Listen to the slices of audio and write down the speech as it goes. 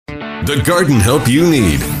the garden help you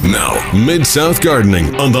need. Now, Mid-South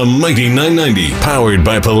Gardening on the Mighty 990, powered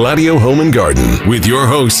by Palladio Home and Garden, with your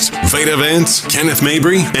hosts, Veda Vance, Kenneth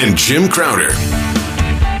Mabry, and Jim Crowder.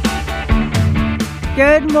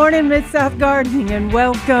 Good morning, Mid-South Gardening, and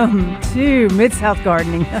welcome to Mid-South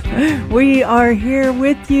Gardening. We are here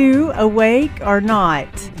with you, awake or not.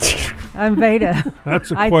 I'm Veda. That's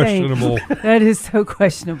questionable. That is so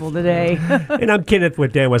questionable today. And I'm Kenneth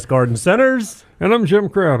with Dan West Garden Centers. And I'm Jim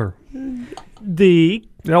Crowder, The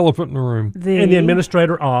elephant in the room. And the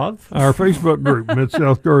administrator of our Facebook group,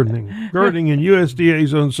 Mid-South Gardening. Gardening in USDA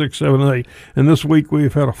Zone 6, 7, and 8. And this week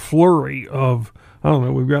we've had a flurry of,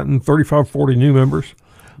 we've gotten 35, 40 new members.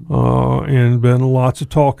 And been lots of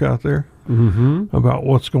talk out there about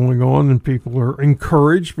what's going on. And people are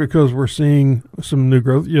encouraged because we're seeing some new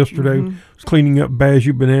growth. Yesterday was cleaning up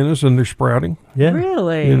Baju bananas and they're sprouting. Yeah.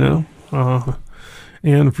 Really? You know.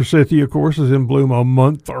 And forsythia, of course, is in bloom a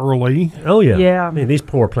month early. Oh, yeah. Yeah. I mean, these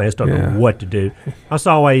poor plants don't know what to do. I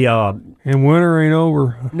saw a... and winter ain't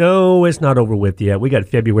over. No, it's not over with yet. We got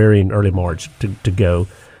February and early March to go.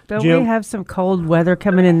 Don't Jim? we have some cold weather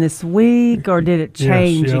coming in this week, or did it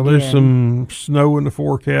change again? There's some snow in the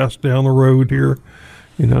forecast down the road here.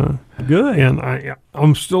 You know. Good. And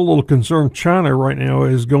I'm still a little concerned. China right now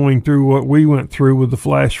is going through what we went through with the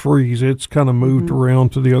flash freeze. It's kind of moved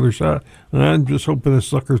around to the other side. And I'm just hoping this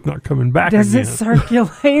sucker's not coming back Does again. it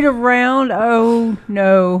circulate around? Oh,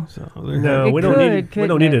 no. No, we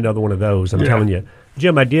don't need another one of those, I'm telling you.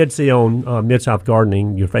 Jim, I did see on Mid-South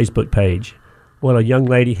Gardening, your Facebook page, well, a young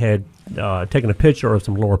lady had taken a picture of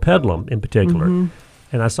some loropetalum in particular.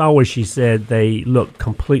 And I saw where she said they looked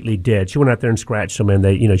completely dead. She went out there and scratched them,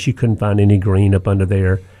 and she couldn't find any green up under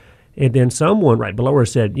there. And then someone right below her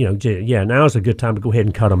said, now's a good time to go ahead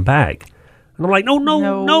and cut them back. And I'm like,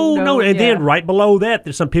 no. And then right below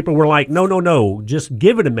that, some people were like, no, just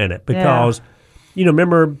give it a minute. Because,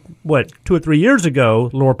 remember, 2 or 3 years ago,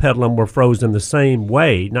 loropetalum were frozen the same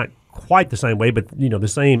way. Not quite the same way, but, the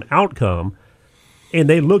same outcome. And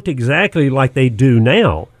they looked exactly like they do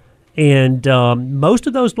now. And most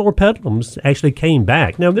of those loropetalums actually came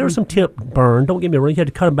back. Now, there was some tip burn. Don't get me wrong. You had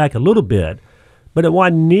to cut them back a little bit. But it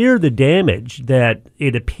wasn't near the damage that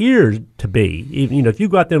it appears to be. If you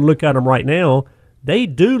go out there and look at them right now, they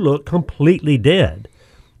do look completely dead.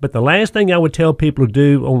 But the last thing I would tell people to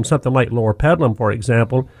do on something like loropetalum, for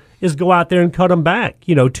example, is go out there and cut them back,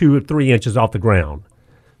 2 or 3 inches off the ground.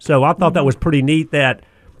 So I thought that was pretty neat that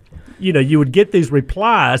you would get these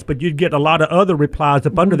replies, but you'd get a lot of other replies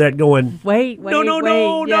up under that going, wait,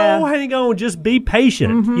 no, hang on, just be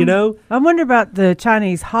patient, I wonder about the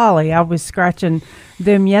Chinese holly. I was scratching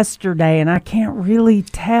them yesterday, and I can't really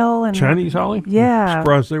tell. And Chinese holly? Yeah. I'm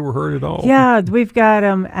surprised they were hurt at all. Yeah, we've got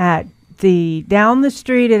them at down the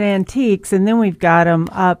street at Antiques, and then we've got them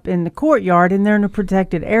up in the courtyard, and they're in a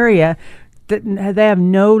protected area. They have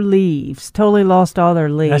no leaves, totally lost all their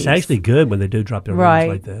leaves. That's actually good when they do drop their leaves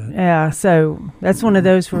like that. Yeah, so that's one of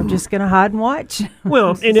those we're just going to hide and watch. Well,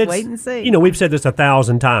 and it's, wait and see. We've said this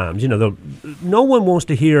 1,000 times. No one wants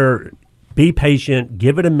to hear, be patient,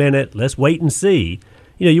 give it a minute, let's wait and see.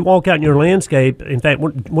 You walk out in your landscape. In fact,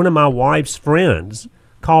 one of my wife's friends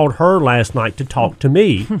called her last night to talk to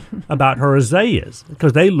me about her azaleas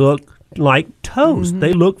because they look like toast.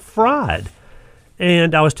 They look fried.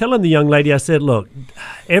 And I was telling the young lady, I said, look,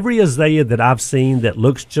 every azalea that I've seen that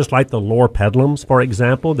looks just like the loropetalums, for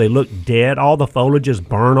example, they look dead. All the foliage is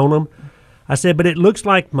burnt on them. I said, but it looks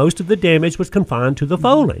like most of the damage was confined to the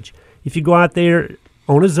foliage. If you go out there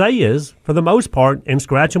on azaleas, for the most part, and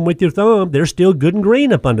scratch them with your thumb, they're still good and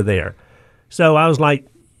green up under there. So I was like,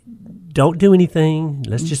 don't do anything.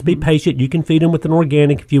 Let's just be patient. You can feed them with an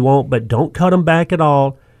organic if you want, but don't cut them back at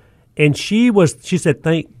all. And she said,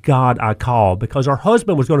 thank God I called because her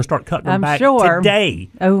husband was going to start cutting them back today.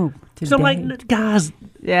 Oh, today. So I'm like, guys,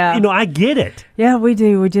 yeah, I get it. Yeah, we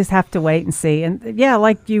do. We just have to wait and see. And yeah,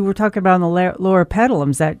 like you were talking about on the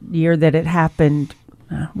loropetalums that year that it happened,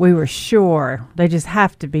 we were sure they just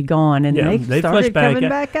have to be gone. And they started coming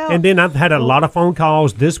back out. And then I've had a lot of phone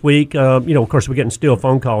calls this week. Of course, we're getting still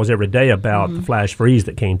phone calls every day about the flash freeze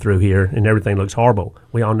that came through here and everything looks horrible.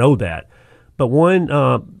 We all know that. But one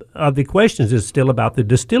of the questions is still about the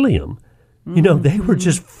Distillium. They were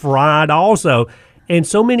just fried also. And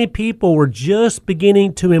so many people were just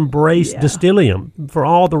beginning to embrace Distillium for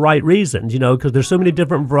all the right reasons, because there's so many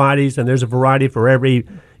different varieties and there's a variety for every,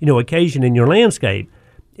 occasion in your landscape.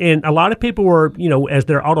 And a lot of people were, as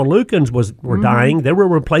their autoleucans were dying, they were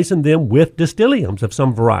replacing them with Distilliums of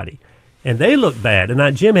some variety. And they look bad.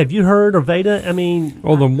 And Jim, have you heard of Veda? I mean...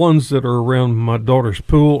 Well, the ones that are around my daughter's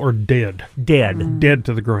pool are dead. Dead. Dead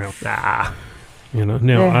to the ground.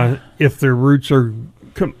 Now, if their roots are,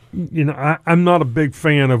 I'm not a big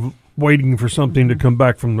fan of waiting for something to come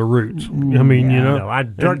back from the roots. I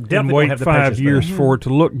definitely wait 5 years for it to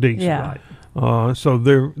look decent. Yeah. So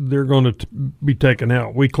they're going to be taken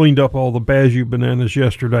out. We cleaned up all the Bazoo bananas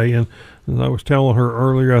yesterday, and I was telling her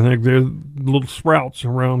earlier, I think there's little sprouts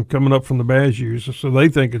around coming up from the Bazoos, so they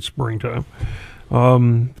think it's springtime.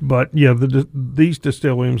 But yeah, these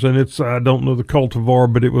Distilliums, and I don't know the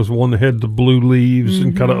cultivar, but it was one that had the blue leaves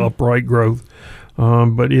and kind of upright growth.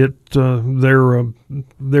 But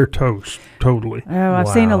they're toast totally. Oh, I've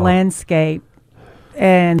seen a landscape,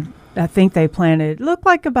 and I think they planted, looked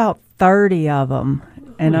like about 30 of them.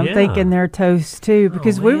 And I'm thinking they're toast too,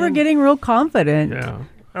 because we were getting real confident. Yeah.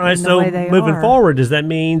 All right, so moving forward, does that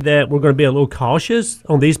mean that we're going to be a little cautious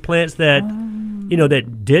on these plants that,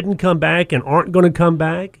 that didn't come back and aren't going to come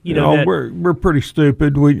back? We're pretty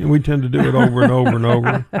stupid. We tend to do it over and over and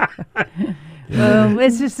over.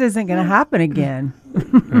 It just isn't going to happen again.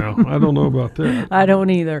 I don't know about that. I don't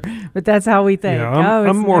either, but that's how we think. Yeah,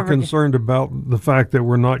 I'm more concerned about the fact that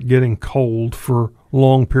we're not getting cold for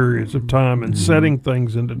long periods of time and setting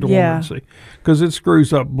things into dormancy, because it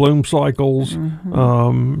screws up bloom cycles.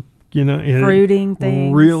 And fruiting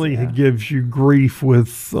things. Really gives you grief with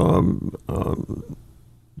sun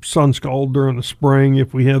scald during the spring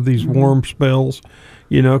if we have these warm spells.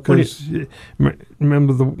 Because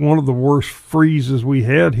remember one of the worst freezes we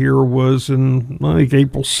had here was in, I think,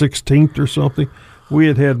 April 16th or something. We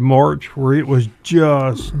had March where it was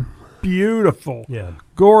just beautiful,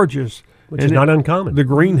 gorgeous. Which is not uncommon. The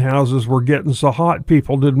greenhouses were getting so hot,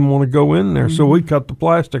 people didn't want to go in there. So we cut the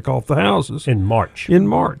plastic off the houses. In March,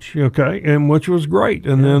 okay, and which was great.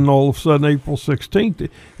 And then all of a sudden, April 16th,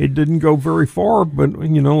 it didn't go very far, but,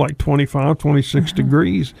 like 25, 26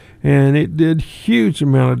 degrees. And it did huge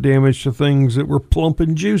amount of damage to things that were plump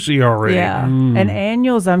and juicy already. Yeah, and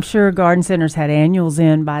annuals, I'm sure garden centers had annuals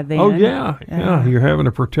in by then. Oh, yeah. You're having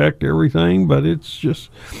to protect everything, but it's just...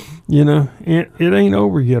 it ain't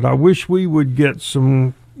over yet. I wish we would get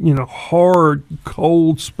some, hard,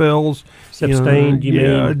 cold spells. Sustained,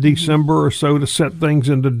 December or so to set things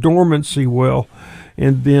into dormancy well,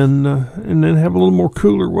 and then have a little more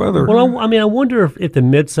cooler weather. Well, I wonder if the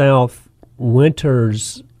Mid-South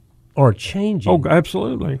winters are changing. Oh,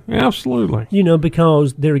 absolutely.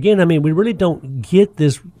 Because there again, we really don't get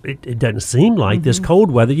this, it doesn't seem like this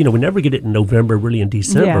cold weather. We never get it in November, really in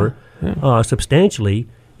December, substantially.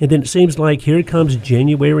 And then it seems like here comes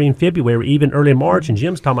January and February, even early March, and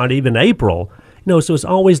Jim's talking about even April. So it's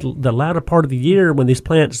always the latter part of the year when these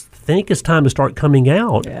plants think it's time to start coming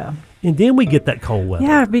out. Yeah. And then we get that cold weather.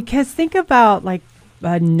 Yeah, because think about like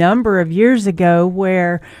a number of years ago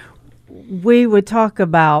where we would talk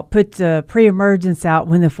about put the pre-emergence out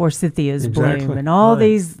when the forsythias bloom and all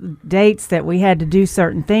these dates that we had to do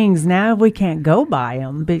certain things. Now we can't go by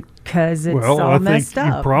them because it's all messed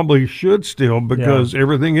up. You probably should still, because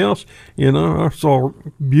everything else, I saw a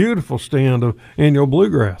beautiful stand of annual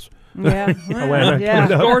bluegrass. Yeah,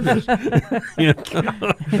 gorgeous. In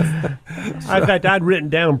fact, I'd written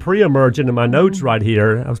down pre-emergent in my notes right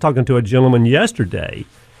here. I was talking to a gentleman yesterday,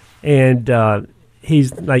 and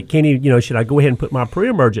he's like, Kenny, should I go ahead and put my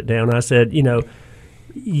pre-emergent down? And I said,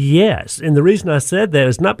 yes. And the reason I said that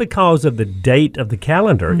is not because of the date of the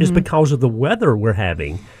calendar. It's because of the weather we're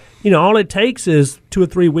having. All it takes is 2 or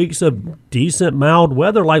 3 weeks of decent, mild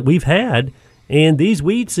weather like we've had, and these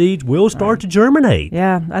weed seeds will start to germinate.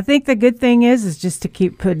 Yeah, I think the good thing is just to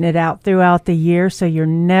keep putting it out throughout the year so you're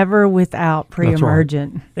never without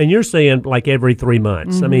pre-emergent. Right. And you're saying like every 3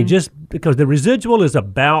 months. Just because the residual is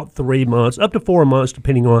about 3 months, up to 4 months,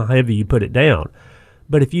 depending on how heavy you put it down.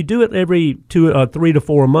 But if you do it every 3 to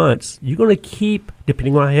 4 months, you're going to keep,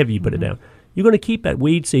 depending on how heavy you put it down, you're going to keep that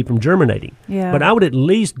weed seed from germinating. Yeah. But I would at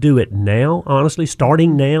least do it now, honestly,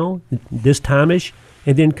 starting now, this time-ish,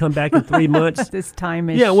 and then come back in 3 months. This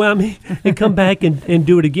time-ish. Yeah, and come back and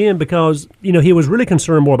do it again, because, he was really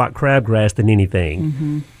concerned more about crabgrass than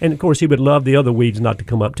anything. And, of course, he would love the other weeds not to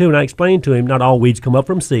come up, too. And I explained to him not all weeds come up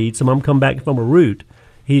from seeds. Some of them come back from a root.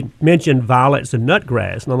 He mentioned violets and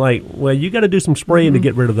nutgrass. And I'm like, well, you got to do some spraying to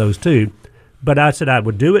get rid of those, too. But I said I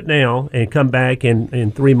would do it now and come back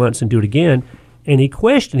in 3 months and do it again. And he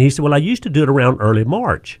questioned. He said, well, I used to do it around early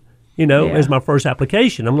March, as my first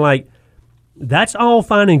application. I'm like, that's all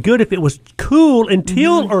fine and good if it was cool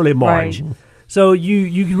until early March. Right. So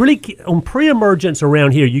you really, on pre-emergence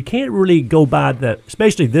around here, you can't really go by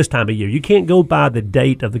especially this time of year, you can't go by the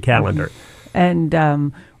date of the calendar.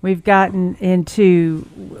 And we've gotten into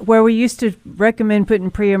where we used to recommend putting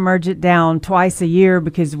pre-emergent down twice a year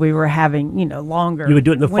because we were having, longer. You would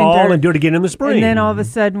do it in the fall and do it again in the spring. And then all of a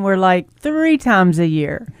sudden we're like 3 times a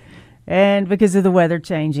year. And because of the weather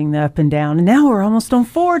changing, the up and down. And now we're almost on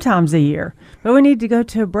 4 times a year. But we need to go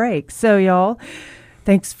to a break. So,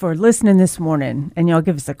 thanks for listening this morning. And y'all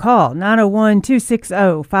give us a call,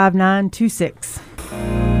 901-260-5926.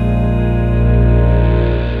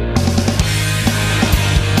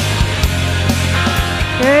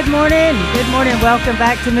 Good morning. Good morning. Welcome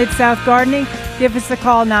back to Mid-South Gardening. Give us a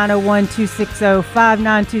call,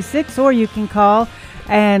 901-260-5926, or you can call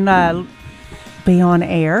and be on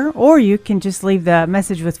air, or you can just leave the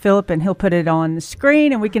message with Philip and he'll put it on the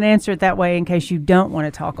screen and we can answer it that way in case you don't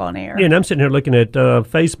want to talk on air. Yeah, and I'm sitting here looking at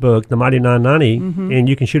Facebook, the Mighty 990, and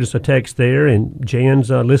you can shoot us a text there, and Jan's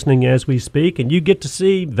listening as we speak, and you get to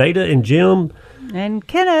see Veda and Jim. And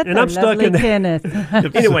Kenneth. And I'm stuck in Kenneth.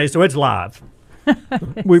 Anyway, so it's live.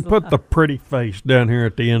 We put the pretty face down here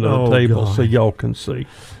at the end of the table so y'all can see.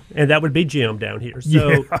 And that would be Jim down here.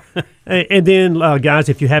 So, and then, guys,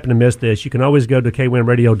 if you happen to miss this, you can always go to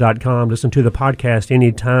kwinradio.com, listen to the podcast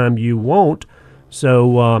anytime you want.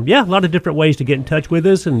 So, a lot of different ways to get in touch with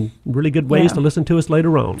us and really good ways to listen to us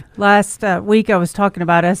later on. Last week I was talking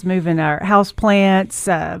about us moving our house plants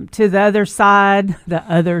to the other side,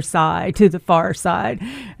 to the far side,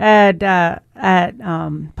 at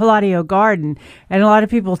Palladio Garden. And a lot of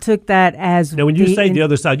people took that as... Now, when you say the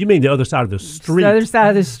other side, you mean the other side of the street. The other side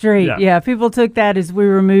of the street, yeah. People took that as we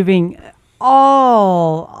were moving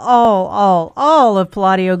all of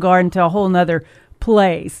Palladio Garden to a whole nother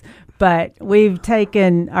place. But we've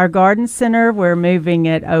taken our garden center, we're moving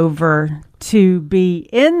it over to be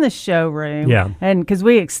in the showroom. Yeah. And because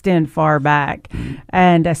we extend far back.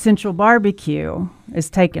 And Central Barbecue is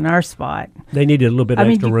taking our spot. They needed a little bit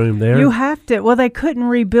extra room there. You have to. Well, they couldn't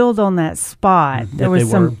rebuild on that spot. There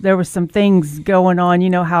was some things going on. You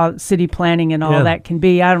know how city planning and all that can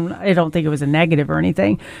be. I don't think it was a negative or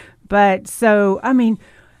anything. But so,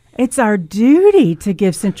 it's our duty to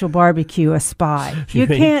give Central Barbecue a spot. You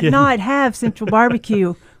can't not have Central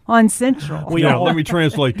Barbecue on Central. Well, let me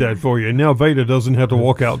translate that for you. Now Veda doesn't have to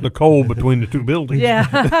walk out in the cold between the two buildings. Yeah,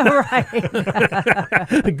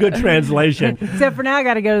 right. Good translation. Except for now, I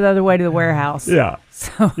got to go the other way to the warehouse. Yeah.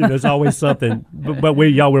 So there's always something. But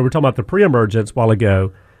we were talking about the pre-emergence a while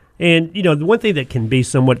ago. And, the one thing that can be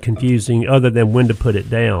somewhat confusing other than when to put it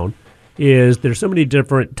down is there's so many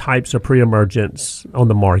different types of pre-emergence on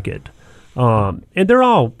the market. And they're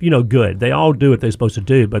all, good. They all do what they're supposed to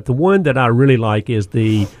do. But the one that I really like is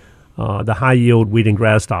the high-yield weed and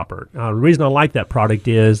grass stopper. The reason I like that product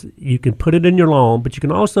is you can put it in your lawn, but you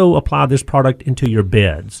can also apply this product into your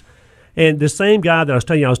beds. And the same guy that I was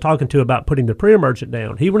telling you I was talking to about putting the pre-emergent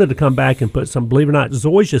down, he wanted to come back and put some, believe it or not,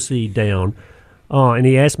 zoysia seed down. And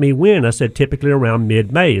he asked me when. I said typically around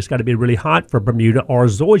mid-May. It's got to be really hot for Bermuda or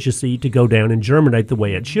zoysia seed to go down and germinate the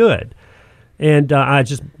way it should. And I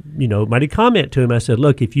just, made a comment to him. I said,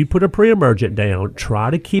 look, if you put a pre-emergent down, try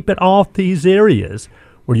to keep it off these areas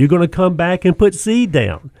where you're going to come back and put seed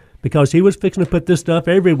down. Because he was fixing to put this stuff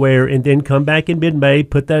everywhere and then come back in mid-May,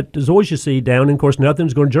 put that zoysia seed down, and, of course,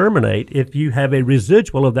 nothing's going to germinate if you have a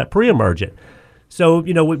residual of that pre-emergent. So,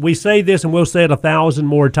 we say this and we'll say it 1,000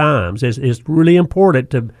 more times. It's really important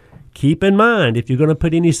to keep in mind if you're going to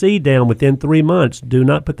put any seed down within 3 months, do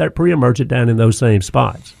not put that pre-emergent down in those same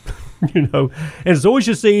spots. And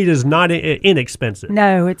zoysia seed is not inexpensive.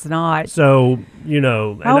 No, it's not. So,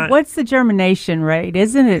 what's the germination rate?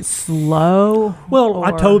 Isn't it slow? Well,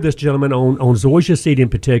 I told this gentleman on zoysia seed in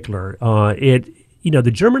particular,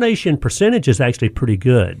 the germination percentage is actually pretty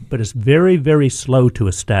good, but it's very, very slow to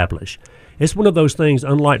establish. It's one of those things,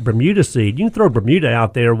 unlike Bermuda seed. You can throw Bermuda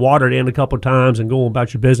out there, water it in a couple of times, and go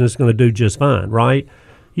about your business. It's going to do just fine, right?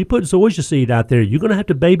 You put zoysia seed out there, you're going to have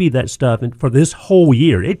to baby that stuff for this whole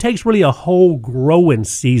year. It takes really a whole growing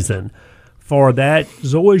season for that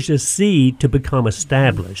zoysia seed to become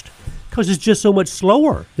established because it's just so much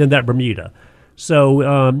slower than that Bermuda.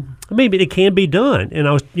 So, maybe it can be done. And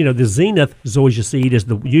the Zenith zoysia seed is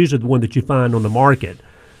usually the one that you find on the market.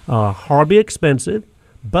 Hardly expensive,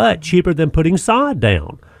 but cheaper than putting sod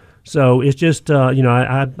down. So it's just,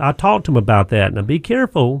 I talked to him about that. Now, be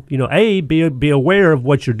careful. Be aware of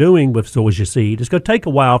what you're doing with zoysia seed. It's going to take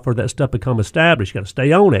a while for that stuff to become established. You got to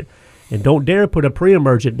stay on it. And don't dare put a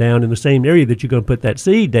pre-emergent down in the same area that you're going to put that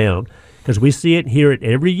seed down, because we see it and hear it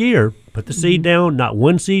every year. Put the seed down, not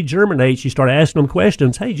one seed germinates. You start asking them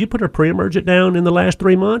questions. Hey, did you put a pre-emergent down in the last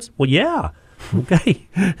 3 months? Well, yeah. Okay,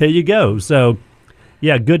 there you go. So,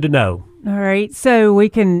 yeah, good to know. All right, so we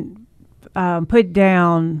can put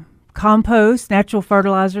down compost, natural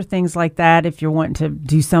fertilizer, things like that. If you're wanting to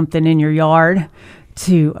do something in your yard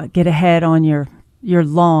to get ahead on your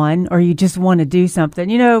lawn, or you just want to do something,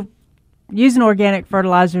 using organic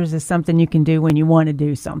fertilizers is something you can do when you want to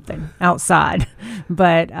do something outside,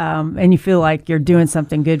 but and you feel like you're doing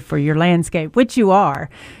something good for your landscape, which you are.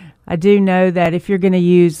 I do know that if you're going to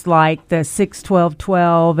use like the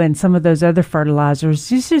 6-12-12 and some of those other fertilizers,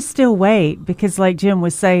 you should still wait, because like Jim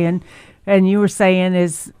was saying, and you were saying,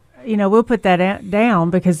 is we'll put that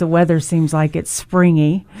down because the weather seems like it's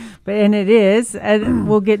springy, and it is, and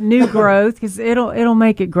we'll get new growth because it'll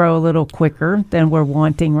make it grow a little quicker than we're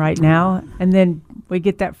wanting right now, and then we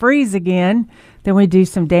get that freeze again, then we do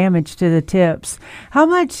some damage to the tips. How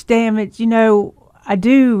much damage? I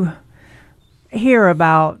do hear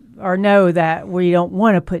about or know that we don't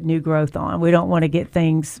want to put new growth on. We don't want to get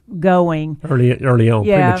things going early on,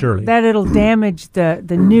 prematurely. That it'll damage the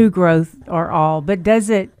new growth or all. But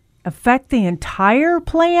does it affect the entire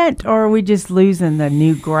plant, or are we just losing the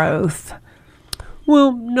new growth?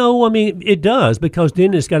 Well, no, I mean, it does, because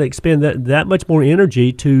then it's got to expend that much more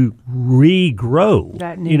energy to regrow,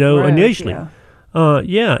 that new growth, initially. Yeah.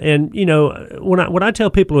 And when I tell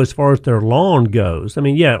people as far as their lawn goes, I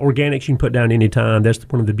mean, organics you can put down anytime. That's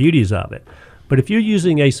one of the beauties of it. But if you're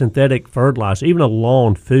using a synthetic fertilizer, even a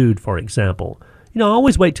lawn food, for example, I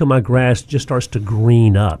always wait till my grass just starts to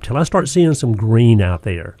green up, till I start seeing some green out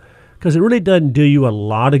there, because it really doesn't do you a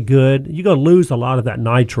lot of good. You're going to lose a lot of that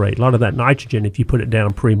nitrate, a lot of that nitrogen if you put it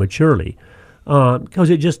down prematurely. Because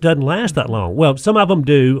it just doesn't last that long. Well, some of them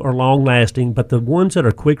are long-lasting, but the ones that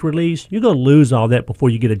are quick release, you're going to lose all that before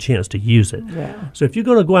you get a chance to use it. Yeah. So if you're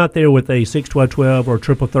going to go out there with a 6-12-12 or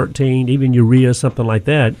triple 13, even urea, something like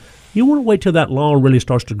that, you want to wait till that lawn really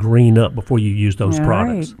starts to green up before you use those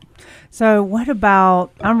products. Right. So what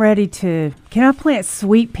about, can I plant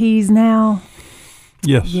sweet peas now?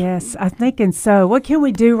 Yes. Yes, I'm thinking so. What can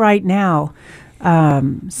we do right now?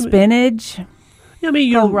 Spinach?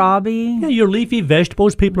 Kohlrabi. Yeah, your leafy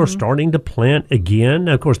vegetables, people are starting to plant again.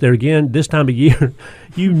 Of course, this time of year,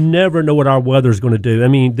 you never know what our weather is going to do. I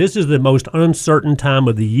mean, this is the most uncertain time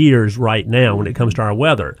of the years right now when it comes to our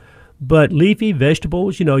weather. But leafy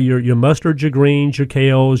vegetables, your mustards, your greens, your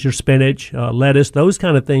kales, your spinach, lettuce, those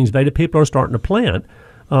kind of things, people are starting to plant.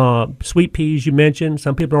 Sweet peas, you mentioned.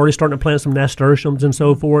 Some people are already starting to plant some nasturtiums and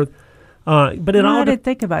so forth. But I didn't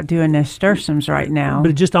think about doing nasturtiums right now.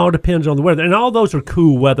 But it just all depends on the weather. And all those are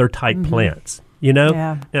cool weather type plants,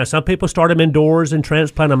 Yeah. Now, some people start them indoors and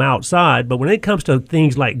transplant them outside. But when it comes to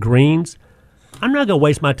things like greens, I'm not going to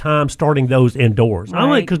waste my time starting those indoors.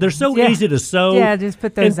 Right. Because they're so easy to sow. Yeah, just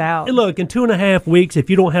put those out. And look, in 2.5 weeks, if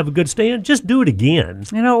you don't have a good stand, just do it again.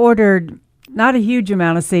 And I ordered not a huge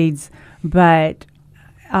amount of seeds, but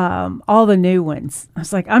all the new ones. I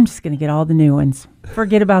was like, I'm just going to get all the new ones.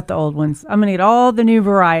 Forget about the old ones. I'm going to get all the new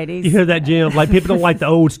varieties. You hear that, Jim? Like, people don't like the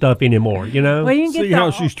old stuff anymore, Well, you can See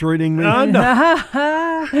how she's treating me? Well,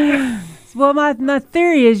 my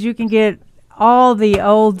theory is you can get all the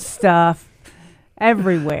old stuff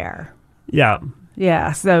everywhere. Yeah.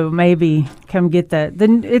 Yeah, so maybe come get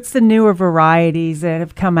it's the newer varieties that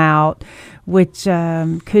have come out, which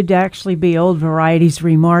could actually be old varieties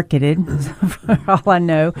remarketed, for all I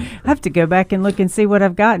know. I have to go back and look and see what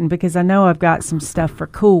I've gotten, because I know I've got some stuff for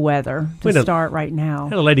cool weather to start right now. I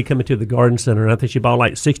had a lady come into the garden center, and I think she bought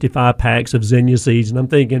like 65 packs of zinnia seeds, and I'm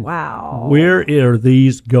thinking, wow, where are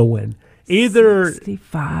these going? Either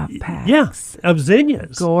 65 packs. Yeah, of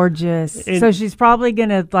zinnias. Gorgeous. So she's probably going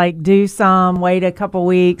to do some, wait a couple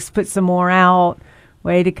weeks, put some more out,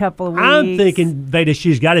 wait a couple of weeks. I'm thinking, Veda,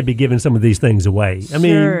 she's got to be giving some of these things away. I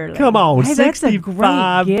mean, come on, hey, 65. That's a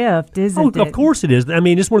great gift, isn't it? Of course it is. I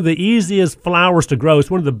mean, it's one of the easiest flowers to grow.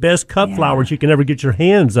 It's one of the best cut flowers you can ever get your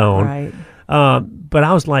hands on. Right. But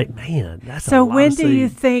I was like, man, that's so a lot when of do you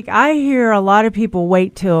think? I hear a lot of people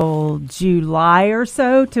wait till July or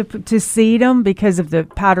so to seed them because of the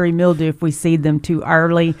powdery mildew. If we seed them too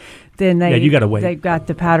early, then you got to wait. They've got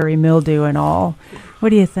the powdery mildew and all.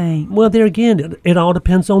 What do you think? Well, there again, it all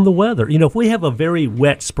depends on the weather. If we have a very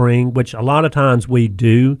wet spring, which a lot of times we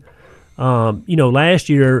do. Last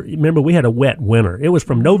year, remember, we had a wet winter. It was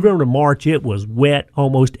from November to March. It was wet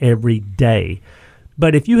almost every day.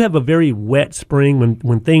 But if you have a very wet spring,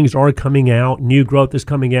 when things are coming out, new growth is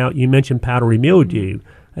coming out, you mentioned powdery mildew.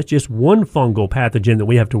 That's just one fungal pathogen that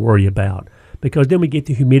we have to worry about, because then we get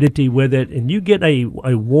the humidity with it, and you get a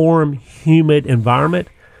warm, humid environment,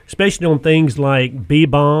 especially on things like bee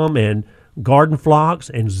balm and garden phlox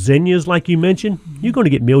and zinnias, like you mentioned, you're going to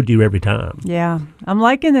get mildew every time. Yeah. I'm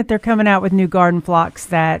liking that they're coming out with new garden phlox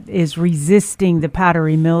that is resisting the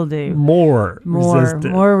powdery mildew. More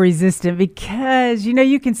resistant because,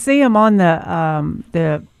 you can see them on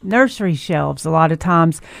the nursery shelves a lot of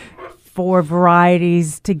times. 4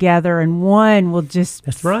 varieties together, and one will just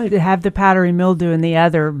have the powdery mildew and the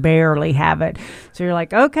other barely have it. So you're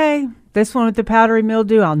like, okay, this one with the powdery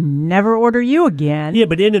mildew, I'll never order you again. Yeah,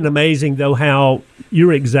 but isn't it amazing, though, how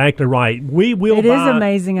you're exactly right. It is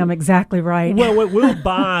amazing. I'm exactly right. Well,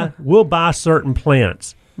 we'll buy certain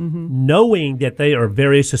plants knowing that they are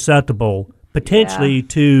very susceptible potentially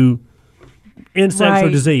to insects or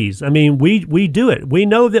disease. I mean, we do it. We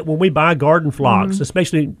know that when we buy garden phlox,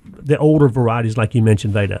 especially the older varieties like you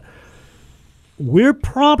mentioned, Veda, we're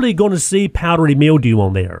probably going to see powdery mildew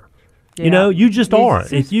on there. Yeah. You just are.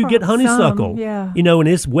 If you get honeysuckle, and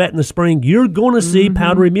it's wet in the spring, you're going to see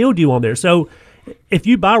powdery mildew on there. So if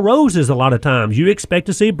you buy roses, a lot of times you expect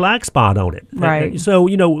to see black spot on it. Right. So,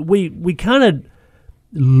 we kind of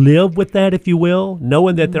live with that, if you will,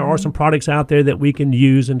 knowing that there are some products out there that we can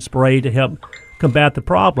use and spray to help combat the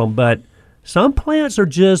problem. But some plants are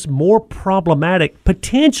just more problematic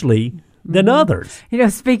potentially than others.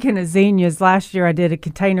 Speaking of zinnias, last year I did a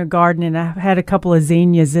container garden and I had a couple of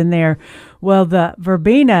zinnias in there. Well, the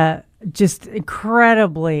verbena just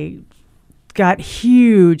incredibly got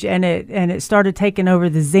huge and it started taking over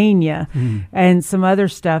the zinnia and some other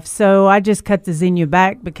stuff. So I just cut the zinnia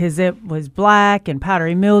back because it was black and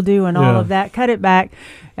powdery mildew and all of that. Cut it back.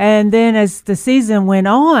 And then as the season went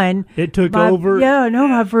on, it took over.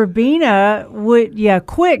 My verbena would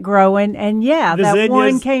quit growing, and that zinnias,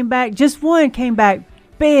 one came back. Just one came back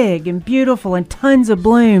big and beautiful and tons of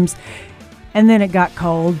blooms, and then it got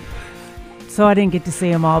cold. So I didn't get to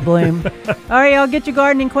see them all bloom. All right, y'all, get your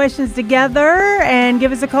gardening questions together and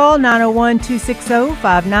give us a call,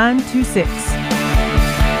 901-260-5926.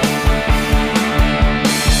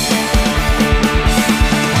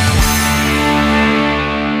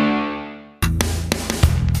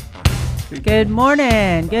 Good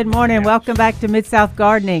morning. Good morning. Welcome back to Mid-South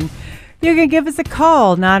Gardening. You can give us a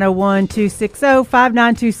call,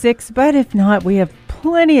 901-260-5926. But if not, we have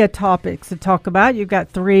plenty of topics to talk about. You've got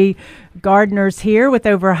 3 gardeners here with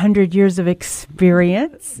over 100 years of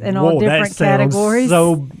experience in all different categories.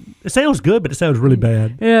 So it sounds good, but it sounds really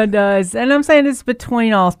bad. Yeah, it does. And I'm saying it's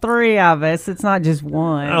between all 3 of us. It's not just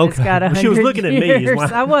one. Okay. It's got 100 She was looking years. at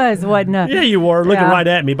me. I was, wasn't I? Yeah, you were looking right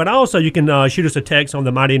at me. But also, you can shoot us a text on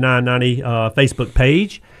the Mighty 990 Facebook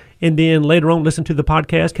page. And then later on, listen to the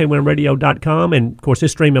podcast, KWMRadio.com. And, of course,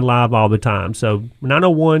 it's streaming live all the time. So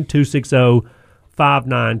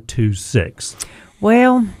 901-260-5926.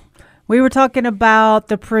 Well, we were talking about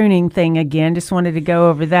the pruning thing again. Just wanted to go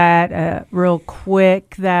over that real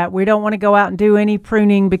quick, that we don't want to go out and do any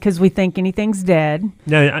pruning because we think anything's dead.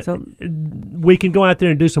 Now, we can go out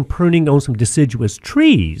there and do some pruning on some deciduous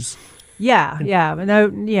trees. Yeah,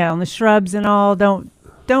 on the shrubs and all.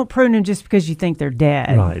 Don't prune them just because you think they're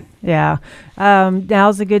dead. Right. Yeah.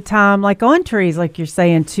 Now's a good time, like on trees, like you're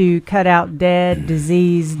saying, to cut out dead,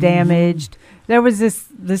 diseased, damaged. There was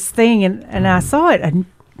this thing, and I saw it,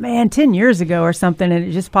 10 years ago or something, and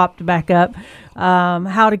it just popped back up.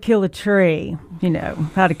 How to kill a tree.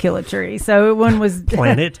 How to kill a tree. So one was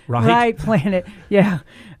plant it, right? Right, plant it. Yeah.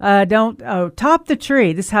 Top the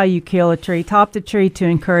tree. This is how you kill a tree. Top the tree to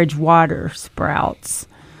encourage water sprouts.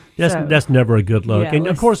 That's never a good look. And,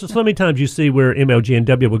 of course, so many times you see where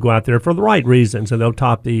MLG&W will go out there for the right reasons, and they'll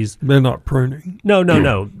top these. They're not pruning.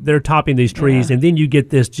 No. They're topping these trees, and then you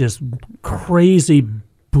get this just crazy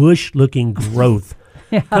bush-looking growth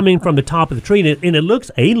coming from the top of the tree, and it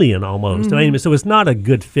looks alien almost. I mean, so it's not a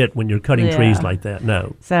good fit when you're cutting trees like that,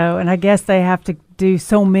 no. So, and I guess they have to do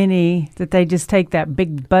so many that they just take that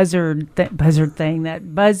big buzzard thing,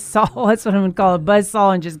 that buzz saw, that's what I'm going to call it, buzz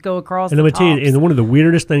saw, and just go across and the tops. And I'm going to tell you, and one of the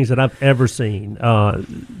weirdest things that I've ever seen,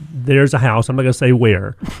 there's a house, I'm not going to say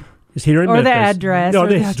where, it's here in Memphis. The address. No, or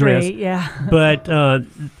the address. Street, yeah. But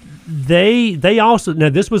they also, now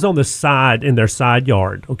this was on the side, in their side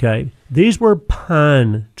yard, okay? These were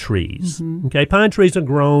pine trees, okay? Pine trees are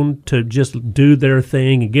grown to just do their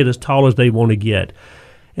thing and get as tall as they want to get.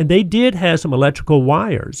 And they did have some electrical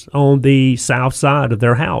wires on the south side of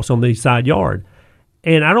their house, on the side yard.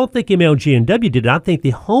 And I don't think MLG&W did it. I think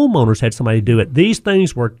the homeowners had somebody do it. These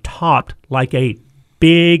things were topped like a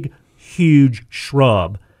big, huge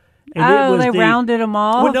shrub. And they rounded them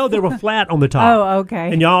off? Well, no, they were flat on the top. Oh, okay.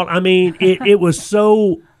 And y'all, I mean, it was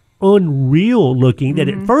so unreal looking that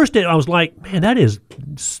at first I was like, man,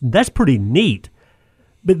 that's pretty neat.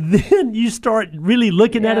 But then you start really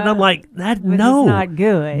looking at it, and I'm like, It's not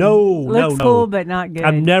good. Looks cool, but not good.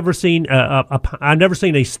 I've never seen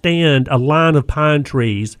a stand, a line of pine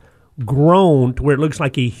trees grown to where it looks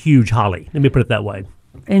like a huge holly. Let me put it that way.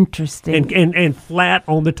 Interesting. And flat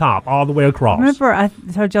on the top all the way across. Remember, I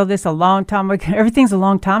told y'all this a long time ago. Everything's a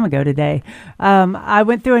long time ago today. I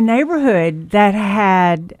went through a neighborhood that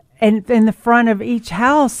had, in the front of each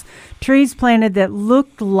house, trees planted that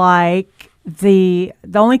looked like the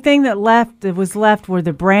only thing that was left were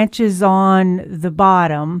the branches on the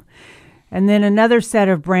bottom, and then another set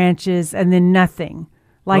of branches, and then nothing.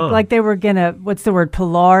 Like they were gonna, what's the word,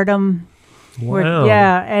 pollardum? Wow.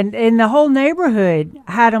 And the whole neighborhood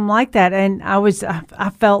had them like that, and I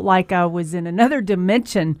felt like I was in another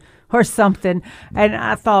dimension or something, and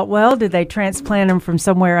I thought, well, did they transplant them from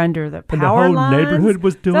somewhere under the power lines? The whole neighborhood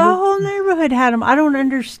was doing it? The whole neighborhood had them. I don't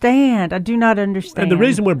understand. I do not understand. And the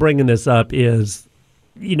reason we're bringing this up is,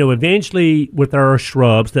 eventually with our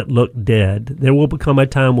shrubs that look dead, there will become a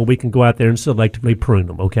time where we can go out there and selectively prune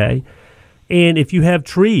them, okay? And if you have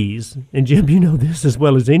trees, and Jim, you know this as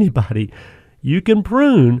well as anybody, you can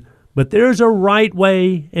prune, but there's a right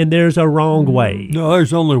way and there's a wrong way. No,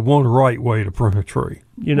 there's only one right way to prune a tree.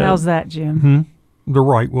 How's that, Jim? Mm-hmm. The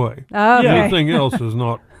right way. Okay. Anything else is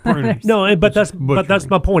not pruning. No, but that's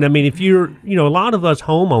my point. I mean, if you're, a lot of us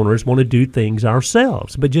homeowners want to do things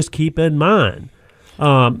ourselves, but just keep in mind,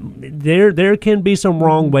 there can be some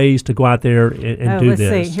wrong ways to go out there and do let's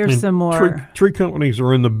this. See. Here's some more. Tree companies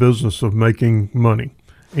are in the business of making money.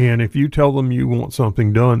 And if you tell them you want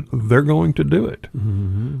something done, they're going to do it.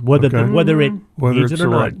 Mm-hmm. Whether it's the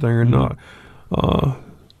right thing or not.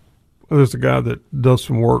 There's a guy that does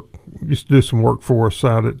some work, used to do some work for us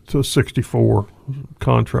out at 64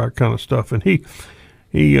 contract kind of stuff. And he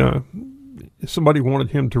somebody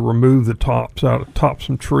wanted him to remove the tops out of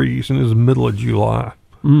some trees, and it was the middle of July.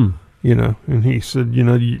 And he said,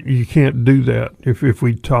 you can't do that. If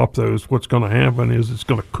we top those, what's going to happen is it's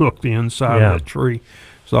going to cook the inside of that tree.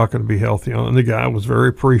 It's not going to be healthy. And the guy was very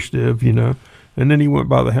appreciative, and then he went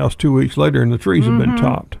by the house 2 weeks later, and the trees had been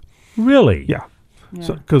topped. Really? Yeah.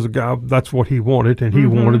 Because the guy, that's what he wanted, and he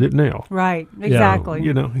wanted it now. Right, exactly.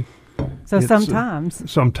 So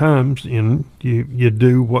sometimes you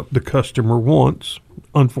do what the customer wants,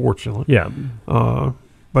 unfortunately. Yeah.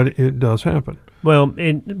 But it does happen. Well,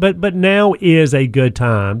 but now is a good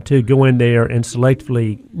time to go in there and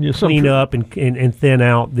selectively clean up and thin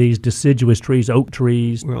out these deciduous trees, oak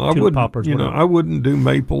trees, tulip poppers. I wouldn't do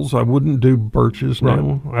maples. I wouldn't do birches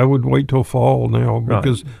now. I would wait till fall now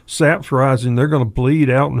because sap's rising. They're going to bleed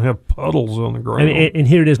out and have puddles on the ground. And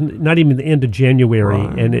here it is, not even the end of January,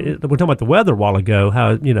 and we're talking about the weather a while ago.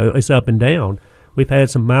 How it's up and down. We've had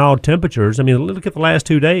some mild temperatures. I mean, look at the last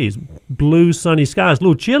 2 days. Blue, sunny skies. A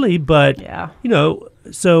little chilly, but,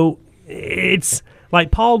 so it's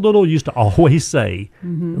like Paul Little used to always say,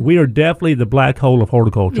 we are definitely the black hole of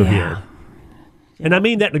horticulture here. And I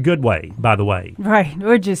mean that in a good way, by the way. Right.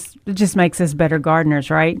 It just makes us better gardeners,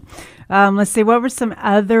 right? Let's see. What were some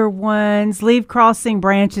other ones? Leave crossing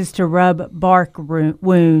branches to rub bark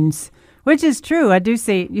wounds. Which is true. You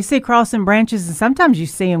see crossing branches, and sometimes you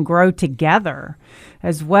see them grow together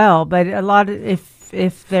as well. But a lot of,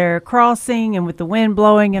 if they're crossing and with the wind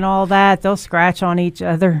blowing and all that, they'll scratch on each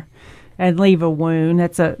other and leave a wound.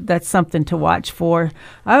 That's something to watch for.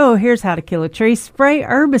 Oh, here's how to kill a tree. Spray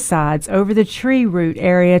herbicides over the tree root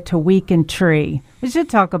area to weaken tree. We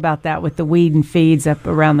should talk about that with the weed and feeds up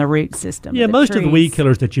around the root system. Yeah, most of the weed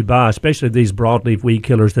killers that you buy, especially these broadleaf weed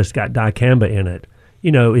killers that's got dicamba in it,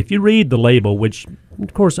 if you read the label, which,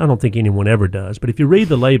 of course, I don't think anyone ever does, but if you read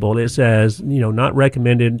the label, it says, not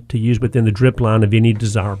recommended to use within the drip line of any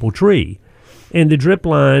desirable tree. And the drip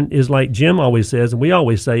line is, like Jim always says, and we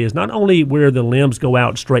always say, is not only where the limbs go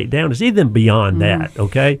out straight down, it's even beyond that,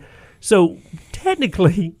 okay? So,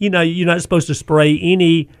 technically, you're not supposed to spray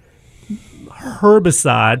any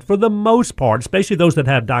herbicide for the most part, especially those that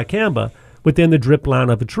have dicamba, within the drip line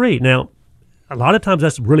of a tree. Now, a lot of times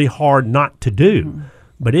that's really hard not to do,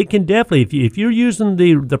 but it can definitely, if you're using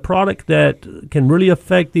the product that can really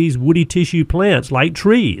affect these woody tissue plants like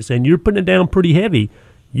trees, and you're putting it down pretty heavy,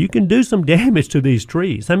 you can do some damage to these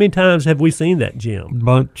trees. How many times have we seen that, Jim?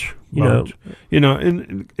 Bunch.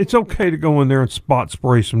 And it's okay to go in there and spot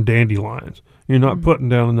spray some dandelions. You're not putting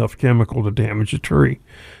down enough chemical to damage a tree.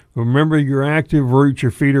 Remember, your active roots,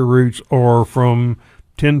 your feeder roots, are from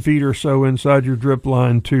 10 feet or so inside your drip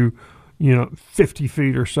line to 50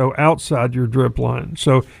 feet or so outside your drip line.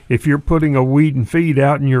 So if you're putting a weed and feed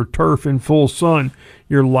out in your turf in full sun,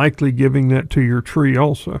 you're likely giving that to your tree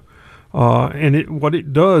also. And what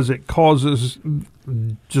it does, it causes,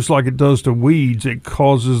 just like it does to weeds, it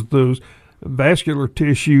causes those vascular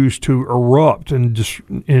tissues to erupt,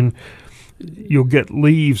 and you'll get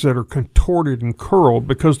leaves that are contorted and curled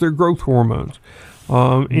because they're growth hormones.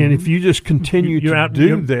 And if you just continue to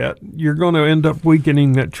do that, you're going to end up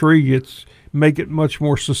weakening that tree. Make it much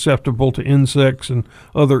more susceptible to insects and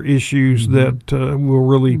other issues that will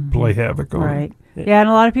really play havoc on it. Right. Yeah, and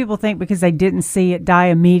a lot of people think because they didn't see it die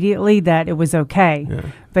immediately that it was okay. Yeah.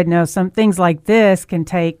 But no, some things like this can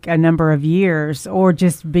take a number of years or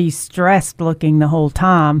just be stressed looking the whole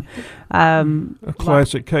time. A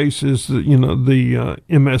classic case is the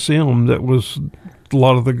MSM that was a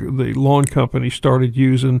lot of the lawn companies started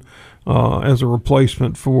using as a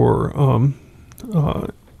replacement for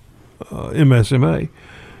MSMA.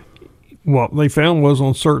 What they found was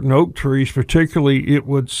on certain oak trees, particularly, it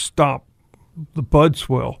would stop the bud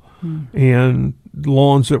swell. And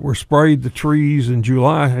lawns that were sprayed, the trees in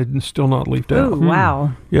July had still not leafed out. Oh,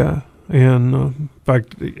 wow. Yeah. And in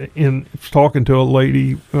fact, talking to a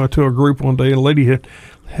lady, to a group one day, a lady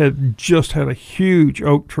had just had a huge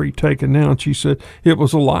oak tree taken down. She said it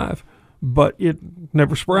was alive, but it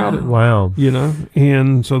never sprouted. Wow.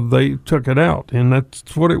 And so they took it out, and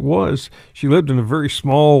that's what it was. She lived in a very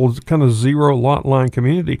small, kind of zero lot line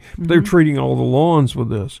community. They're treating all the lawns with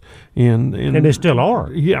this. And they still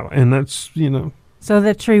are. Yeah, and that's, So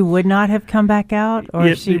the tree would not have come back out? Or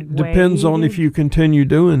it depends on if you continue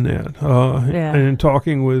doing that. And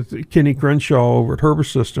talking with Kenny Crenshaw over at Herbert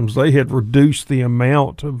Systems, they had reduced the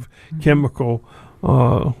amount of chemical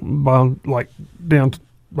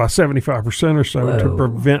by 75% or so to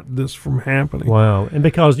prevent this from happening. Wow. And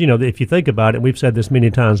because, if you think about it, we've said this many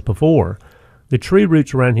times before, the tree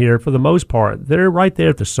roots around here, for the most part, they're right there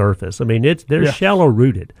at the surface. I mean, they're shallow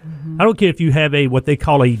rooted. I don't care if you have what they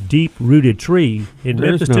call a deep rooted tree in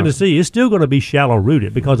Memphis, Tennessee, it's still going to be shallow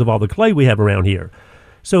rooted because of all the clay we have around here.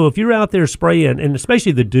 So if you're out there spraying, and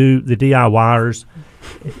especially the DIYers,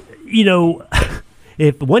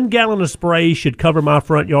 if 1 gallon of spray should cover my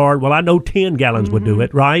front yard, well, I know 10 gallons would do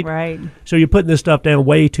it, right? Right. So you're putting this stuff down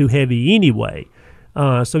way too heavy anyway.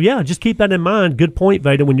 Just keep that in mind. Good point,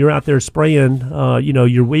 Veda, when you're out there spraying,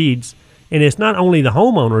 your weeds. And it's not only the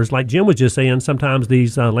homeowners, like Jim was just saying, sometimes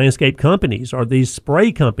these landscape companies or these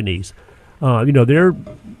spray companies, they're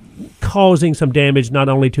causing some damage not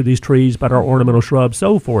only to these trees, but our ornamental shrubs,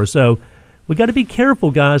 so forth. So we got to be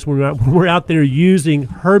careful, guys, when we're out there using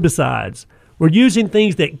herbicides. We're using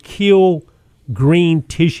things that kill green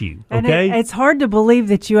tissue, okay? And it's hard to believe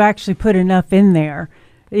that you actually put enough in there.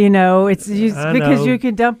 It's because you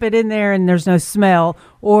can dump it in there and there's no smell,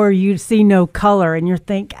 or you see no color and you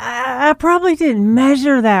think, I probably didn't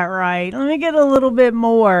measure that right. Let me get a little bit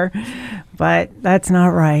more. But that's not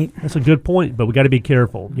right. That's a good point, but we got to be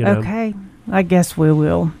careful. Okay, I guess we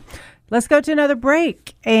will. Let's go to another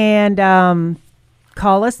break and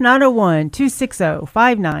call us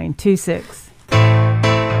 901-260-5926.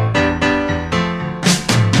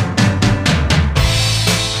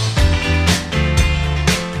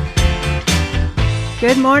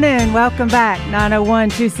 Good morning. Welcome back.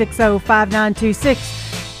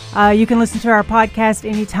 901-260-5926. You can listen to our podcast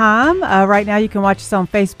anytime. Right now you can watch us on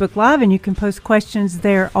Facebook Live, and you can post questions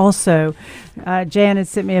there also. Janet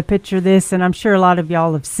sent me a picture of this, and I'm sure a lot of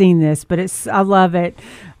y'all have seen this, but I love it.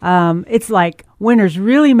 It's like Winter's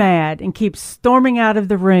really mad and keeps storming out of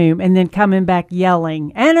the room and then coming back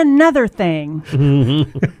yelling. And another thing.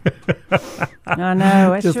 I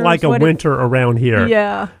know. Just sure like a winter around here.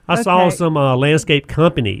 Yeah. I saw some landscape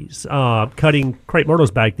companies cutting crepe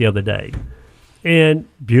myrtles back the other day. And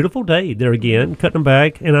beautiful day there again, cutting them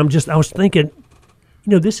back. And I was thinking,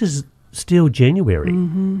 this is still January.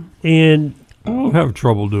 Mm-hmm. And I don't have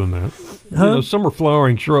trouble doing that. Summer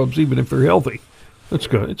flowering shrubs, even if they're healthy, that's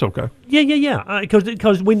good. It's okay. Yeah.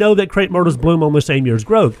 Because we know that crepe myrtles bloom on the same year's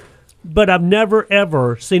growth. But I've never,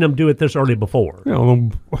 ever seen them do it this early before.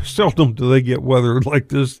 Seldom do they get weather like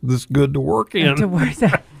this good to work in.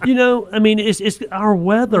 It's our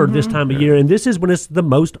weather this time of year, and this is when it's the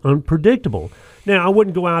most unpredictable. Now, I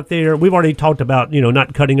wouldn't go out there. We've already talked about,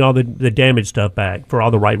 not cutting all the damaged stuff back for all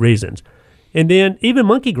the right reasons. And then even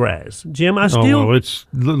monkey grass, Jim, it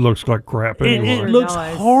looks like crap anyway. It looks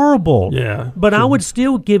horrible. Yeah. But I would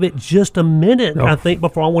still give it just a minute, I think,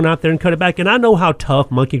 before I went out there and cut it back. And I know how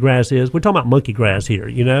tough monkey grass is. We're talking about monkey grass here,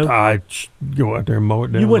 I'd go out there and mow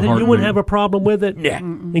it down. You wouldn't have a problem with it? Yeah.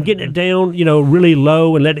 And getting it down, really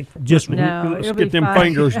low and let it just... No, let's get them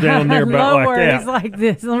fingers down there about like that. It's like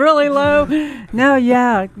this, really low. No,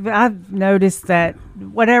 yeah. I've noticed that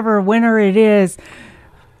whatever winter it is,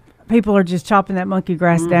 people are just chopping that monkey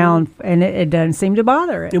grass down, and it doesn't seem to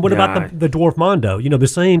bother it. And what about the dwarf mondo? The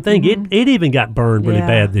same thing. It even got burned really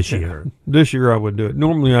bad this year. This year I would do it.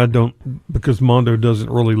 Normally I don't, because mondo doesn't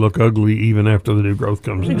really look ugly even after the new growth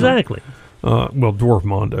comes in. Exactly. Dwarf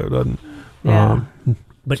mondo doesn't. Yeah.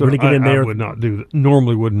 But so really get in there. I would not do that.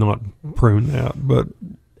 Normally would not prune that, but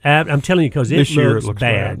I'm telling you, because this year it looks looks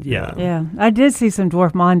bad. Yeah. I did see some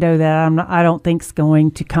dwarf mondo that I don't think's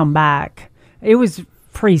going to come back. It was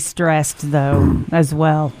pre-stressed though as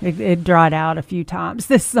well. It dried out a few times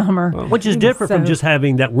this summer, which is different from just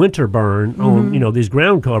having that winter burn on these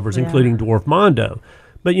ground covers, including dwarf mondo.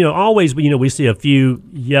 But always we see a few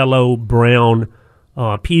yellow brown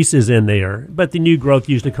pieces in there, but the new growth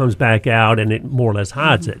usually comes back out and it more or less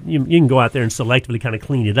hides it. You can go out there and selectively kind of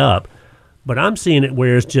clean it up. But I'm seeing it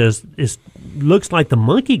where it looks like the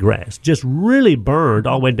monkey grass just really burned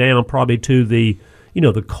all the way down, probably to the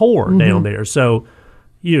the core down there. So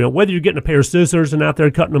whether you're getting a pair of scissors and out there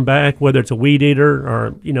cutting them back, whether it's a weed eater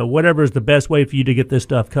or whatever is the best way for you to get this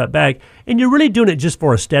stuff cut back, and you're really doing it just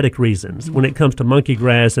for aesthetic reasons. When it comes to monkey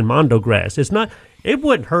grass and mondo grass, it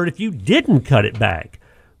wouldn't hurt if you didn't cut it back.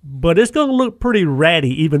 But it's going to look pretty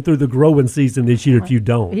ratty even through the growing season this year if you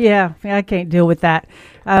don't. Yeah, I can't deal with that.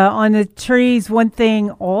 On the trees, one thing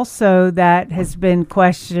also that has been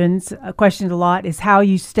questioned a lot is how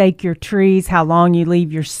you stake your trees, how long you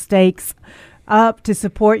leave your stakes up to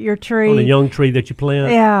support your tree. On a young tree that you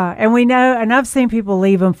plant. Yeah, and we know, and I've seen people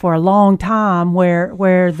leave them for a long time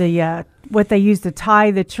where the what they use to tie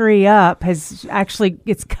the tree up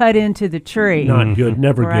it's cut into the tree. Not good,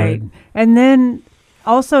 never good. And then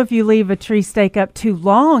also, if you leave a tree stake up too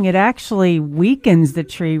long, it actually weakens the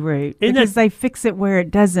tree root because they fix it where it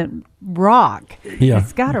doesn't rock. Yeah.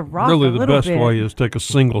 It's got to rock really a little bit. The best way is take a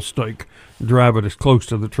single stake, drive it as close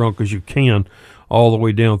to the trunk as you can, all the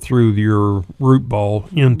way down through your root ball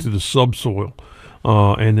into the subsoil,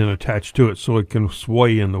 and then attach to it so it can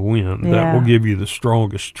sway in the wind. Yeah. That will give you the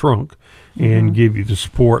strongest trunk and give you the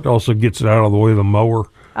support. Also gets it out of the way of the mower.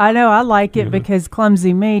 I know, I like it because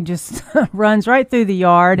Clumsy Me just runs right through the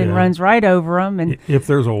yard and runs right over them. And if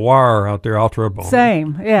there's a wire out there, I'll trip on it.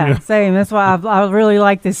 Same. That's why I really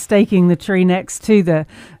like this staking the tree next to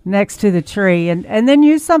the tree, and then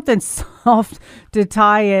use something soft to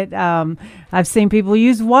tie it. I've seen people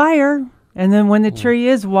use wire. And then when the tree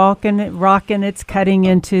is rocking, it's cutting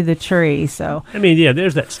into the tree. So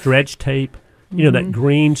there's that stretch tape. That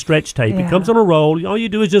green stretch tape. It comes on a roll. All you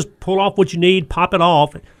do is just pull off what you need, pop it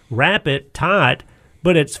off, wrap it, tie it,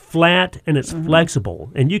 but it's flat and it's flexible.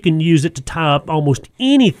 And you can use it to tie up almost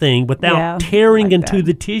anything without tearing into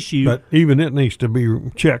the tissue. But even it needs to be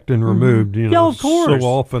checked and removed. Of course. So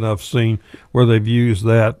often I've seen where they've used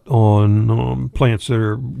that on plants that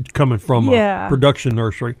are coming from a production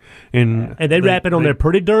nursery. And they wrap it on there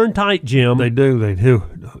pretty darn tight, Jim. They do.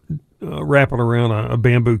 Wrap it around a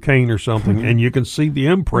bamboo cane or something, and you can see the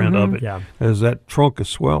imprint of it as that trunk is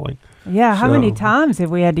swelling. Yeah, how many times have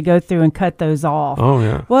we had to go through and cut those off? Oh,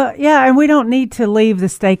 yeah. Well, yeah, and we don't need to leave the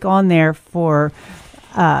stake on there for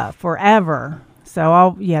forever.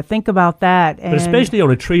 So think about that. But especially on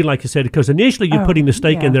a tree, like you said, because initially you're putting the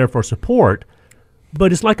stake in there for support,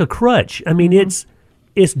 but it's like a crutch.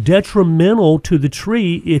 It's detrimental to the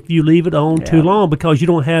tree if you leave it on too long because you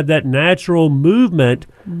don't have that natural movement,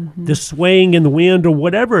 the swaying in the wind or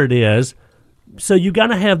whatever it is. So you got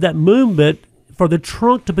to have that movement for the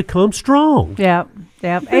trunk to become strong. Yeah.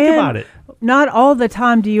 Think about it. Not all the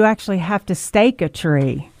time do you actually have to stake a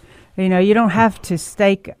tree. You don't have to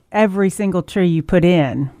stake every single tree you put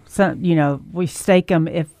in. So, we stake them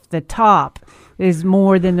if the top is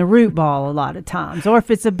more than the root ball a lot of times, or if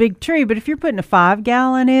it's a big tree. But if you're putting a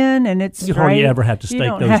 5-gallon in and it's you hardly ever have to stake those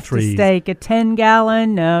trees. You don't have to stake a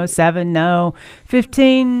 10-gallon, no, 7, no,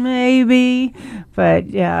 15 maybe. But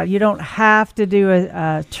you don't have to do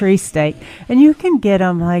a tree stake, and you can get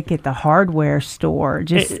them like at the hardware store,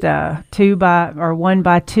 just 2 by or 1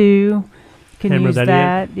 by 2. Can use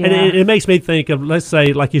that. Yeah. And it makes me think of, let's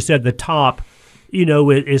say, like you said, the top.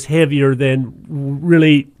 Is heavier than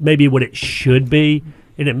really maybe what it should be.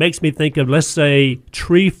 And it makes me think of, let's say,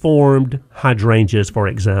 tree-formed hydrangeas, for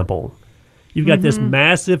example. You've got this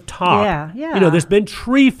massive top. That's been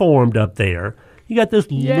tree-formed up there. You got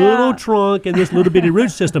this little trunk and this little bitty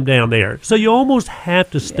root system down there. So you almost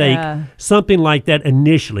have to stake something like that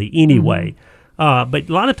initially anyway. But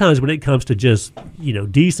a lot of times when it comes to just,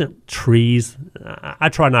 decent trees, I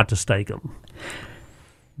try not to stake them.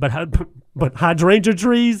 But hydrangea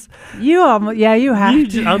trees, you have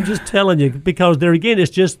to. I'm just telling you, because there again, it's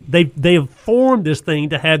just they have formed this thing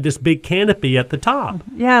to have this big canopy at the top.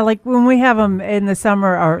 Yeah, like when we have them in the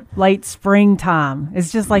summer or late springtime,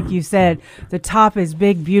 it's just like you said. The top is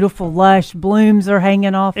big, beautiful, lush blooms are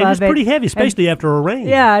hanging off and of it's pretty heavy, especially after a rain.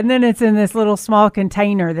 Yeah, and then it's in this little small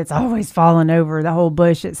container that's always falling over the whole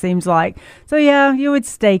bush. It seems like. So yeah, you would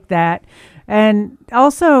stake that. And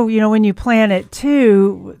also, when you plant it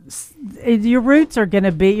too, your roots are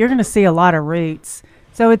you're going to see a lot of roots.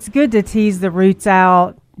 So it's good to tease the roots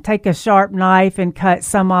out, take a sharp knife and cut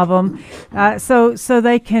some of them so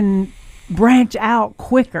they can branch out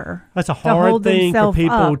quicker. That's a hard thing for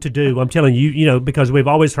people to do. I'm telling you, because we've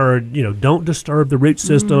always heard, don't disturb the root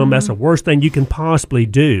system. Mm-hmm. That's the worst thing you can possibly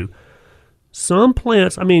do. Some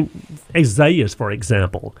plants, azaleas, for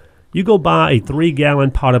example, you go buy a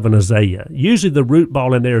 3-gallon pot of an azalea. Usually the root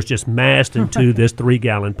ball in there is just massed into this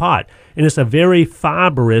 3-gallon pot. And it's a very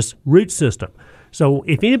fibrous root system. So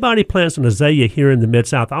if anybody plants an azalea here in the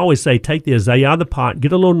Mid-South, I always say take the azalea out of the pot,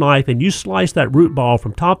 get a little knife, and you slice that root ball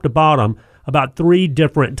from top to bottom about 3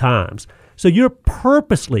 different times. So you're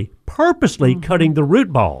purposely cutting the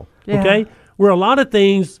root ball, okay? Where a lot of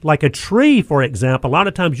things, like a tree, for example, a lot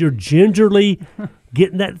of times you're gingerly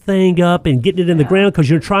getting that thing up and getting it in the ground because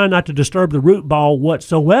you're trying not to disturb the root ball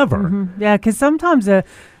whatsoever. Mm-hmm. Yeah, because sometimes the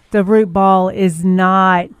root ball is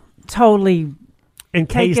not totally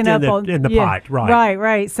encased in the pot, right?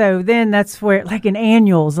 Right. So then that's where, like in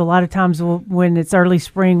annuals, a lot of times when it's early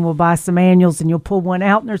spring, we'll buy some annuals and you'll pull one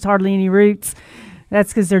out and there's hardly any roots.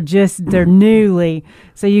 That's because they're newly,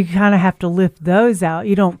 so you kind of have to lift those out.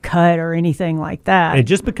 You don't cut or anything like that. And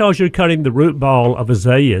just because you're cutting the root ball of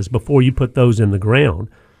azaleas before you put those in the ground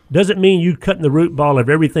doesn't mean you're cutting the root ball of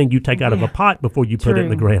everything you take out of a pot before you put it in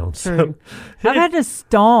the ground. True. So, I've had to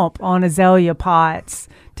stomp on azalea pots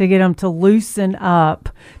to get them to loosen up,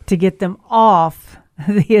 to get them off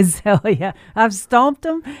the azalea. I've stomped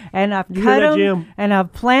them and I've cut them Jim? And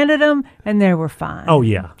I've planted them and they were fine. Oh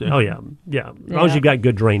yeah. As long as you got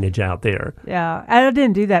good drainage out there. Yeah, I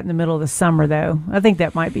didn't do that in the middle of the summer though. I think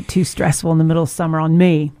that might be too stressful in the middle of summer on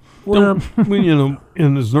me. Well,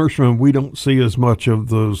 in this nursery, we don't see as much of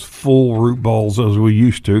those full root balls as we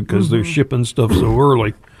used to because they're shipping stuff so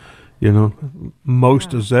early.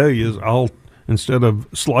 Most azaleas, instead of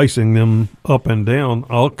slicing them up and down,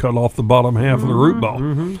 I'll cut off the bottom half of the root ball.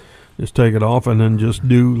 Mm-hmm. Just take it off and then just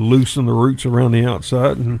loosen the roots around the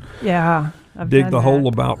outside and dig the hole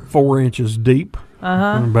about 4 inches deep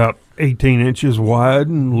and about 18 inches wide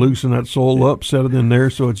and loosen that soil up, set it in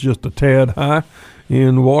there so it's just a tad high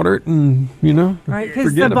and water it and, right,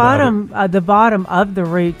 because the bottom of the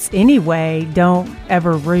roots anyway don't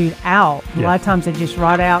ever root out. A lot of times they just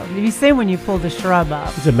rot out. You see when you pull the shrub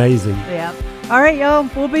up. It's amazing. Yeah. All right, y'all,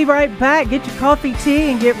 we'll be right back. Get your coffee,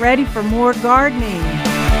 tea, and get ready for more gardening.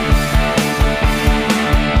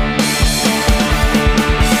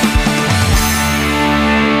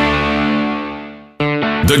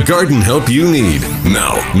 The garden help you need.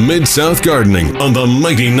 Now, Mid-South Gardening on the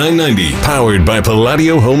Mighty 990. Powered by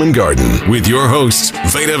Palladio Home and Garden. With your hosts,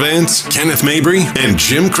 Veda Vance, Kenneth Mabry, and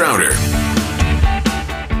Jim Crowder.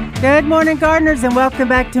 Good morning, gardeners, and welcome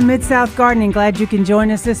back to Mid-South Gardening. Glad you can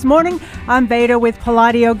join us this morning. I'm Veda with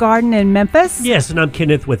Palladio Garden in Memphis. Yes, and I'm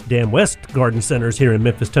Kenneth with Dam West Garden Centers here in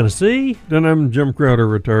Memphis, Tennessee. And I'm Jim Crowder,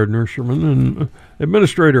 retired nurseryman and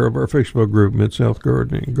administrator of our Facebook group, Mid-South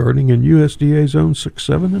Gardening, gardening in USDA Zone 6,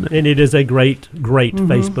 7, and 8. And it is a great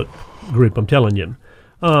Facebook group, I'm telling you.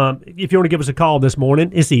 If you want to give us a call this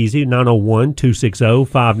morning, it's easy,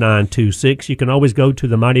 901-260-5926. You can always go to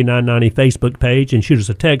the Mighty 990 Facebook page and shoot us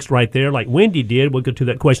a text right there like Wendy did. We'll get to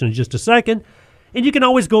that question in just a second. And you can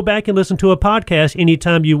always go back and listen to a podcast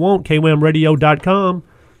anytime you want, kwmradio.com,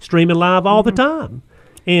 streaming live all the time.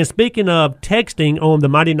 And speaking of texting on the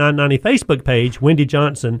Mighty 990 Facebook page, Wendy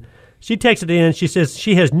Johnson, she texted in, she says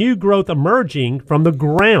she has new growth emerging from the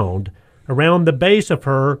ground around the base of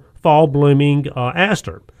her fall blooming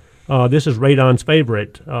aster. This is Radon's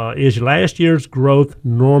favorite. Is last year's growth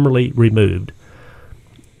normally removed?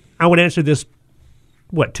 I would answer this,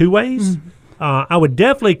 2 ways? I would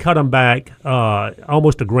definitely cut them back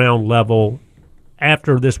almost to ground level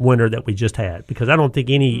after this winter that we just had, because I don't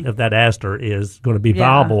think any of that aster is going to be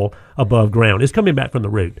viable above ground. It's coming back from the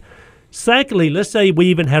root. Secondly, let's say we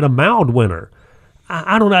even had a mild winter.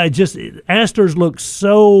 I don't know, asters look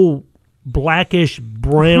so blackish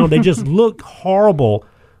brown. They just look horrible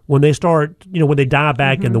when they start, when they die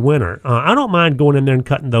back in the winter. I don't mind going in there and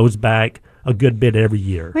cutting those back a good bit every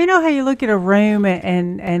year. You know how you look at a room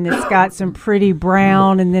and it's got some pretty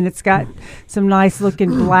brown, and then it's got some nice looking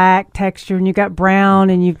black texture, and you've got brown,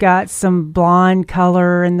 and you've got some blonde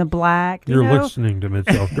color in the black. You're listening to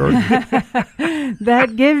Mid-South Gardening.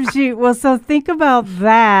 That gives you, so think about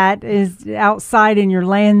that is outside in your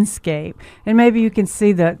landscape, and maybe you can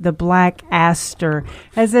see the black aster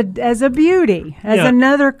as a beauty, as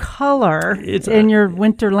another color in your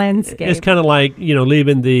winter landscape. It's kind of like,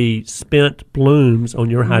 leaving the spent blooms on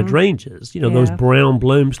your hydrangeas, those brown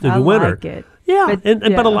blooms through the winter. Like it. Yeah,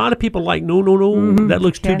 but a lot of people like, no, that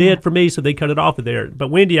looks too dead for me, so they cut it off of there. But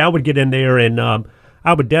Wendy, I would get in there and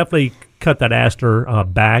I would definitely cut that aster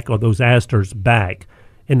back, or those asters back.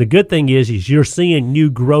 And the good thing is you're seeing new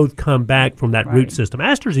growth come back from that root system.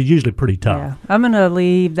 Asters are usually pretty tough. Yeah. I'm going to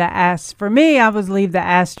leave the asters. For me, I would leave the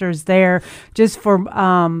asters there just for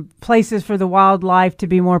places for the wildlife to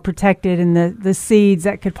be more protected, and the seeds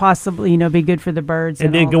that could possibly, be good for the birds.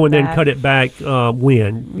 And then go in there and cut it back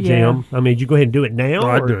when, Jim? I mean, you go ahead and do it now?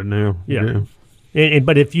 I'd do it now. Yeah.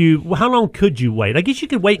 But how long could you wait? I guess you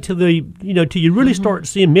could wait till till you really start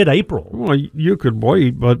seeing mid-April. Well, you could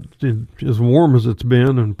wait, but as warm as it's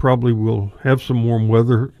been, and probably will have some warm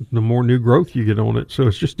weather, the more new growth you get on it. So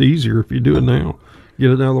it's just easier if you do it now.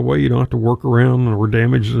 Get it out of the way. You don't have to work around or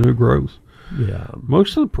damage the new growth. Yeah.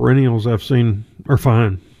 Most of the perennials I've seen are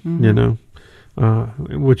fine,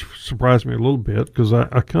 which surprised me a little bit, because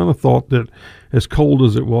I kind of thought that as cold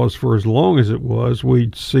as it was for as long as it was,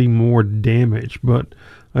 we'd see more damage. But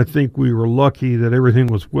I think we were lucky that everything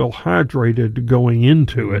was well hydrated going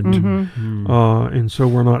into it. And so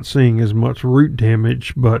we're not seeing as much root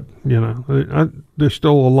damage. But, there's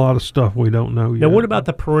still a lot of stuff we don't know yet. Now, what about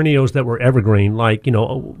the perennials that were evergreen, like,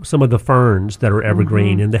 some of the ferns that are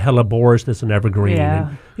evergreen, and the helleborus that's an evergreen?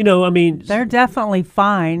 Yeah. And, they're definitely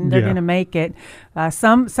fine. They're going to make it.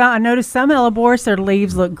 Some I noticed some helleborus, their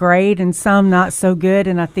leaves look great, and some not so good.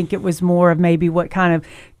 And I think it was more of maybe what kind of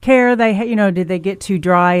care they had. Did they get too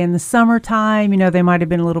dry in the summertime? They might have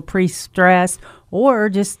been a little pre-stressed, or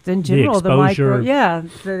just in general the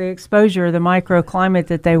exposure, the microclimate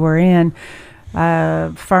that they were in.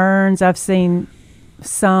 Ferns, I've seen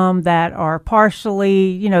some that are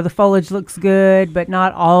partially, the foliage looks good, but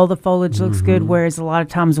not all the foliage looks good, whereas a lot of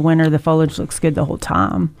times winter the foliage looks good the whole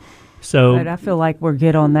time. But I feel like we're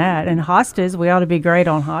good on that. And hostas, we ought to be great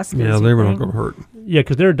on hostas. Yeah, they were not going to hurt. Yeah,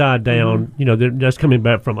 because they're died down. They're just coming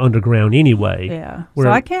back from underground anyway. Yeah. So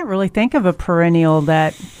I can't really think of a perennial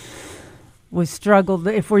that was struggled,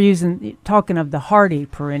 if we're talking of the hardy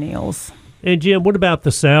perennials. And Jim, what about the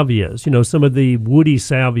salvias? Some of the woody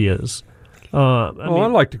salvias. I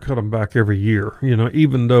like to cut them back every year.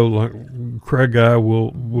 Even though like Craig Eye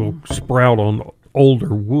will sprout on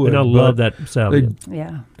older wood. And I love that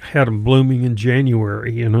salvia. Had them blooming in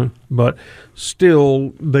January. But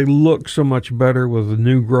still they look so much better with the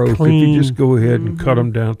new growth. Clean. If you just go ahead and cut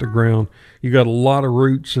them down at the ground, you got a lot of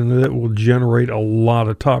roots, and that will generate a lot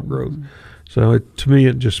of top growth. So to me,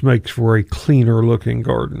 it just makes for a cleaner looking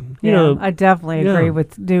garden. I definitely agree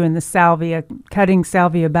with doing the salvia, cutting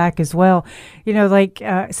salvia back as well. Like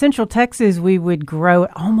Central Texas, we would grow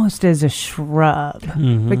it almost as a shrub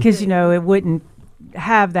because, it wouldn't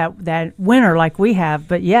have that winter like we have.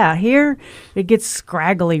 But here it gets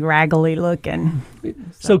scraggly, raggly looking.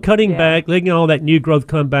 So cutting back, letting all that new growth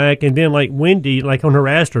come back, and then like Wendy, like on her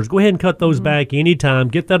asters, go ahead and cut those back anytime.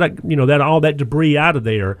 Get that, that all that debris out of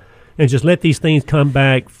there. And just let these things come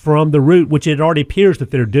back from the root, which it already appears that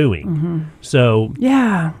they're doing. So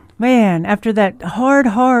man, after that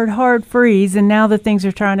hard freeze, and now the things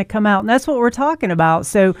are trying to come out, and that's what we're talking about.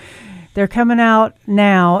 So they're coming out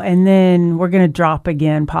now, and then we're going to drop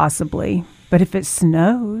again possibly. But if it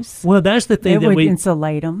snows, well, that's the thing it that would we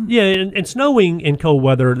insulate them. Yeah, and snowing in cold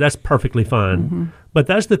weather, that's perfectly fine. But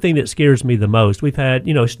that's the thing that scares me the most. We've had,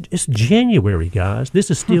 it's January, guys. This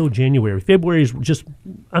is still January. February is just,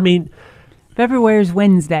 February is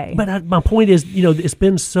Wednesday. But my point is, it's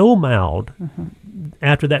been so mild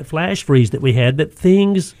after that flash freeze that we had that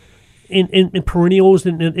things in perennials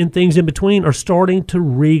and things in between are starting to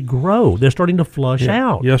regrow. They're starting to flush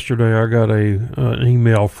out. Yesterday, I got an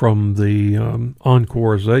email from the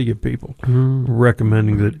Encore Azalea people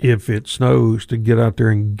recommending that if it snows, to get out there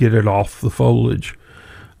and get it off the foliage.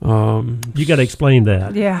 You got to explain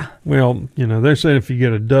that. Yeah. Well, they're saying if you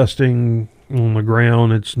get a dusting on the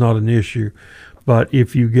ground, it's not an issue. But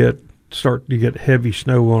if you start to get heavy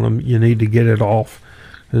snow on them, you need to get it off,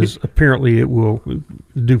 because apparently it will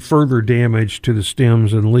do further damage to the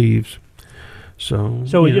stems and leaves. So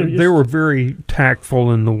they were very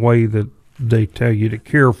tactful in the way that they tell you to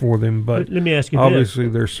care for them. But let me ask you obviously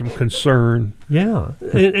there's some concern. Yeah,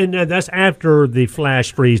 and that's after the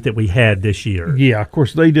flash freeze that we had this year. Yeah, of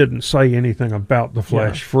course, they didn't say anything about the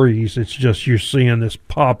flash freeze. It's just you're seeing this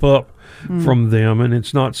pop up from them, and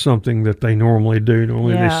it's not something that they normally do.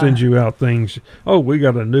 Normally they send you out things, oh, we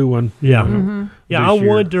got a new one. Yeah. I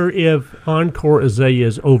wonder if Encore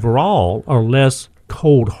azaleas overall are less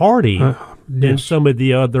cold hardy than some of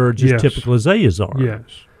the other typical azaleas are. Yes.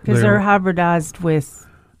 Because they're hybridized with...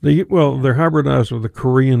 they're hybridized with the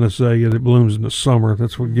Korean azalea that blooms in the summer.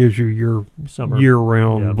 That's what gives you your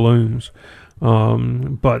year-round blooms.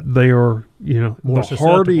 But they are, the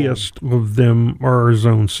hardiest of them are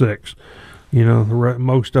zone 6.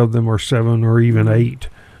 Most of them are 7 or even 8.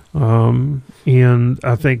 And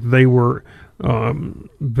I think they were,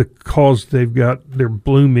 because they're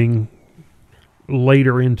blooming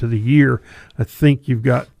later into the year, I think you've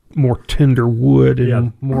got more tender wood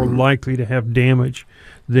and more likely to have damage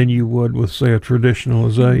than you would with, say, a traditional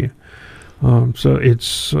azalea. So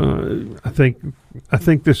it's, I think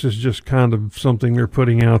this is just kind of something they're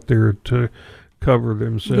putting out there to cover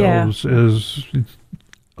themselves, as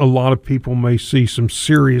a lot of people may see some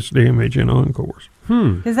serious damage in Encores.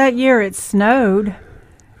 Because that year it snowed,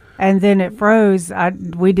 and then it froze.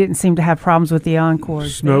 We didn't seem to have problems with the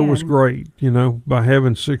Encores. Snow was great. By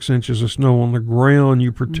having 6 inches of snow on the ground,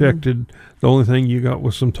 you protected. The only thing you got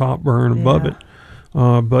was some top burn above it.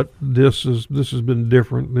 But this has been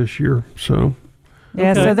different this year. So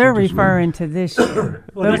so they're referring to this year.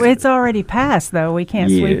 But it's already passed, though. We can't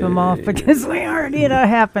sweep them off because we already it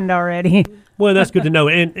happened already. Well, that's good to know.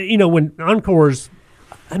 And when Encores,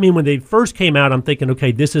 when they first came out, I'm thinking,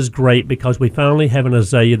 okay, this is great because we finally have an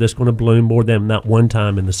azalea that's going to bloom more than that one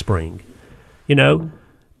time in the spring, And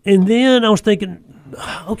then I was thinking,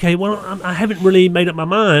 okay, well, I haven't really made up my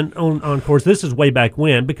mind on Encores. This is way back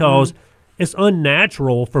when, because it's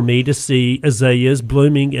unnatural for me to see azaleas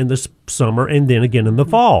blooming in the summer and then again in the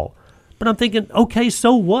fall. But I'm thinking, okay,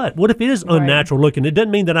 so what? What if it is unnatural looking? It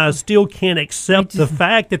doesn't mean that I still can't accept the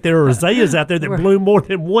fact that there are azaleas out there that bloom more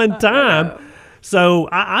than one time. So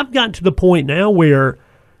I've gotten to the point now where,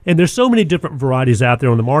 and there's so many different varieties out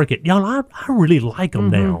there on the market. Y'all, I really like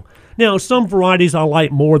them now. Now, some varieties I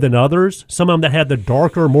like more than others. Some of them that have the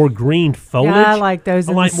darker, more green foliage. Yeah, I like those.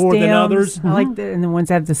 I like more than others. I like the ones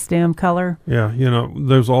that have the stem color. Yeah,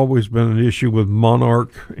 there's always been an issue with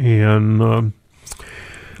Monarch and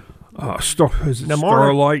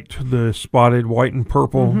Starlight, the spotted white and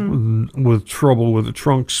purple, with trouble with the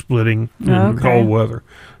trunk splitting in cold weather.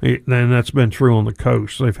 And that's been true on the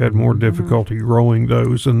coast. They've had more difficulty growing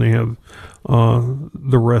those than they have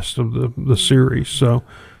the rest of the series. So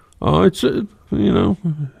it's it's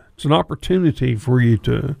an opportunity for you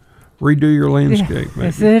to redo your landscape.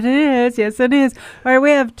 Yes, it is. Yes, it is. All right,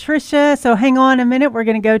 we have Tricia. So hang on a minute. We're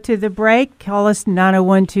going to go to the break. Call us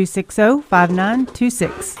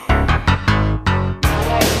 901-260-5926.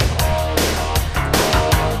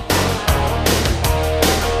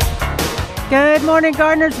 Good morning,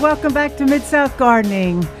 gardeners. Welcome back to Mid-South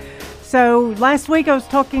Gardening. So last week I was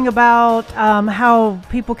talking about how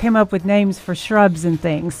people came up with names for shrubs and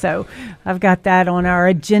things. So I've got that on our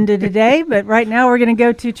agenda today. But right now we're going to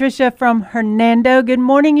go to Tricia from Hernando. Good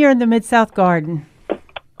morning. You're in the Mid-South Garden.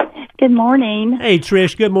 Good morning. Hey,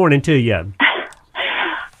 Trish. Good morning to you.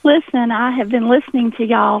 Listen, I have been listening to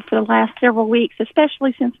y'all for the last several weeks,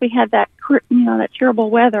 especially since we had that terrible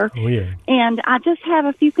weather. Oh, yeah. And I just have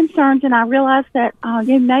a few concerns, and I realize that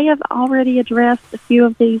you may have already addressed a few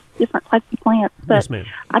of these different types of plants. But yes, ma'am.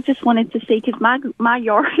 I just wanted to see, because my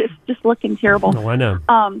yard is just looking terrible. Oh, I know.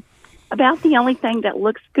 About the only thing that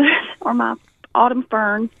looks good are my autumn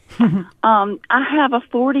ferns. I have a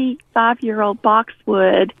 45-year-old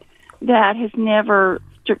boxwood that has never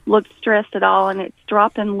looked stressed at all, and it's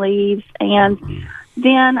dropping leaves. And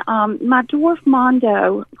then my dwarf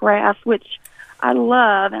mondo grass, which I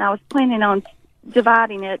love, and I was planning on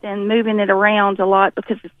dividing it and moving it around a lot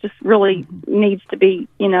because it just really needs to be,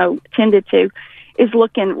 tended to, is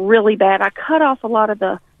looking really bad. I cut off a lot of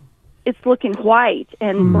it's looking white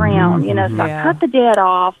and brown, so I cut the dead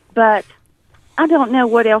off, but I don't know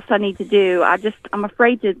what else I need to do. I'm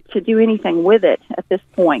afraid to do anything with it at this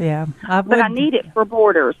point. Yeah, but I need it for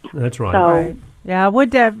borders. That's right. So, right. Yeah,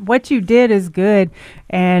 what you did is good,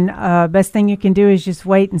 and best thing you can do is just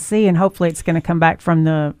wait and see, and hopefully it's going to come back from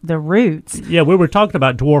the roots. Yeah, we were talking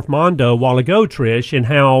about dwarf mondo a while ago, Trish, and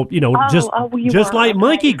how just like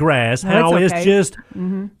monkey grass, how it's just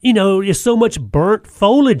there's so much burnt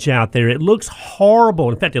foliage out there. It looks horrible.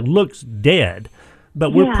 In fact, it looks dead.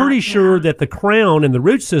 But we're pretty sure that the crown and the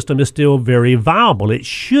root system is still very viable. It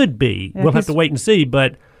should be. We'll have to wait and see,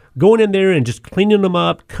 but going in there and just cleaning them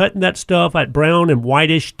up, cutting that stuff, that brown and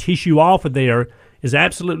whitish tissue off of there is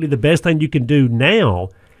absolutely the best thing you can do now.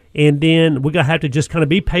 And then we're going to have to just kind of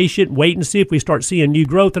be patient, wait and see if we start seeing new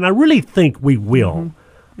growth. And I really think we will. Mm-hmm.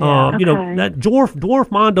 Yeah. You know, that dwarf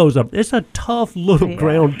Mondo's it's a tough little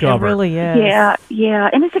ground cover. It really is. Yeah,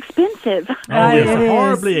 and it's expensive. It's it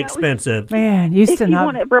horribly is. expensive. Man, used If to you not.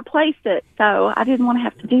 want to replace it, so I didn't want to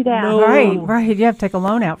have to do that. No. Right. You have to take a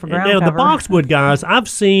loan out for ground Now, cover. the boxwood guys, I've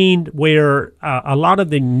seen where a lot of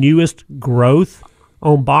the newest growth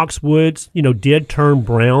on boxwoods, you know, did turn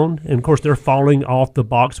brown. And, of course, they're falling off the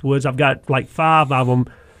boxwoods. I've got like 5 of them,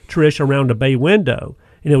 Trish, around the bay window.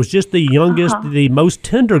 And it was just the youngest, the most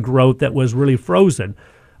tender growth that was really frozen.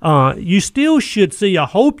 You still should see, I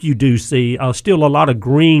hope you do see, still a lot of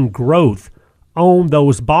green growth on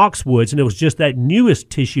those boxwoods. And it was just that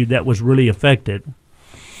newest tissue that was really affected.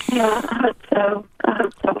 Yeah, I hope so.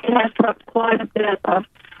 It has dropped quite a bit of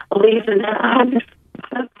leaves, and then I just,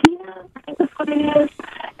 I think that's what it is.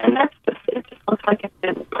 And it just looks like it's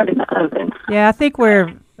been put in the oven. Yeah, I think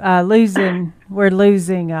we're losing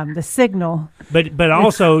the signal. But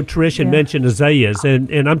also, Trish had mentioned azaleas,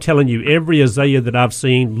 and I'm telling you, every azalea that I've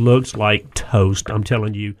seen looks like toast. I'm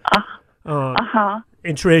telling you.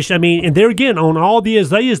 And Trish, I mean, and there again, on all the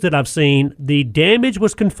azaleas that I've seen, the damage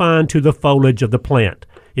was confined to the foliage of the plant.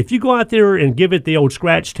 If you go out there and give it the old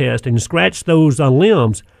scratch test and scratch those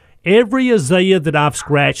limbs, every azalea that I've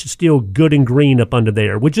scratched is still good and green up under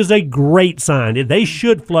there, which is a great sign. They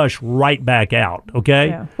should flush right back out, okay?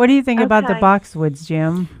 Yeah. What do you think about the boxwoods,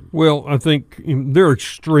 Jim? Well, I think they're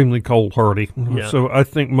extremely cold hardy. Yeah. So I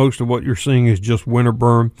think most of what you're seeing is just winter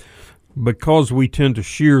burn. Because we tend to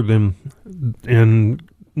shear them and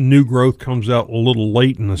new growth comes out a little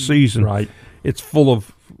late in the season, Right. It's full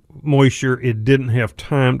of moisture. It didn't have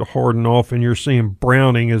time to harden off, and you're seeing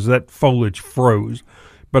browning as that foliage froze.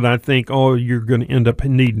 But I think all you're going to end up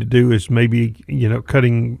needing to do is maybe,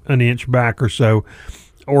 cutting an inch back or so,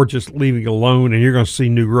 or just leaving it alone, and you're going to see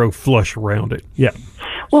new growth flush around it. Yeah.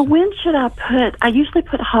 Well, when should I usually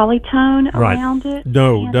put holly tone around it.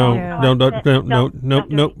 No.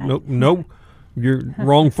 You're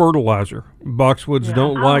wrong fertilizer. Boxwoods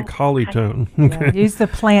don't like holly tone. Yeah, use the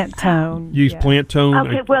plant tone. Use plant tone.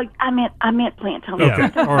 Okay, well, I meant plant tone.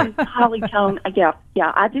 Okay, all right. Holly tone.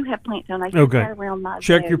 Yeah, I do have plant tone. I use that around my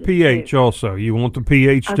Check your pH also. You want the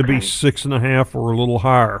pH to be 6.5 or a little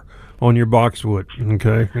higher on your boxwood,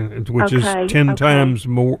 okay, which is 10 times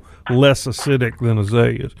less acidic than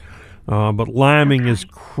azaleas. But liming is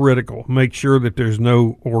critical. Make sure that there's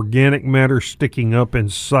no organic matter sticking up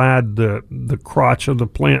inside the crotch of the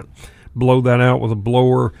plant. Blow that out with a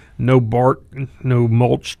blower. No bark, no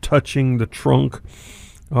mulch touching the trunk.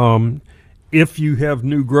 If you have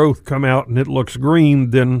new growth come out and it looks green,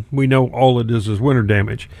 then we know all it is winter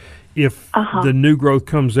damage. If the new growth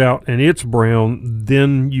comes out and it's brown,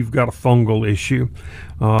 then you've got a fungal issue.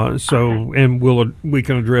 And we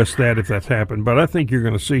can address that if that's happened. But I think you're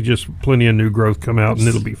going to see just plenty of new growth come out, and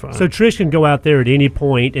it'll be fine. So Trish can go out there at any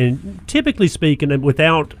point, and typically speaking,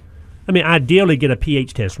 ideally get a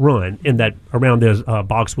pH test run in that around those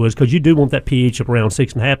boxwoods, because you do want that pH of around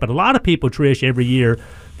 6.5. But a lot of people, Trish, every year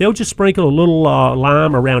they'll just sprinkle a little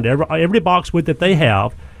lime around every boxwood that they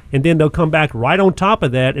have. And then they'll come back right on top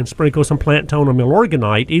of that and sprinkle some plant tone or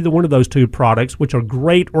milorganite, either one of those two products, which are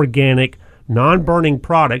great organic, non-burning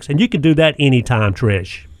products. And you can do that anytime,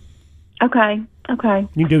 Trish. Okay.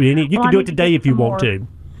 You can do it You can do it today if you want to.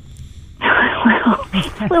 Well,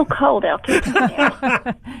 it's a little cold out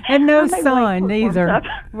there. And no sun either.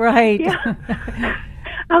 Right. Yeah.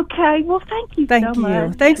 Okay. Well, thank you so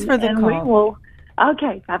much. Thanks for the call. We will.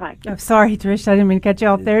 Okay, bye-bye. Oh, sorry, Trish. I didn't mean to cut you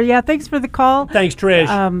off there. Yeah, thanks for the call. Thanks,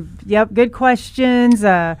 Trish. Yep, good questions.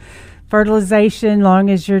 Fertilization,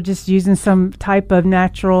 long as you're just using some type of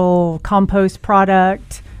natural compost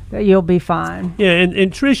product, you'll be fine. Yeah,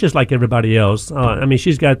 and Trish is like everybody else.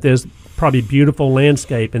 She's got this probably beautiful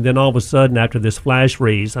landscape, and then all of a sudden after this flash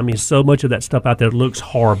freeze, so much of that stuff out there looks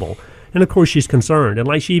horrible. And, of course, she's concerned. And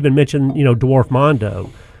like she even mentioned, dwarf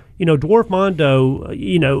Mondo. Dwarf Mondo,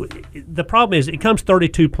 the problem is it comes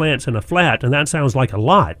 32 plants in a flat, and that sounds like a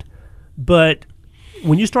lot. But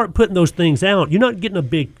when you start putting those things out, you're not getting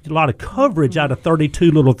a lot of coverage out of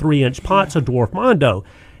 32 little 3-inch pots of Dwarf Mondo.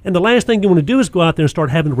 And the last thing you want to do is go out there and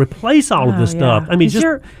start having to replace all of this stuff.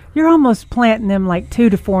 You're almost planting them like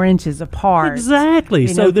 2 to 4 inches apart. Exactly.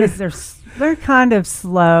 So they're kind of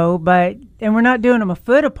slow, and we're not doing them a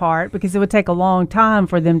foot apart because it would take a long time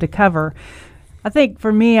for them to cover. I think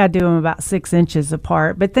for me, I do them about 6 inches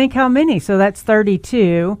apart. But think how many. So that's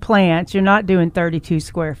 32 plants. You're not doing 32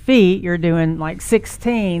 square feet. You're doing like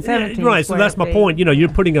 16, 17 right, so that's my point. You're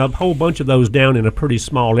putting a whole bunch of those down in a pretty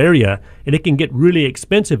small area, and it can get really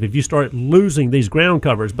expensive if you start losing these ground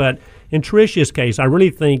covers. But in Tricia's case, I really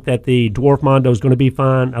think that the dwarf mondo is going to be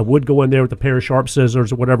fine. I would go in there with a pair of sharp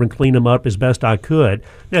scissors or whatever and clean them up as best I could.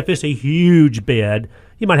 Now, if it's a huge bed,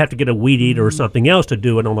 you might have to get a weed eater or something else to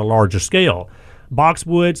do it on a larger scale.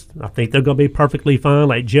 Boxwoods, I think they're going to be perfectly fine.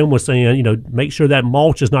 Like Jim was saying, make sure that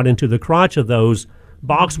mulch is not into the crotch of those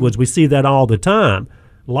boxwoods. We see that all the time.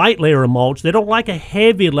 Light layer of mulch, they don't like a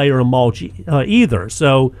heavy layer of mulch either.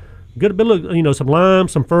 So good bit of, some lime,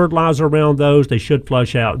 some fertilizer around those, they should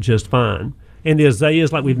flush out just fine. And the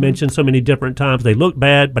azaleas, like we've mentioned so many different times, they look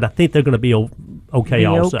bad, but I think they're going to be okay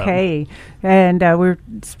also. Okay. And we're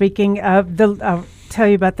speaking of I'll tell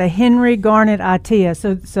you about the Henry Garnet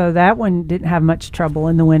Itea. So that one didn't have much trouble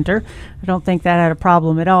in the winter. I don't think that had a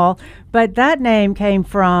problem at all. But that name came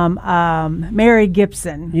from Mary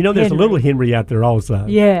Gibson. There's Henry. A little Henry out there also.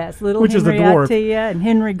 Yes, little which Henry is the dwarf. Itea and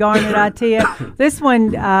Henry Garnet Itea. This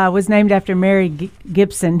one was named after Mary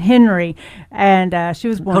Gibson Henry, and she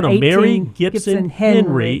was born Mary Gibson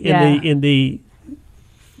Henry in the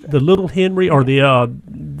little Henry or the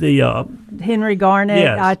Henry Garnet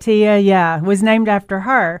yes. Itea, was named after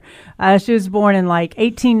her. She was born in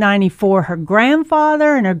 1894. Her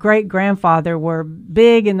grandfather and her great-grandfather were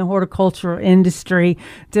big in the horticultural industry,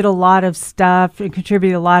 did a lot of stuff, and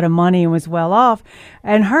contributed a lot of money and was well off.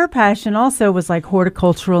 And her passion also was like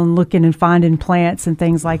horticultural and looking and finding plants and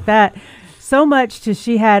things like that. So much to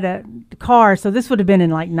she had a car, so this would have been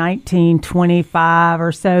in 1925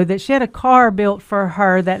 or so, that she had a car built for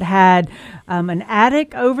her that had an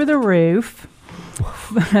attic over the roof.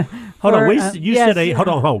 Hold on, you said a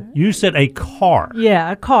car.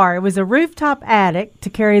 Yeah, a car. It was a rooftop attic to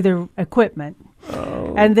carry the equipment.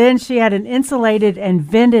 Oh. And then she had an insulated and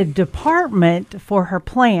vented department for her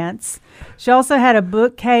plants. She also had a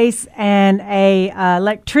bookcase and a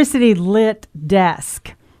electricity lit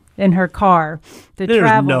desk in her car to There's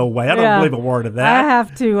travel. No way. I don't believe a word of that. I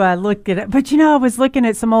have to look at it. But, I was looking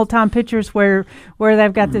at some old-time pictures where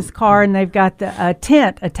they've got this car and they've got the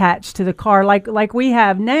tent attached to the car like we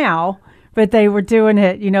have now, but they were doing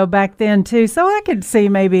it, back then too. So I could see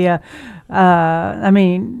maybe a car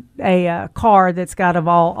that's got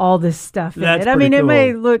all this stuff in That's it. pretty It cool.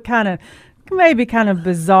 may look kind of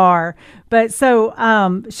bizarre. But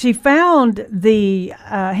so she found the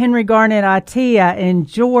Henry Garnet Itea in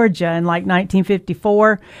Georgia in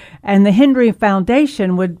 1954, and the Henry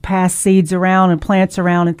Foundation would pass seeds around and plants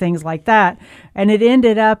around and things like that. And it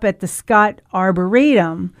ended up at the Scott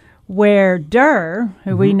Arboretum, where Durr,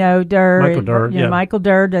 who we know, Michael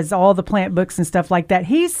Durr does all the plant books and stuff like that.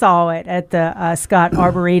 He saw it at the Scott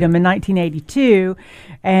Arboretum in 1982,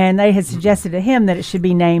 and they had suggested to him that it should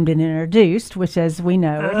be named and introduced, which, as we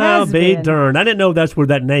know, it has been. Darn. I didn't know that's where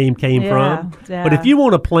that name came from. Yeah. But if you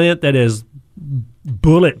want a plant that is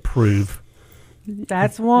bulletproof,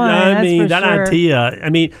 that's one. that sure.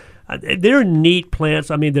 Itea. They're neat plants.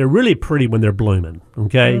 They're really pretty when they're blooming.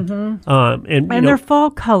 Okay, mm-hmm. And their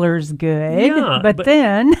fall color's good. Yeah, but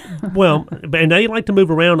then, and they like to move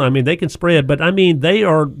around. They can spread, but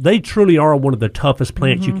they truly are one of the toughest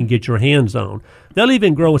plants you can get your hands on. They'll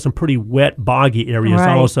even grow in some pretty wet, boggy areas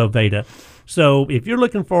also, Veda. So if you're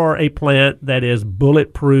looking for a plant that is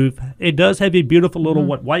bulletproof, it does have a beautiful little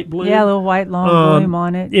white bloom. Yeah, a little white long bloom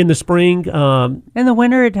on it. In the spring. In the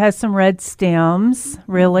winter, it has some red stems,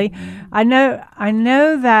 really. I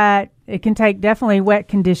know that it can take definitely wet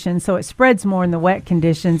conditions, so it spreads more in the wet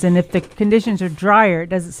conditions. And if the conditions are drier, it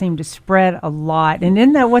doesn't seem to spread a lot. And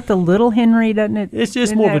isn't that what the little Henry, doesn't it? It's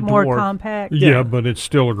just more of a more dwarf. compact. Yeah, but it's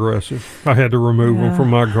still aggressive. I had to remove them from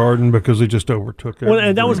my garden because they just overtook it. Well,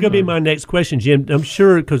 and that was going to be my next question, Jim. I'm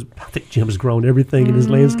sure, because I think Jim has grown everything in his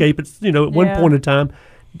landscape. It's at one point in time.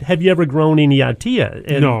 Have you ever grown any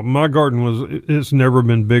Itea? No, my garden it's never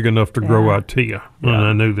been big enough to grow Itea, and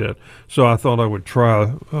I knew that. So I thought I would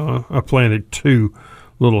try. I planted 2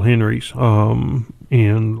 little Henrys,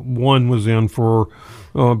 and one was in for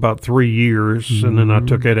about 3 years, and then I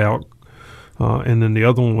took it out, and then the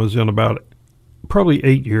other one was in about probably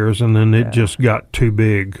 8 years, and then it just got too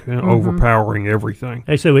big, overpowering everything.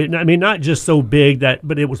 Hey, so not just so big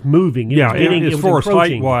but it was moving. As far as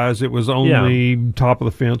height-wise, it was only top of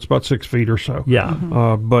the fence, about 6 feet or so.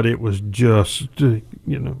 Yeah. But it was just,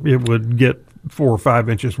 it would get 4 or 5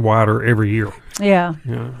 inches wider every year. Yeah,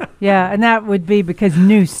 and that would be because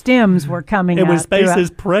new stems were coming out. And when space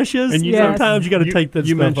is precious, and sometimes you got to take that stuff up.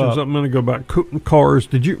 You mentioned something a minute ago about cars.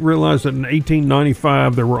 Did you realize that in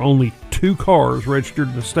 1895 there were only 2 cars registered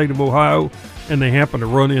in the state of Ohio, and they happen to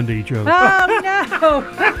run into each other. Oh,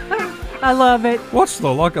 no. I love it. What's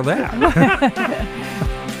the luck of that?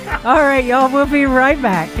 All right, y'all. We'll be right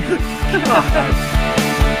back.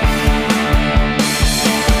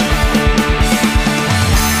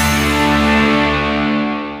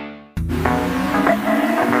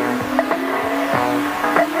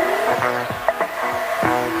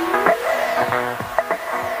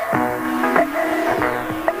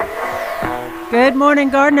 Good morning,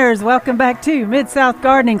 gardeners. Welcome back to Mid-South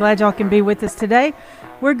Gardening. Glad y'all can be with us today.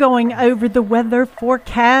 We're going over the weather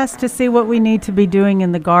forecast to see what we need to be doing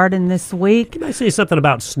in the garden this week. Can I say something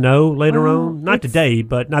about snow later on? Not today,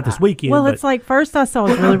 but not this weekend. Well, it's like first I saw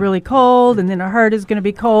it was really, really cold, and then I heard it's going to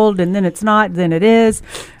be cold, and then it's not, then it is.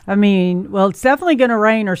 I mean, well, it's definitely going to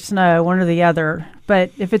rain or snow, one or the other.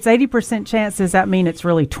 But if it's 80% chance, does that mean it's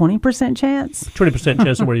really 20% chance? 20%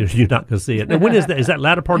 chance of where you're not going to see it. Now, when is that? Is that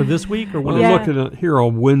latter part of this week? Or when I'm looking at here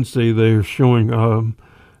on Wednesday, they're showing,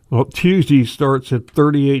 well, Tuesday starts at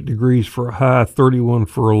 38 degrees for a high, 31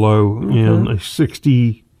 for a low, and a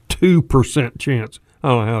 62% chance. I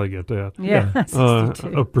don't know how they get that. Yeah,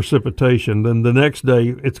 of precipitation. Then the next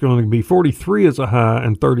day, it's going to be 43 as a high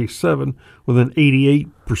and 37 with an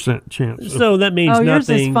 88% chance. So that means nothing. Yours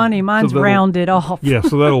is funny. Mine's rounded off. Yeah,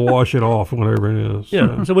 so that'll wash it off whenever it is.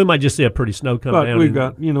 Yeah, so we might just see a pretty snow come down.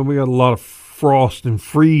 But we got a lot of frost and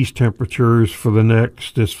freeze temperatures for the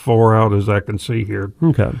next as far out as I can see here.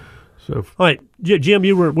 Okay. So, all right, Jim,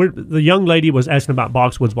 the young lady was asking about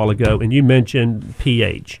boxwoods a while ago, and you mentioned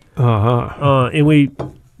pH. And we,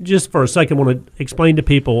 just for a second, want to explain to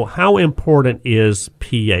people how important is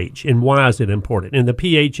pH and why is it important. And the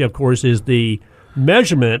pH, of course, is the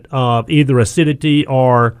measurement of either acidity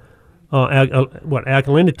or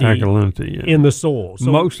alkalinity in the soil.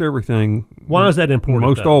 So most everything. Why is that important?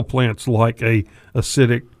 Most all plants like a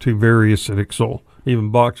acidic to very acidic soil.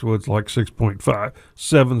 Even boxwoods like 6.5.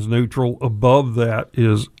 7's neutral. Above that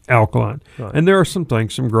is alkaline. Right. And there are some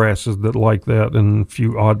grasses that like that and a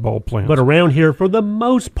few oddball plants. But around here, for the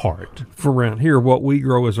most part. For around here, what we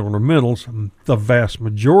grow as ornamentals, the vast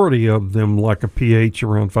majority of them like a pH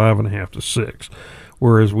around 5.5 to 6.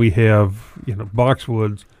 Whereas we have,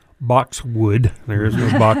 boxwood, there is no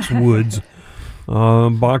boxwoods.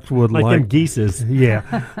 Boxwood like them geeses. Yeah.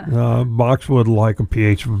 Boxwood like a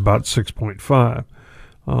pH of about 6.5.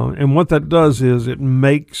 And what that does is it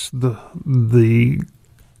makes the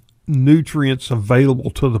nutrients available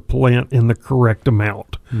to the plant in the correct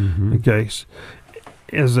amount. Mm-hmm. Okay.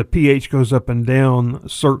 As the pH goes up and down,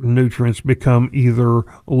 certain nutrients become either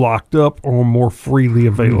locked up or more freely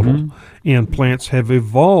available. Mm-hmm. And plants have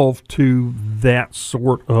evolved to that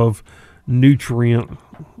sort of nutrient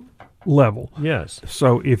level. Yes.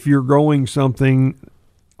 So if you're growing something,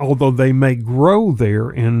 although they may grow there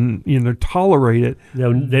and tolerate it,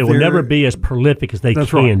 they will never be as prolific as they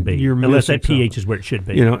can be, unless that pH is where it should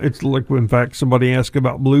be. It's like, in fact, somebody asked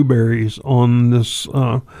about blueberries on this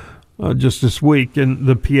just this week, and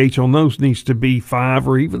the pH on those needs to be 5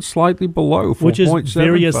 or even slightly below 4.75. Which is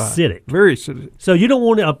very acidic. Very acidic. So you don't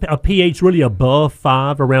want a pH really above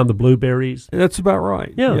 5 around the blueberries? That's about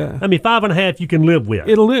right. Yeah. I mean, 5.5 you can live with.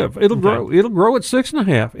 It'll live. It'll grow. It'll grow at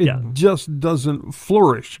 6.5. It just doesn't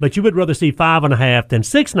flourish. But you would rather see 5.5 than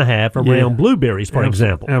 6.5 around blueberries, for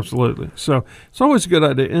example. Absolutely. So it's always a good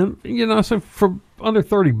idea. And, so for under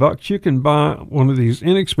 $30, you can buy one of these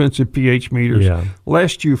inexpensive pH meters. Yeah.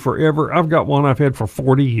 Last you forever. I've got one I've had for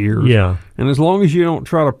 40 years. Yeah. And as long as you don't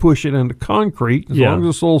try to push it into concrete, as long as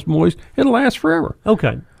the soil's moist, it'll last forever.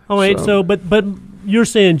 Okay. All right. So but you're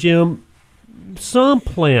saying, Jim, some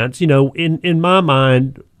plants, in my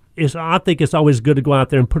mind, I think it's always good to go out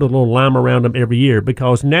there and put a little lime around them every year,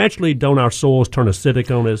 because naturally don't our soils turn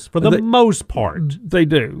acidic on us for the most part? They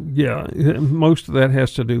do, yeah. Most of that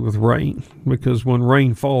has to do with rain, because when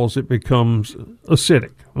rain falls, it becomes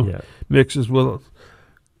acidic. Yeah. Mixes with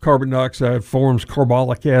carbon dioxide, forms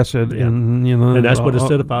carbolic acid, and and that's what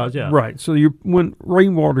acidifies. Yeah, right. So when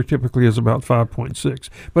rainwater typically is about 5.6,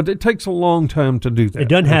 but it takes a long time to do that. It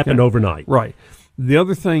doesn't happen overnight, right? The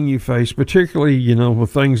other thing you face, particularly,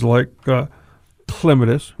 with things like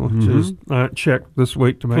clematis, which is checked this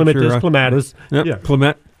week to make sure. Clematis. Yep, yeah.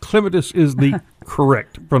 Clematis is the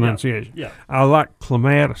correct pronunciation. Yeah. I like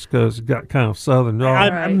clematis because it's got kind of southern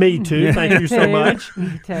drawl. Me too. Thank you so much.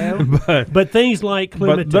 Me too. But things like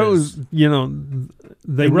clematis. But those,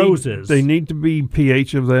 roses. They need to be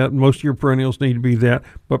pH of that. Most of your perennials need to be that.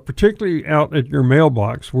 But particularly out at your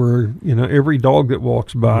mailbox where, every dog that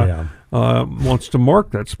walks by wants to mark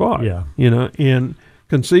that spot. Yeah. And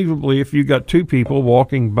conceivably, if you got two people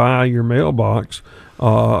walking by your mailbox,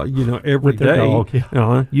 every day.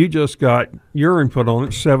 Dog, you just got urine put on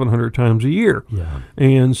it 700 times a year. Yeah.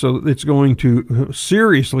 And so it's going to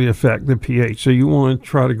seriously affect the pH. So you want to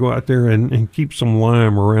try to go out there and keep some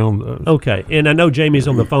lime around those. Okay. And I know Jamie's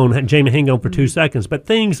on the phone. Jamie, hang on for 2 seconds. But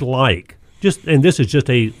things like, and this is just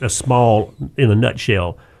a small, in a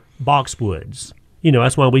nutshell, boxwoods.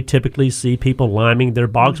 That's why we typically see people liming their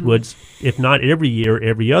boxwoods, if not every year,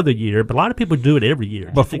 every other year. But a lot of people do it every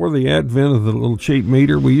year. Before the advent of the little cheap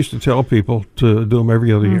meter, we used to tell people to do them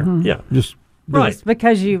every other year. Yeah. Just right. It's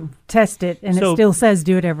because you test it and it still says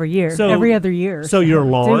do it every year, every other year. So your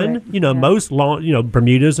lawn, most lawn,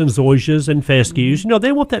 Bermudas and zoysias and fescues,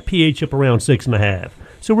 they want that pH up around 6.5.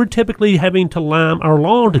 So we're typically having to lime our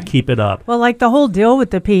lawn to keep it up. Well, like the whole deal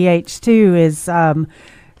with the pH too is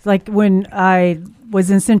like when I was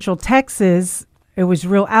in Central Texas, it was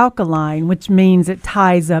real alkaline, which means it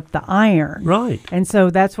ties up the iron. Right. And so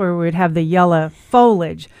that's where we would have the yellow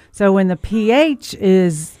foliage. So when the pH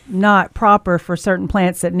is not proper for certain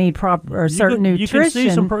plants that need proper or certain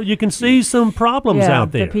nutrition, you can see some problems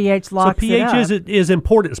out there. The pH locks it up. So pH is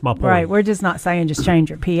important. Is my point. Right. We're just not saying just change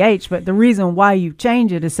your pH, but the reason why you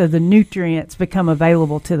change it is so the nutrients become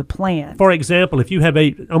available to the plant. For example, if you have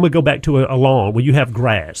I'm going to go back to a lawn where you have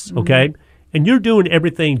grass, okay? And you're doing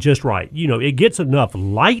everything just right. It gets enough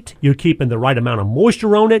light. You're keeping the right amount of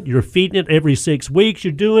moisture on it. You're feeding it every 6 weeks.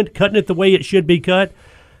 You're cutting it the way it should be cut.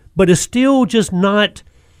 But it's still just not,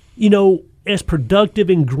 as productive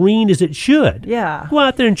and green as it should. Yeah. Go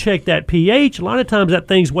out there and check that pH. A lot of times that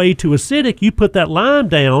thing's way too acidic. You put that lime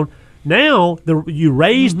down. Now you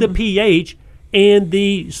raise the pH, and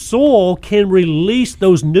the soil can release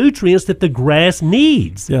those nutrients that the grass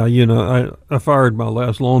needs. Yeah, I fired my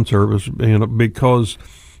last lawn service because,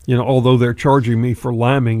 although they're charging me for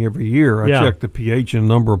liming every year, I checked the pH in a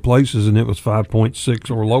number of places, and it was 5.6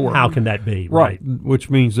 or lower. How can that be? Right, which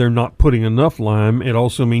means they're not putting enough lime. It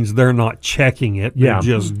also means they're not checking it. They're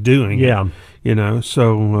just doing it.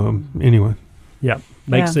 So anyway. Yeah,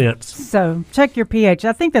 makes sense. So check your pH.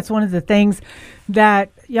 I think that's one of the things that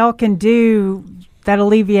y'all can do that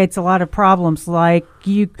alleviates a lot of problems.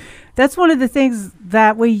 That's one of the things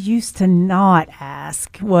that we used to not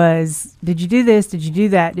ask was, did you do this? Did you do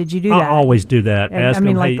that? Did you do that? I always do that. And, ask them,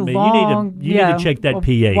 hey, man, you need to check that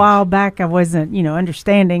pH. A while back, I wasn't,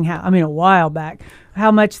 understanding a while back, how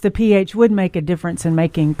much the pH would make a difference in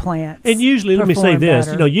making plants. And usually, let me say this,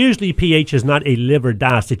 better. Usually pH is not a live or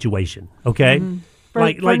die situation, okay? Mm-hmm.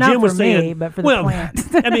 Like not Jim was for saying, me, but for the plant.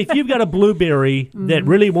 if you've got a blueberry that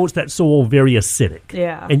really wants that soil very acidic,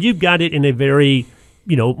 and you've got it in a very,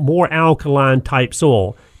 more alkaline type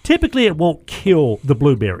soil, typically it won't kill the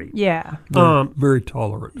blueberry. Yeah. Very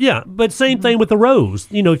tolerant. Yeah, but same thing with the rose.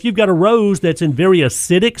 If you've got a rose that's in very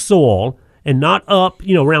acidic soil and not up,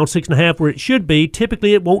 around 6.5 where it should be,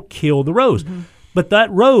 typically it won't kill the rose. But that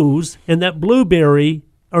rose and that blueberry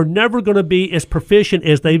are never going to be as proficient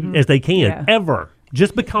as they can ever.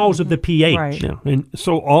 Just because of the pH. Right. Yeah, and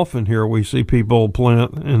so often here we see people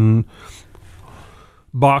plant in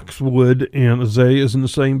boxwood and azaleas in the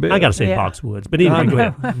same bed. I got to say boxwoods, but anyway, go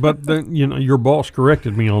ahead. But then, your boss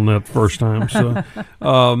corrected me on that the first time. So,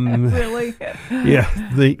 Really? Yeah,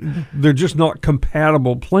 they're just not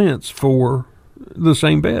compatible plants for the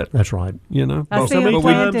same bed. That's right. I see them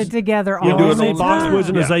planted together all do it the all the time. Boxwoods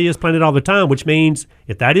and azaleas planted all the time, which means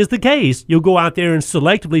if that is the case, you'll go out there and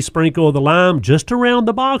selectively sprinkle the lime just around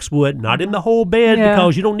the boxwood, not in the whole bed,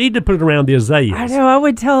 because you don't need to put it around the azaleas. I know. I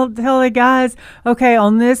would tell the guys, okay,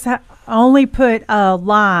 on this, only put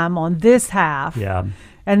lime on this half. Yeah.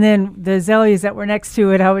 And then the azaleas that were next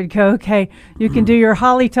to it, I would go, okay, you can do your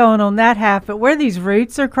holly tone on that half, but where these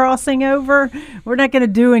roots are crossing over, we're not going to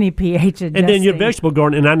do any pH adjusting. And then your vegetable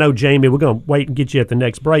garden, and I know, Jamie, we're going to wait and get you at the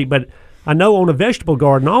next break, but I know on a vegetable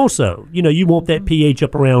garden also, you want that pH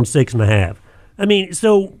up around 6.5.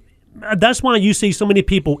 So that's why you see so many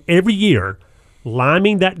people every year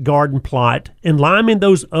liming that garden plot and liming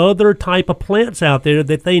those other type of plants out there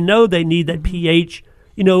that they know they need that pH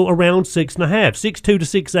around 6.5. 6.2 to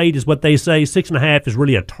 6.8 is what they say. 6.5 is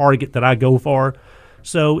really a target that I go for.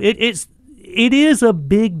 So it is a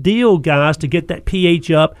big deal, guys, to get that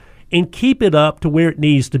pH up and keep it up to where it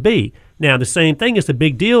needs to be. Now, the same thing is a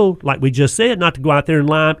big deal, like we just said, not to go out there and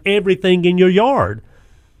lime everything in your yard.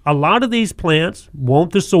 A lot of these plants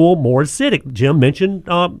want the soil more acidic. Jim mentioned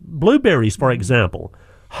blueberries, for example.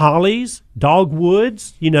 Hollies,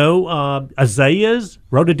 dogwoods, azaleas,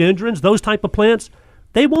 rhododendrons, those type of plants,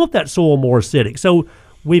 they want that soil more acidic. So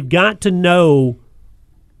we've got to know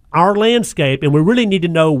our landscape, and we really need to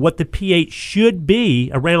know what the pH should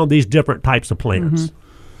be around these different types of plants.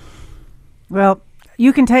 Well,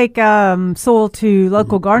 You can take soil to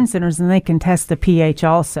local garden centers and they can test the pH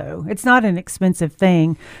also. It's not an expensive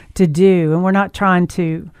thing to do, and we're not trying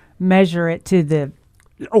to measure it to the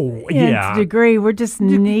nth degree. We're just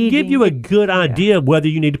needing give you a good idea of whether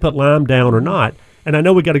you need to put lime down or not. And I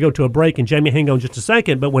know we got to go to a break, and Jamie, hang on just a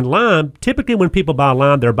second. But typically when people buy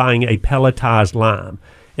lime, they're buying a pelletized lime.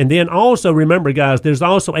 And then also remember, guys, there's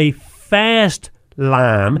also a fast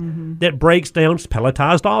lime that breaks down. It's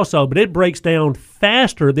pelletized also, but it breaks down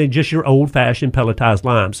faster than just your old-fashioned pelletized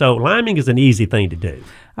lime. So liming is an easy thing to do.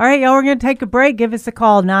 All right, y'all, we're going to take a break. Give us a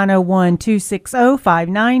call,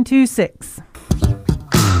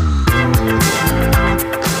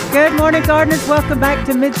 901-260-5926. Good morning, gardeners. Welcome back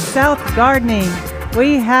to Mid-South Gardening.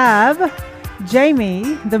 We have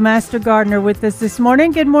Jamie, the Master Gardener, with us this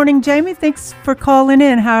morning. Good morning, Jamie. Thanks for calling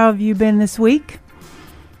in. How have you been this week?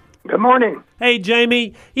 Good morning. Hey,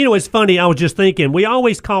 Jamie. You know, it's funny. I was just thinking, we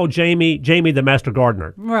always call Jamie the Master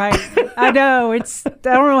Gardener. Right. I know. I don't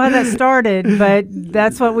know how that started, but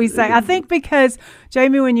that's what we say. I think because,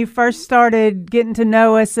 Jamie, when you first started getting to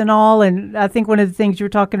know us and all, and I think one of the things you were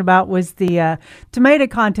talking about was the tomato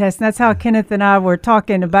contest, and that's how Kenneth and I were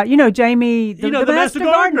talking about, Jamie, the Master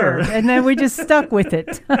Gardener. And then we just stuck with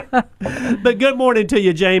it. But good morning to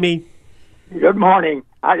you, Jamie. Good morning.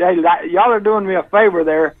 Y'all are doing me a favor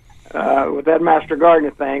there. With that Master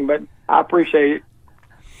Gardener thing, but I appreciate it.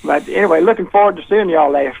 But anyway, looking forward to seeing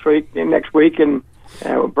y'all next week, and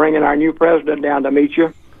bringing our new president down to meet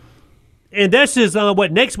you. And this is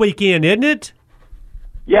next weekend, isn't it?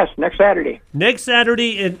 Yes, next Saturday. Next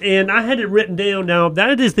Saturday, and I had it written down now.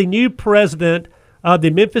 That is the new president of the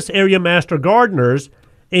Memphis Area Master Gardeners,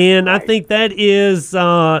 and right. I think that is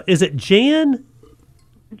it Jan?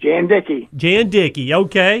 Jan Dickey. Jan Dickey,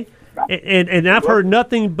 okay. And I've heard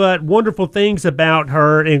nothing but wonderful things about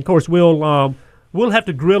her, and of course we'll have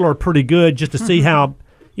to grill her pretty good just to see how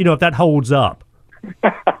if that holds up.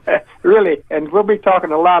 Really, and we'll be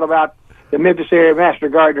talking a lot about the Memphis Area Master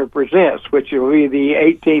Gardener Presents, which will be the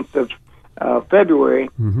 18th of February,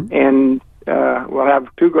 and we'll have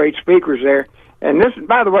two great speakers there. And this,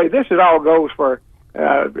 by the way, it all goes for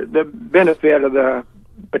the benefit of the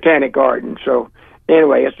Botanic Garden. So.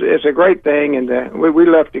 Anyway, it's a great thing, and we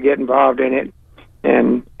love to get involved in it.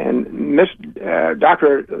 And Miss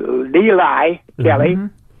Dr. Leigh Kelly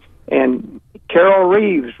and Carol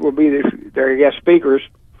Reeves will be their guest speakers,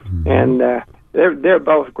 and they're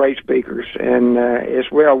both great speakers, and it's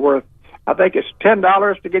well worth. I think it's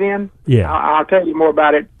 $10 to get in. Yeah, I'll tell you more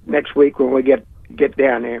about it next week when we get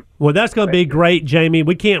down there. Well, that's going to be great, Jamie.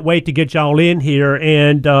 We can't wait to get y'all in here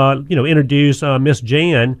and introduce Miss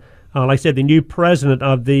Jan. Like I said, the new president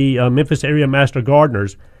of the Memphis Area Master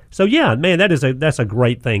Gardeners. So, yeah, man, that's a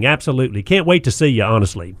great thing. Absolutely. Can't wait to see you,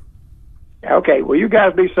 honestly. Okay. Well, you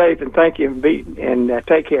guys be safe, and thank you, and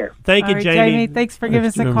take care. Thank you, right, Jamie. Thanks for giving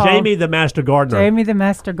us a call. Jamie, the Master Gardener. Jamie, the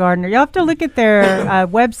Master Gardener. You'll have to look at their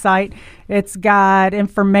website. It's got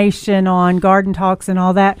information on garden talks and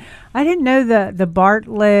all that. I didn't know the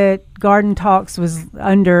Bartlett Garden Talks was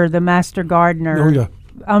under the Master Gardener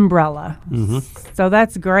umbrella. So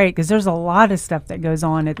that's great, because there's a lot of stuff that goes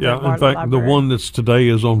on at the Bartlett in fact, Library. the one that's today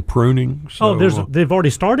is on pruning. So, they've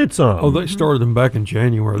already started some. Oh, they started them back in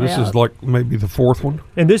January. This is like maybe the fourth one.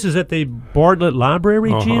 And this is at the Bartlett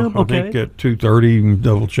Library, Jim? I think at 2:30. You can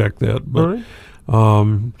double check that. But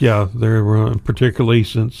they're particularly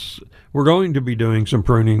since we're going to be doing some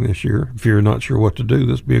pruning this year. If you're not sure what to do,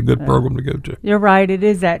 this would be a good program to go to. You're right. It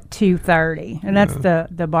is at 2:30, and that's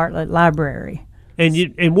the Bartlett Library.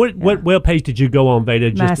 And what web page did you go on,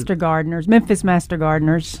 Veda? Master Gardeners, Memphis Master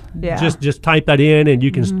Gardeners. Yeah. Just type that in, and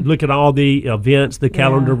you can look at all the events, the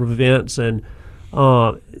calendar of events, and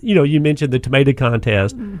you mentioned the tomato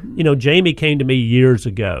contest. Jamie came to me years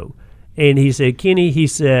ago, and he said, Kenny,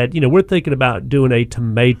 we're thinking about doing a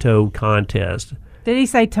tomato contest. Did he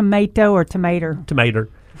say tomato or tomato? Tomato.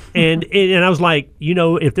 And I was like,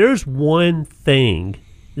 if there's one thing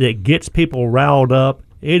that gets people riled up,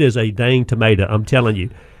 it is a dang tomato, I'm telling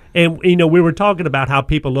you. And, we were talking about how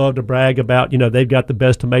people love to brag about, they've got the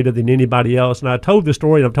best tomato than anybody else. And I told the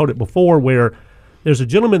story, and I've told it before, where there's a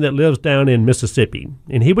gentleman that lives down in Mississippi.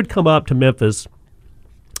 And he would come up to Memphis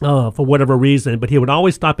for whatever reason, but he would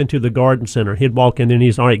always stop into the garden center. He'd walk in there and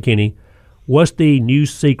he's, all right, Kenny, what's the new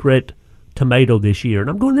secret tomato this year?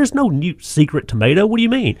 And I'm going, there's no new secret tomato. What do you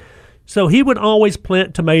mean? So he would always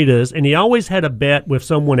plant tomatoes, and he always had a bet with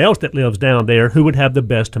someone else that lives down there who would have the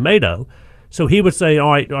best tomato. So he would say,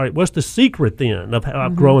 all right, what's the secret then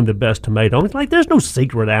of growing the best tomato? I was like, there's no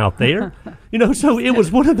secret out there. So it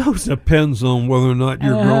was one of those. Depends on whether or not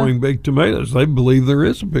you're growing big tomatoes. They believe there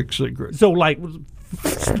is a big secret. So, like,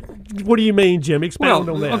 What do you mean, Jim? Expound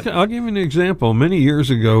on that. Okay, I'll give you an example. Many years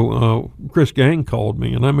ago, Chris Gang called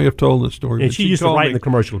me, and I may have told this story. And she used to write in the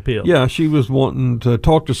Commercial Appeal. Yeah, she was wanting to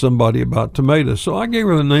talk to somebody about tomatoes. So I gave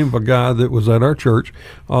her the name of a guy that was at our church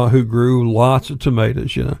who grew lots of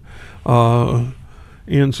tomatoes,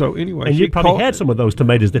 And so anyway, and you probably had some of those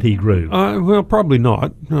tomatoes that he grew. Well, probably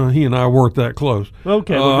not. He and I weren't that close.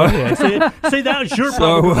 Okay, well, go ahead. See, that was your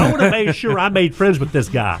problem. I want to make sure I made friends with this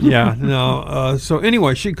guy. Yeah, no. So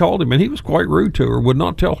anyway, she called him, and he was quite rude to her. Would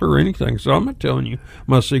not tell her anything. So I'm not telling you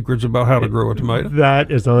my secrets about how to grow a tomato.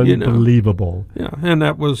 That is unbelievable. Yeah, and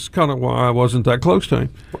that was kind of why I wasn't that close to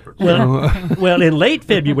him. Well, in late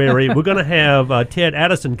February, we're going to have Ted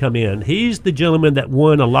Addison come in. He's the gentleman that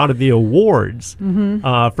won a lot of the awards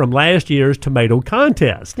from last year's tomato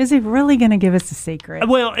contest. Is he really going to give us a secret?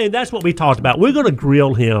 Well, and that's what we talked about. We're going to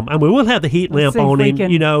grill him. I mean, we'll have the heat lamp on him,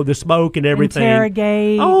 the smoke and everything.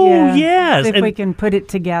 Interrogate. Oh, yes. See if we can put it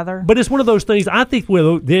together. But it's one of those things, I think,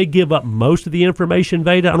 where they give up most of the information,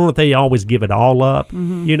 Veda. I don't know if they always give it all up,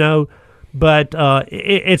 But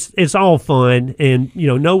it's all fun, and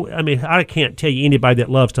I can't tell you anybody that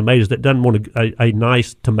loves tomatoes that doesn't want a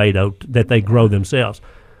nice tomato that they grow themselves.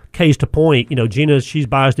 Case to point, Gina, she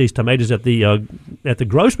buys these tomatoes at the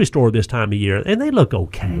grocery store this time of year, and they look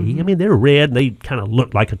okay. I mean, they're red, and they kind of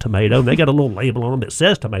look like a tomato, and they got a little label on them that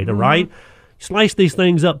says tomato, right? Slice these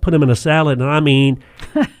things up, put them in a salad, and I mean,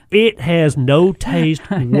 it has no taste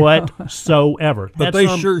whatsoever. But they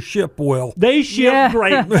sure ship well. They ship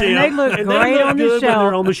great, Jim. They look great on the shelf. When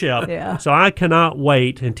they're on the shelf. Yeah. So I cannot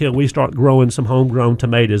wait until we start growing some homegrown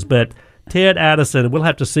tomatoes. But Ted Addison, we'll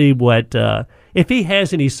have to see what if he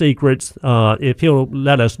has any secrets, if he'll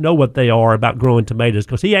let us know what they are about growing tomatoes,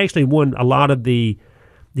 because he actually won a lot of the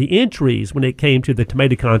entries when it came to the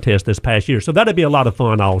tomato contest this past year. So that'll be a lot of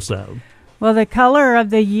fun also. Well, the color of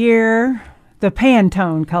the year, the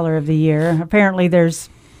Pantone color of the year, apparently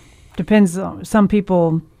depends on some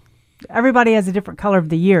people. Everybody has a different color of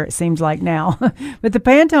the year, it seems like now. But the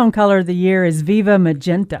Pantone color of the year is Viva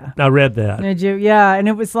Magenta. I read that. Did you? Yeah, and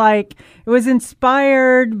it was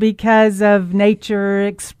inspired because of nature,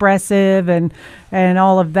 expressive, and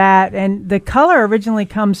all of that. And the color originally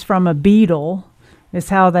comes from a beetle. Is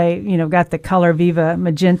how they, got the color Viva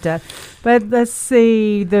Magenta. But let's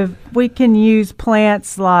see, we can use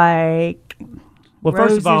plants like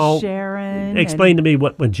first of all, Sharon. Explain to me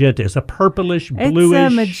what magenta is. A purplish,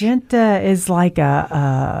 bluish. Magenta is like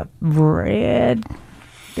a red,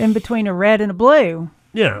 in between a red and a blue.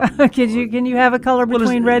 Yeah. Can you have a color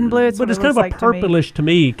between red and blue? It's kind of a purplish to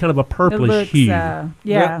me, kind of a purplish hue.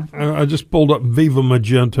 Yeah. I just pulled up Viva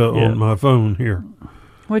Magenta on my phone here.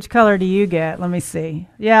 Which color do you get? Let me see.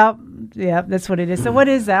 Yeah, that's what it is. So what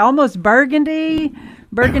is that? Almost burgundy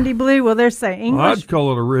blue? Well, they're saying English. I'd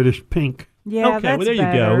call it a reddish pink. Yeah, okay, that's well, there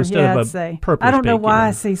better. you go. Instead of a purplish I don't know pink, why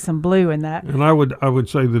I see some blue in that. And I would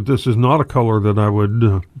say that this is not a color that I would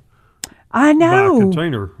I know. buy a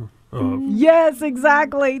container of. Yes,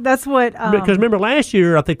 exactly. That's what. Because remember last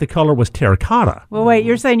year, I think the color was terracotta. Well, wait,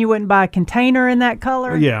 you're saying you wouldn't buy a container in that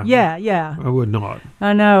color? Yeah. Yeah. I would not.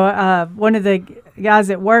 I know. One of the guys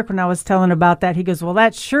at work, when I was telling about that, he goes, well,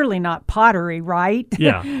 that's surely not pottery, right?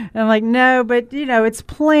 Yeah. And I'm like, no, but, it's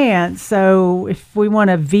plants. So if we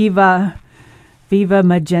want a Viva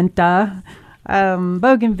Magenta,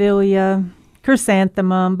 bougainvillea,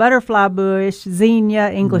 chrysanthemum, butterfly bush,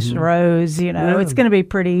 zinnia, English rose, it's going to be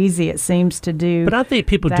pretty easy, it seems, to do. But I think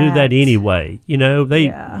people do that anyway. They,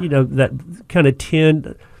 that kind of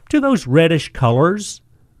tend to those reddish colors,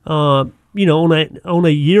 on a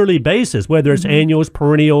yearly basis, whether it's annuals,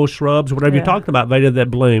 perennials, shrubs, whatever you're talking about, Veda, that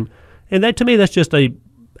bloom. And that, to me, that's just a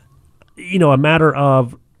matter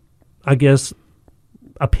of, I guess,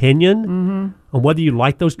 opinion on whether you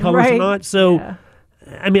like those colors or not. So,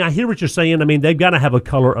 I mean, I hear what you're saying. I mean, they've got to have a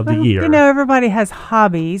color of the year. Everybody has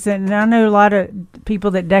hobbies, and I know a lot of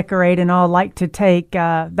people that decorate and all like to take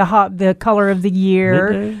the color of the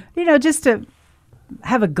year, just to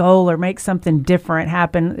have a goal or make something different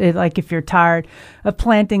happen. Like if you're tired of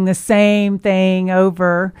planting the same thing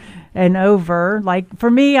over and over. Like for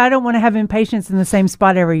me, I don't want to have impatiens in the same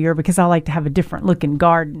spot every year because I like to have a different looking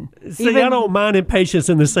garden. See, I don't mind impatiens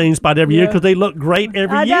in the same spot every year because they look great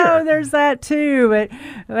every year. I know, there's that too, but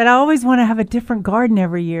I always want to have a different garden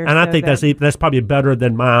every year. And I think that's probably better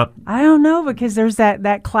than my... I don't know, because there's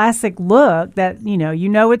that classic look that,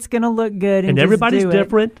 it's going to look good. And everybody's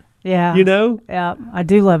different. Yeah. Yeah. I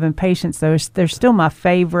do love impatiens, though. They're still my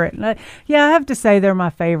favorite. Yeah, I have to say they're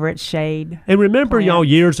my favorite shade. And remember, y'all,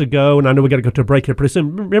 years ago, and I know we got to go to a break here pretty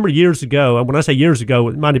soon. Remember years ago, and when I say years ago,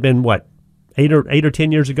 it might have been, 10 8 or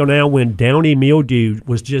 10 years ago now, when downy mildew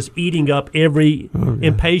was just eating up every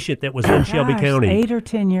impatient that was in Shelby County. 8 or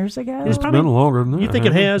 10 years ago. It's been longer than that. You think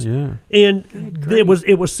it has? Yeah. And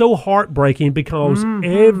it was so heartbreaking because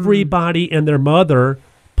everybody and their mother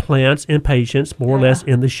plants impatiens more or less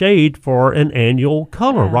in the shade for an annual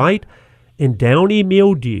color, right? And downy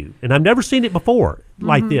mildew, and I've never seen it before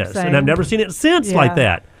like this, same. and I've never seen it since like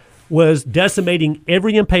that, was decimating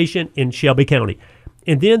every impatient in Shelby County.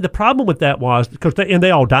 And then the problem with that was, because they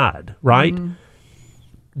all died, right?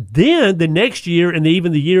 Then the next year and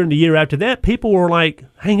even the year after that, people were like,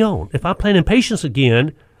 hang on, if I plant impatiens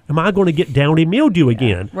again, am I going to get downy mildew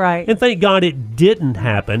again? Right. And thank God it didn't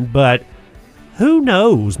happen, but who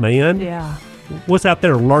knows, man? Yeah. What's out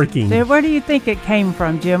there lurking? Where do you think it came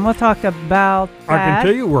from, Jim? We'll talk about that. I can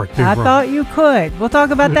tell you where it came I from. thought you could. We'll talk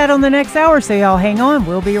about that on the next hour, so y'all hang on.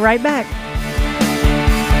 We'll be right back.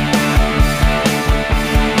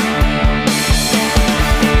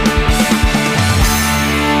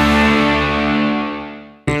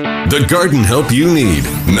 The garden help you need.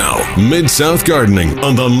 Now, Mid-South Gardening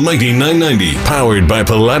on the Mighty 990. Powered by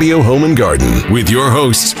Palladio Home and Garden. With your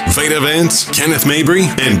hosts, Veda Vance, Kenneth Mabry,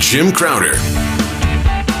 and Jim Crowder.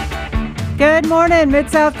 Good morning,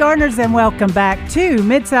 Mid-South Gardeners, and welcome back to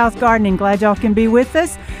Mid-South Gardening. Glad y'all can be with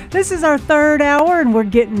us. This is our third hour, and we're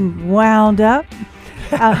getting wound up.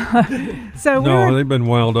 They've been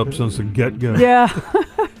wound up since the get-go. Yeah.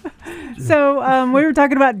 So we were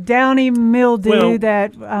talking about downy mildew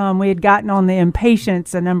that we had gotten on the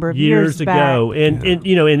impatiens a number of years ago, back. and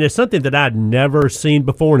it's something that I'd never seen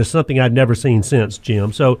before, and it's something I'd never seen since,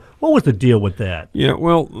 Jim. So what was the deal with that? Yeah,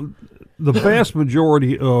 well, the vast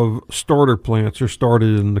majority of starter plants are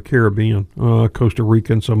started in the Caribbean, Costa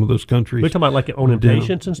Rica, and some of those countries. We're talking about like on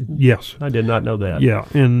impatiens and stuff? Yes. I did not know that. Yeah,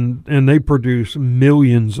 and they produce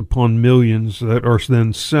millions upon millions that are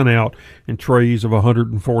then sent out in trays of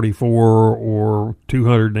 144 or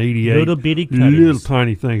 288. Little bitty cuttings. Little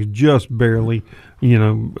tiny things, just barely,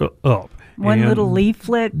 up. One little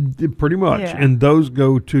leaflet. Pretty much. Yeah. And those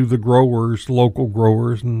go to the growers, local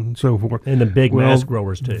growers, and so forth. And the big mass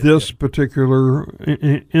growers, too. This particular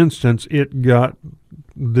instance,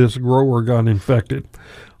 this grower got infected.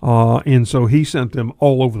 And so he sent them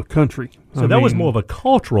all over the country. So that was more of a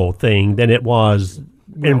cultural thing than it was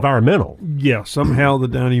environmental. Yeah, somehow the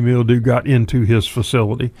downy mildew got into his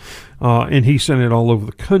facility, and he sent it all over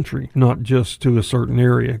the country, not just to a certain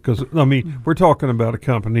area. Because, we're talking about a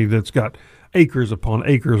company that's got acres upon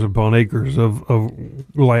acres upon acres of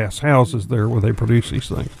glass houses there where they produce these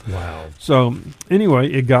things. Wow. So,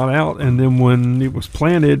 anyway, it got out, and then when it was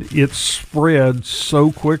planted, it spread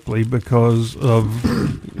so quickly because of,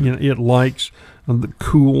 it likes the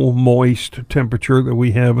cool, moist temperature that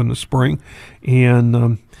we have in the spring.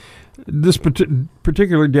 And this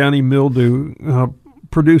particular downy mildew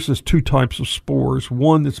produces two types of spores.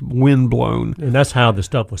 One that's wind-blown. And that's how the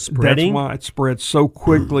stuff was spreading? That's why it spread so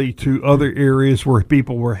quickly to other areas where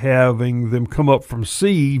people were having them come up from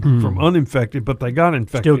seed, from uninfected, but they got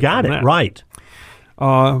infected. Still got it, right.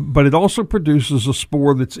 But it also produces a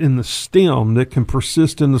spore that's in the stem that can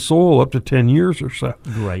persist in the soil up to 10 years or so.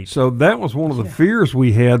 Great. So that was one of the fears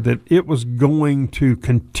we had, that it was going to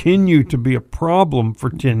continue to be a problem for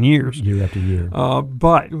 10 years. Year after year.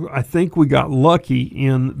 But I think we got lucky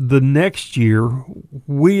in the next year.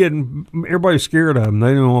 Everybody's scared of them. They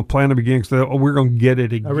didn't want to plant them again because we're going to get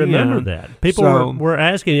it again. I remember that. People were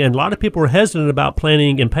asking, and a lot of people were hesitant about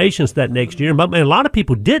planting impatiens that next year. But a lot of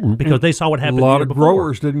people didn't because they saw what happened the year before.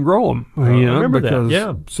 Growers didn't grow them. I remember that.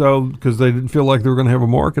 Yeah. So because they didn't feel like they were going to have a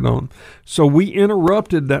market on them. So we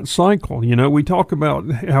interrupted that cycle. We talk about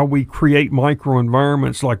how we create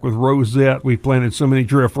microenvironments, like with rosette. We planted so many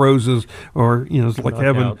drift roses, or it's like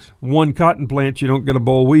having one cotton plant. You don't get a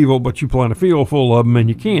boll weevil, but you plant a field full of them, and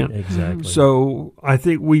you can. Exactly. So I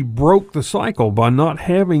think we broke the cycle by not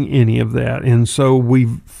having any of that, and so we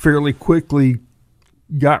fairly quickly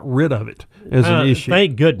got rid of it as an issue.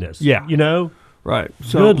 Thank goodness. Yeah. Right.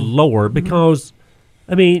 So, good Lord, because,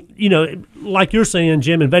 like you're saying,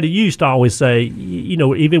 Jim and Veda, you used to always say,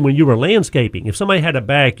 even when you were landscaping, if somebody had a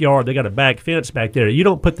backyard, they got a back fence back there, you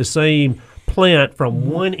don't put the same plant from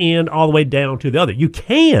one end all the way down to the other. You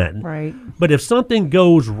can. Right. But if something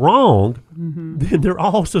goes wrong, then they're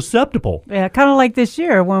all susceptible. Yeah, kind of like this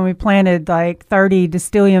year when we planted like 30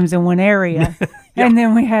 distilleums in one area, and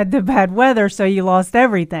then we had the bad weather, so you lost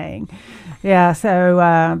everything. Yeah,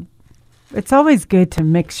 so it's always good to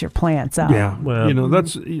mix your plants up. Yeah, well,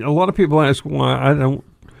 that's a lot of people ask why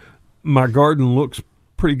my garden looks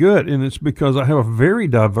pretty good, and it's because I have a very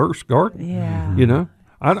diverse garden. Yeah.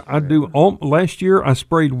 I do. Last year, I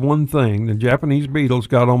sprayed one thing. The Japanese beetles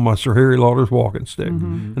got on my Sir Harry Lauder's walking stick,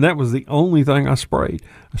 and that was the only thing I sprayed.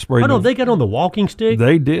 Oh, no, they got on the walking stick?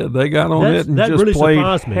 They did. They got on it and just really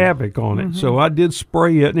played me. havoc on it. So I did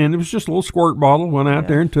spray it, and it was just a little squirt bottle. Went out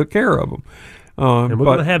there and took care of them. And we're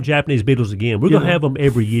going to have Japanese beetles again. We're going to have them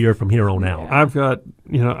every year from here on out. I've got,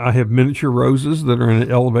 I have miniature roses that are in an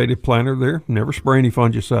elevated planter there. Never spray any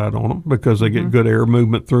fungicide on them because they get good air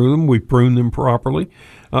movement through them. We prune them properly.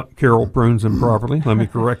 Carol prunes them properly. Let me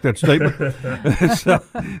correct that statement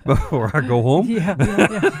before I go home.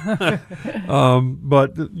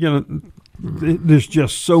 But, there's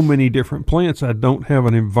just so many different plants. I don't have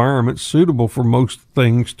an environment suitable for most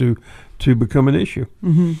things to become an issue.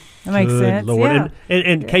 That makes sense. Lord. Yeah.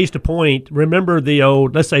 And case to point, remember the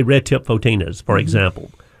old, let's say, red tip photinas, for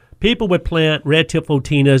example. People would plant red tip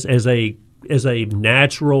photinas as a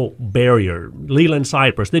natural barrier. Leland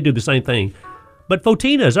cypress, they do the same thing. But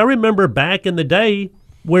photinas, I remember back in the day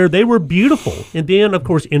where they were beautiful. And then, of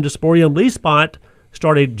course, Endosporium leaf spot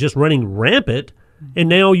started just running rampant. And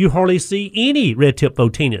now you hardly see any red tip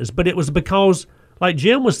photinas. But it was because, like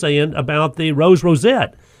Jim was saying about the rose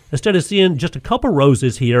rosette, instead of seeing just a couple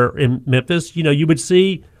roses here in Memphis, you would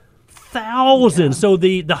see thousands. So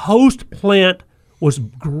the host plant was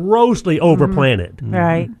grossly overplanted.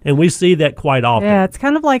 Right. And we see that quite often. Yeah, it's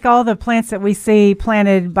kind of like all the plants that we see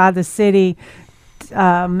planted by the city. They're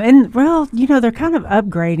kind of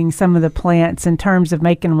upgrading some of the plants in terms of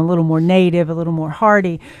making them a little more native, a little more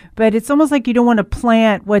hardy. But it's almost like you don't want to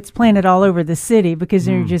plant what's planted all over the city because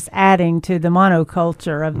you're just adding to the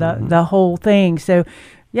monoculture of the whole thing. So,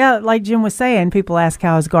 yeah, like Jim was saying, people ask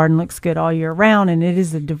how his garden looks good all year round, and it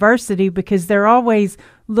is a diversity because they're always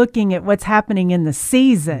looking at what's happening in the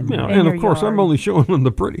season. Yeah, and of course, yard. I'm only showing them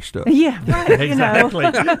the pretty stuff. Yeah, right. Exactly.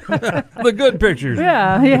 The good pictures.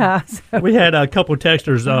 Yeah. So. We had a couple of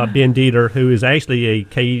texters, Ben Dieter, who is actually a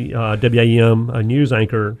KWAM news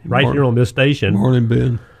anchor here on this station. Morning,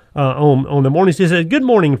 Ben. On the mornings, he says, "Good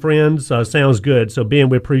morning, friends. Sounds good." So, Ben,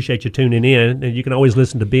 we appreciate you tuning in. And you can always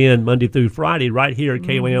listen to Ben Monday through Friday right here at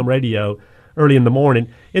KWAM Radio early in the morning.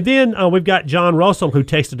 And then we've got John Russell, who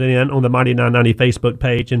texted in on the Mighty 990 Facebook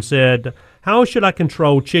page and said, "How should I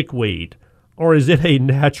control chickweed? Or is it a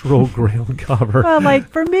natural ground cover?" Well, like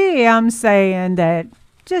for me, I'm saying that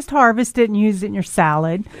just harvest it and use it in your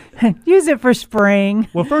salad. Use it for spring.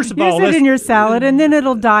 Well, first of all, use it in your salad, and then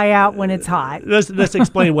it'll die out when it's hot. Let's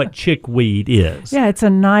explain what chickweed is. Yeah, it's a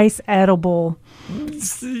nice edible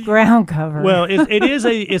ground cover. Well, it's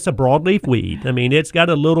a broadleaf weed. I mean, it's got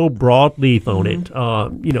a little broad leaf on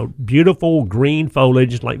it. Beautiful green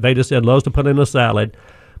foliage, like Veda said, loves to put in a salad.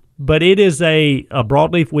 But it is a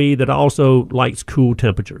broadleaf weed that also likes cool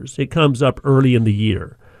temperatures. It comes up early in the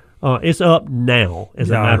year. It's up now,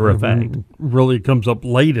 as a matter of fact. Really, it comes up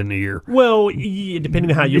late in the year. Well,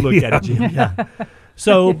 depending on how you look at it, Jim. Yeah.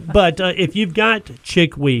 So, but if you've got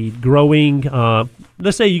chickweed growing,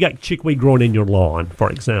 let's say you got chickweed growing in your lawn,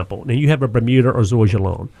 for example, and you have a Bermuda or zoysia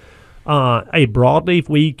lawn, a broadleaf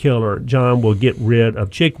weed killer, John, will get rid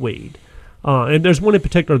of chickweed. And there's one in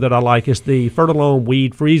particular that I like. It's the Fertilome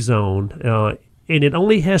Weed Free Zone. And it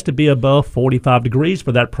only has to be above 45 degrees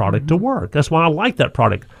for that product to work. That's why I like that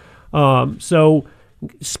product. So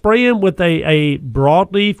spraying with a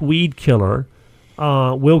broadleaf weed killer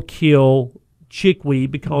will kill chickweed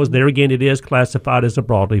because there again it is classified as a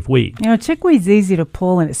broadleaf weed. Chickweed's easy to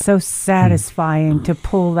pull, and it's so satisfying to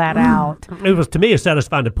pull that out. It was, to me, it's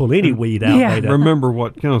satisfying to pull any weed out. Yeah. Remember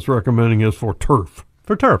what Kenneth's recommending is for turf.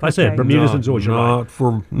 For turf, I said Bermudas and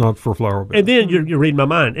zoysia. Not for flower beds. And then you're reading my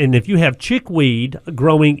mind. And if you have chickweed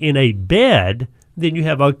growing in a bed, then you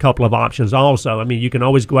have a couple of options also. I mean, you can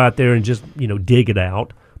always go out there and just dig it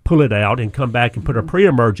out, pull it out, and come back and put a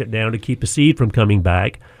pre-emergent down to keep the seed from coming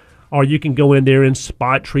back. Or you can go in there and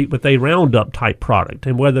spot treat with a Roundup type product.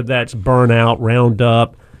 And whether that's Burnout,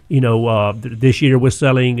 Roundup, this year we're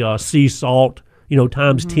selling sea salt,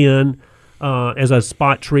 times 10 as a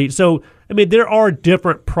spot treat. So, I mean, there are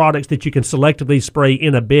different products that you can selectively spray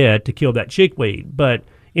in a bed to kill that chickweed. But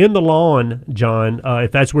in the lawn, John,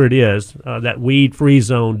 if that's where it is, that weed-free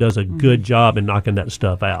zone does a good job in knocking that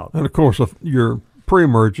stuff out. And, of course, if your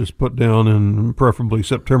pre-emerge is put down in preferably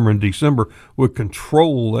September and December, would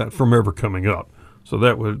control that from ever coming up. So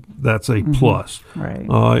that's a plus. Right.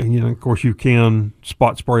 Of course, you can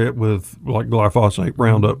spot spray it with like glyphosate.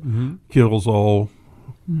 Roundup kills all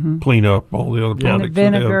clean up all the other And products. the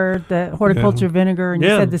vinegar, the horticulture vinegar, and you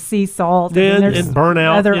said the sea salt. Then and there's and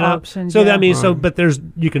burnout. other you know. options. So yeah. I mean, but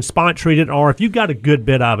you can spot treat it, or if you've got a good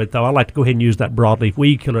bit of it, though, I like to go ahead and use that broadleaf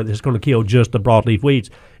weed killer that's going to kill just the broadleaf weeds.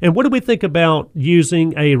 And what do we think about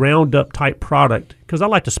using a Roundup type product? Because I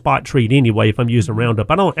like to spot treat anyway if I'm using Roundup.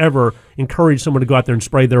 I don't ever encourage someone to go out there and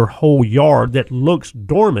spray their whole yard that looks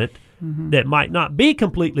dormant, that might not be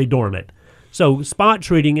completely dormant. So spot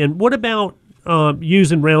treating. And what about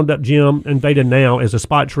using Roundup, Jim, and Veda now as a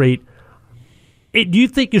spot treat? Do you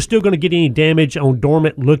think you're still going to get any damage on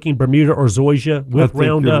dormant-looking Bermuda or Zoysia with I think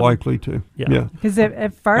Roundup? you're likely to. Yeah. Because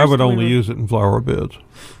at first I would only use it in flower beds.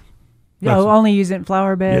 only use it in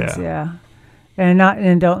flower beds. Yeah.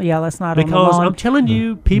 And don't. Yeah, let's not. Because on the lawn. I'm telling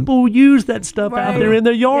you, people use that stuff out there in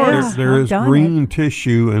their yards. Yeah. There I've is done green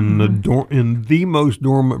tissue in the most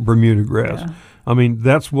dormant Bermuda grass. Yeah. I mean,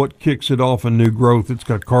 that's what kicks it off in new growth. It's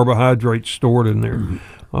got carbohydrates stored in there.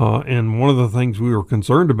 And one of the things we were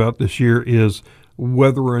concerned about this year is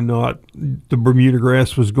whether or not the Bermuda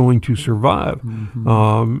grass was going to survive.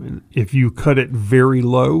 If you cut it very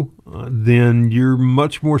low, then you're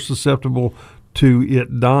much more susceptible to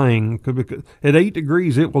it dying, because at 8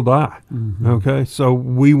 degrees it will die. Okay, so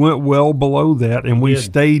we went well below that, and we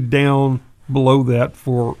stayed down below that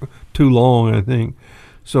for too long, I think.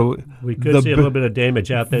 So we could see a little bit of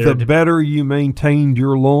damage out there. The better you maintained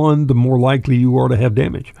your lawn, the more likely you are to have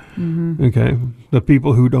damage. Okay, the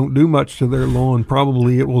people who don't do much to their lawn,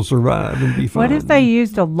 probably it will survive and be fine. What if they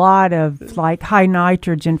used a lot of like high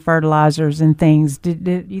nitrogen fertilizers and things? Did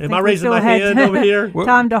you think I we raising still my had hand over here?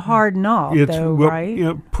 time to harden off, though, right? You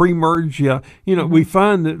know, pre-merge, we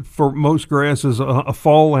find that for most grasses, a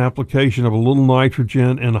fall application of a little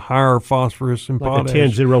nitrogen and a higher phosphorus and like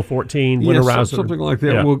potash. a 10-0-14 winterizer. Something like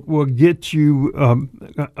that Yeah. will get you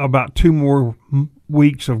about 2 more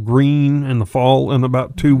weeks of green in the fall and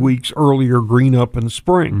about 2 weeks earlier green up in the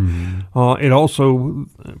spring. It also,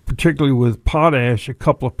 particularly with potash, a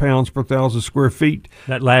couple of pounds per 1,000 square feet,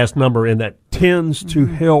 That last number in that. tends to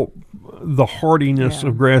help the hardiness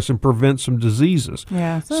of grass and prevent some diseases.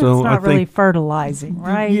 Yeah, so So it's I not really think- fertilizing,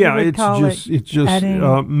 right? Yeah, You would call it just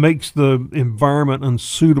adding- makes the environment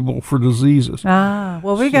unsuitable for diseases.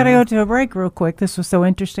 Well, we got to go to a break real quick. This was so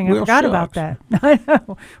interesting. I Well, forgot about shucks. that. I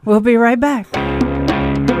know. We'll be right back.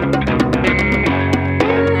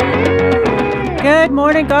 Good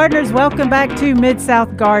morning, gardeners. Welcome back to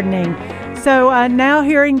Mid-South Gardening. So now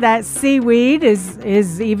hearing that seaweed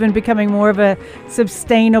is even becoming more of a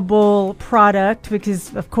sustainable product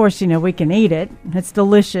because, of course, we can eat it. It's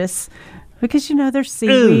delicious. Because, there's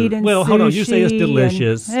seaweed and well, sushi. hold on. You say it's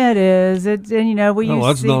delicious. It is. We use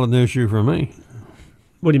That's not an issue for me.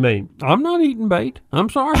 What do you mean? I'm not eating bait. I'm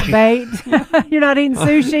sorry. bait. You're not eating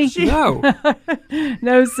sushi? No.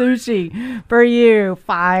 No sushi for you.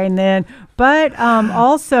 Fine then. But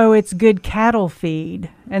also it's good cattle feed.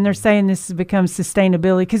 And they're saying this has become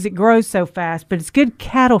sustainability because it grows so fast. But it's good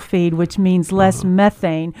cattle feed, which means less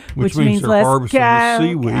methane, which means they're less harvesting the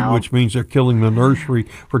seaweed, which means they're killing the nursery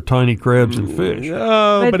for tiny crabs and fish.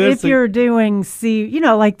 But if you're doing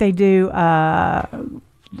like they do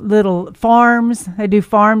little farms, they do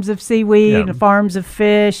farms of seaweed and farms of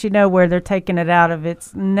fish, where they're taking it out of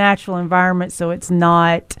its natural environment so it's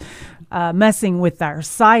not messing with our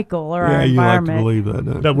cycle or our environment. You like to believe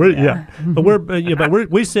that, don't you? But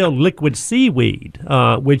we sell liquid seaweed,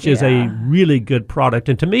 which is a really good product.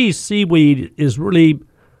 And to me, seaweed is really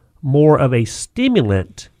more of a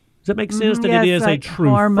stimulant. Does that make sense? Than it is like a true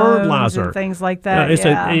hormones fertilizer. and things like that.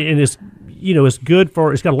 It's good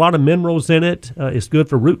for. It's got a lot of minerals in it. It's good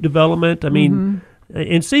for root development. I mean,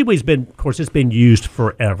 and seaweed's been, of course, it's been used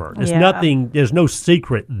forever. There's nothing. There's no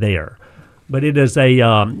secret there. But it is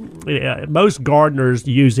most gardeners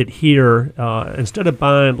use it here instead of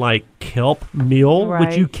buying like kelp meal,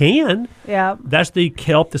 which you can. Yeah. That's the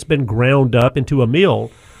kelp that's been ground up into a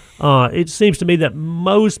meal. It seems to me that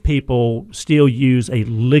most people still use a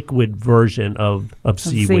liquid version of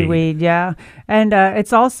seaweed. Seaweed, yeah. And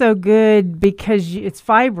it's also good because it's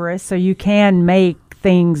fibrous, so you can make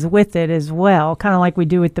things with it as well, kind of like we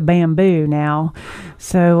do with the bamboo now.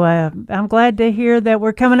 So I'm glad to hear that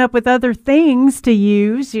we're coming up with other things to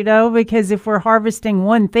use, because if we're harvesting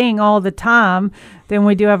one thing all the time, then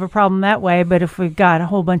we do have a problem that way. But if we've got a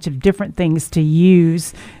whole bunch of different things to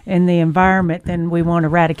use in the environment, then we won't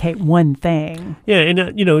eradicate one thing. Yeah,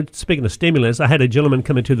 and speaking of stimulants, I had a gentleman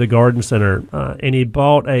come into the garden center and he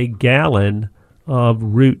bought a gallon of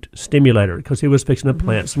root stimulator because he was fixing to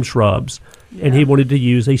plant some shrubs, and he wanted to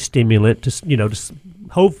use a stimulant to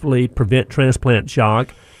hopefully prevent transplant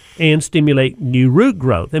shock and stimulate new root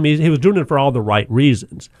growth. I mean, he was doing it for all the right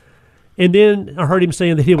reasons. And then I heard him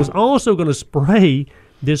saying that he was also going to spray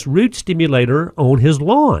this root stimulator on his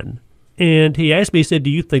lawn. And he asked me, he said, do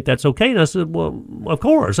you think that's okay? And I said, well, of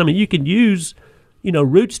course. I mean, you can use,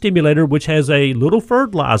 root stimulator, which has a little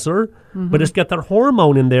fertilizer, but it's got that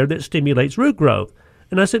hormone in there that stimulates root growth.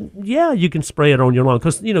 And I said, yeah, you can spray it on your lawn.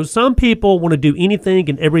 Because, some people want to do anything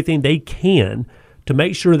and everything they can to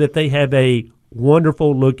make sure that they have a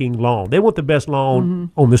wonderful-looking lawn. They want the best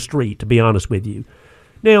lawn on the street, to be honest with you.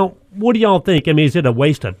 Now, what do y'all think? I mean, is it a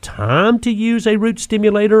waste of time to use a root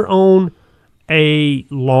stimulator on a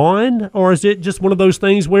lawn, or is it just one of those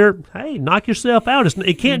things where, hey, knock yourself out?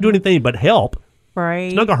 It can't do anything but help. Right.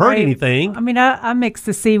 It's not going to hurt anything. I mean, I mixed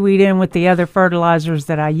the seaweed in with the other fertilizers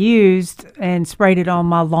that I used and sprayed it on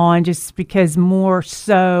my lawn just because more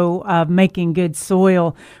so of making good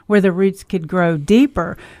soil where the roots could grow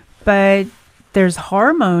deeper. But there's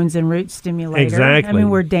hormones in root stimulator. Exactly. I mean,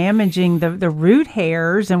 we're damaging the root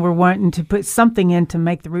hairs, and we're wanting to put something in to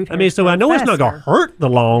make the root hairs so I know faster. It's not going to hurt the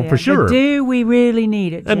lawn for sure. But do we really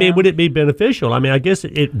need it, Jim? I mean, would it be beneficial? I mean, I guess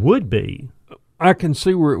it would be. I can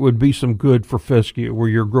see where it would be some good for fescue, where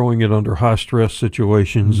you're growing it under high-stress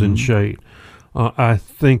situations in shade. I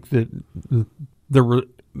think that the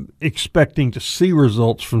expecting to see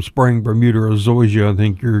results from spraying Bermuda or zoysia, I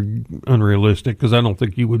think you're unrealistic, because I don't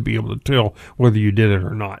think you would be able to tell whether you did it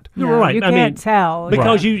or not. No, You're right. You can't tell.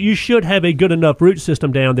 Because you should have a good enough root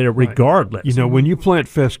system down there regardless. When you plant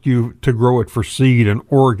fescue to grow it for seed in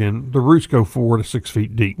Oregon, the roots go 4 to 6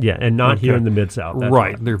 feet deep. Yeah, and not here in the Mid-South.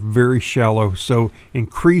 Right. They're very shallow. So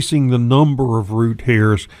increasing the number of root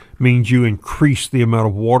hairs means you increase the amount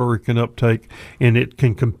of water it can uptake, and it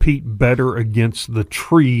can compete better against the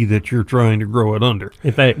tree that you're trying to grow it under.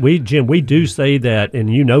 In fact, Jim, we do say that,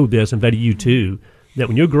 and you know this, and Betty, you too, that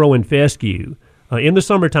when you're growing fescue, in the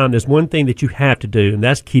summertime, there's one thing that you have to do, and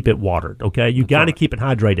that's keep it watered, okay? You got to keep it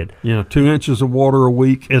hydrated. 2 inches of water a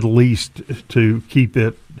week at least to keep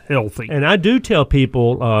it healthy. And I do tell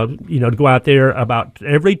people, to go out there about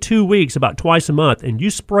every 2 weeks, about twice a month, and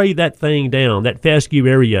you spray that thing down, that fescue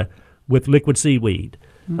area, with liquid seaweed.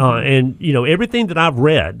 And, everything that I've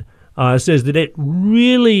read says that it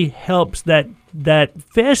really helps that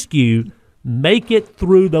fescue make it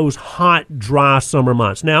through those hot, dry summer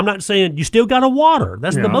months. Now, I'm not saying you still got to water.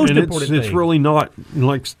 That's the most important thing. It's really not,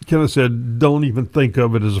 like Kenneth said, don't even think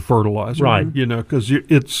of it as a fertilizer. Right. Because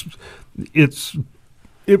it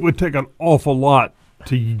would take an awful lot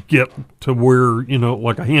to get to where,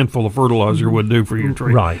 like a handful of fertilizer would do for your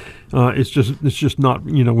tree. Right. It's just not,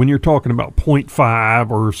 when you're talking about 0.5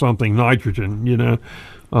 or something nitrogen,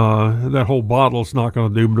 that whole bottle's not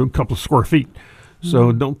going to do but a couple of square feet.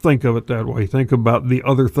 So don't think of it that way. Think about the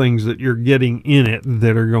other things that you're getting in it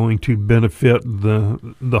that are going to benefit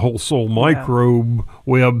the whole soil microbe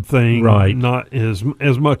web thing, right? Not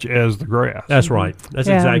as much as the grass. That's right. That's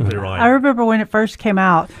exactly right. I remember when it first came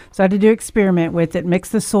out, so I had to do an experiment with it, mix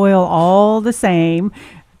the soil all the same.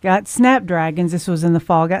 Got snapdragons. This was in the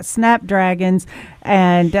fall. Got snapdragons,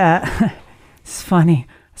 and it's funny.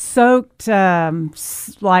 Soaked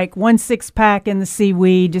like 1 6-pack in the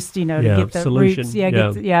seaweed, just to get the solution.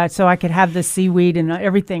 Roots. So I could have the seaweed and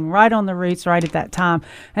everything right on the roots right at that time.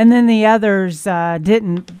 And then the others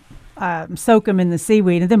didn't soak them in the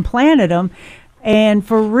seaweed, and then planted them. And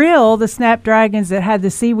for real, the snapdragons that had the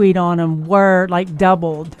seaweed on them were like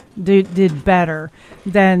doubled, did better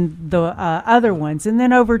than the other ones. And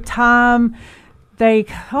then over time, they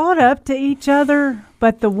caught up to each other,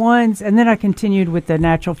 but the ones, and then I continued with the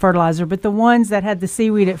natural fertilizer, but the ones that had the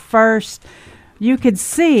seaweed at first, you could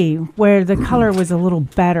see where the color was a little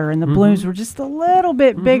better and the blooms were just a little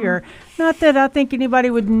bit bigger. Not that I think anybody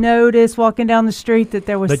would notice walking down the street that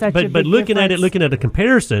there was such a big But looking difference. looking at a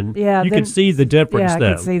comparison, you can see the difference, I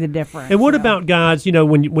can see the difference. And what about, guys,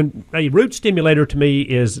 when a root stimulator to me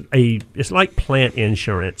it's like plant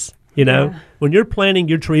insurance. When you're planting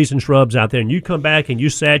your trees and shrubs out there and you come back and you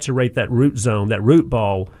saturate that root zone, that root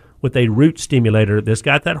ball, with a root stimulator that's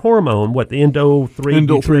got that hormone, the Endo-3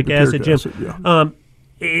 butyric acid,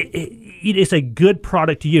 it's a good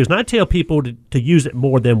product to use. And I tell people to use it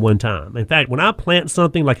more than one time. In fact, when I plant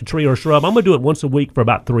something like a tree or a shrub, I'm going to do it once a week for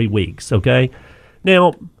about 3 weeks, okay?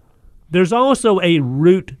 Now, there's also a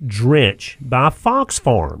root drench by Fox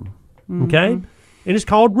Farm, okay? And it's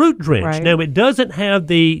called Root Drench. Right. Now, it doesn't have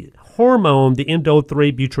the hormone, the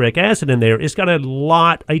Endo-3 butyric acid in there. It's got a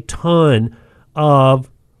ton of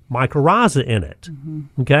mycorrhiza in it,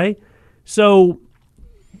 okay? So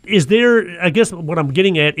is there, I guess what I'm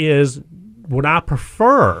getting at is, would I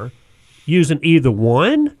prefer using either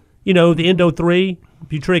one, the Endo-3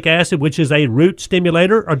 butyric acid, which is a root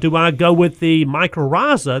stimulator, or do I go with the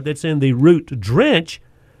mycorrhiza that's in the root drench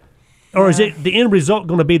Or is it the end result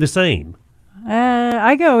going to be the same?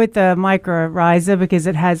 I go with the mycorrhiza because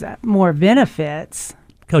it has more benefits.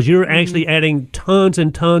 Because you're actually adding tons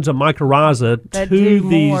and tons of mycorrhiza That to do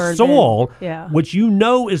the more soil, than- which you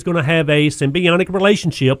know is going to have a symbiotic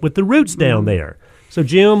relationship with the roots down there. So,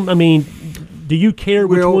 Jim, I mean, do you care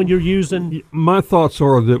which one you're using? My thoughts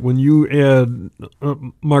are that when you add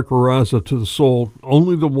mycorrhiza to the soil,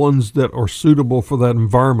 only the ones that are suitable for that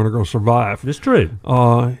environment are going to survive. That's true.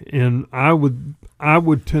 And I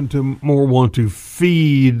would tend to more want to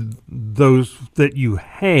feed those that you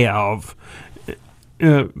have.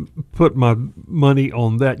 Put my money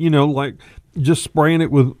on that. Like just spraying it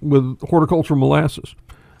with horticultural molasses.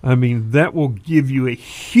 I mean, that will give you a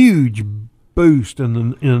huge boost in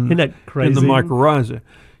the mycorrhiza.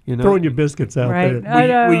 Throwing your biscuits out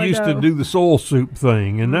there. We used to do the soil soup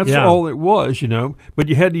thing, and that's all it was, But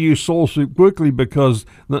you had to use soil soup quickly because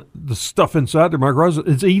the stuff inside the mycorrhiza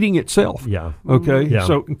is eating itself. Yeah. Okay. Yeah.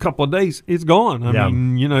 So in a couple of days, it's gone. I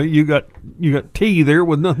mean, you got tea there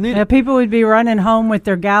with nothing in it. People would be running home with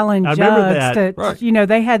their gallon I jugs. remember that. To,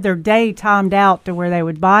 they had their day timed out to where they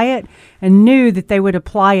would buy it and knew that they would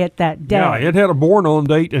apply it that day. Yeah, it had a born-on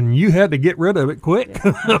date, and you had to get rid of it quick.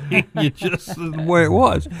 I mean, it's the way it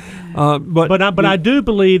was. But I do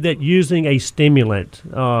believe that using a stimulant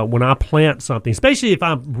when I plant something, especially if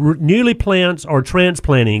I'm newly plants or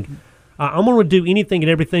transplanting, I'm going to do anything and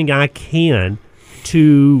everything I can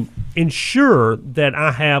to ensure that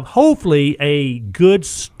I have hopefully a good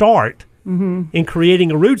start in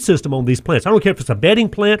creating a root system on these plants. I don't care if it's a bedding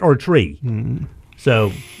plant or a tree. Mm-hmm.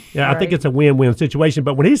 So, I think it's a win-win situation.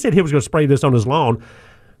 But when he said he was going to spray this on his lawn,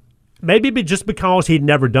 maybe just because he'd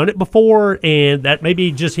never done it before, and that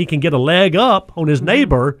maybe just he can get a leg up on his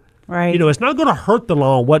neighbor. Right. It's not going to hurt the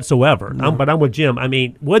lawn whatsoever. No. But I'm with Jim. I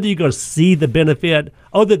mean, whether you're going to see the benefit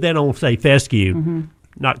other than on, say, fescue,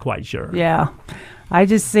 not quite sure. Yeah. I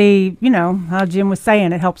just see, how Jim was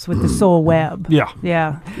saying, it helps with the soil web. Yeah.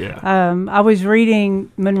 Yeah. Yeah. I was reading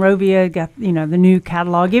Monrovia, got, the new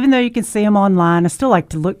catalog. Even though you can see them online, I still like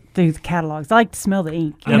to look through the catalogs. I like to smell the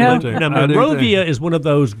ink. Now, Monrovia is one of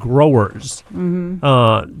those growers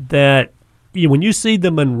that when you see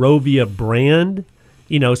the Monrovia brand,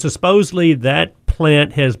 so supposedly that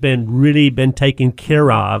plant has been taken care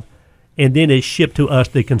of, and then it's shipped to us,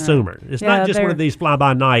 the consumer. It's not just one of these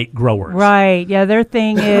fly-by-night growers. Right. Yeah, their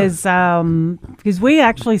thing is, because we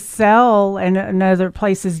actually sell, and other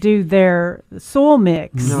places do, their soil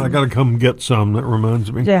mix. I got to come get some. That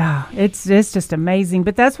reminds me. Yeah, it's just amazing.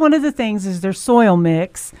 But that's one of the things is their soil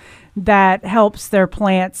mix that helps their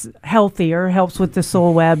plants healthier, helps with the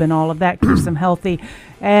soil web and all of that, keeps them healthy.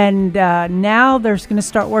 And now they're going to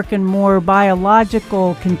start working more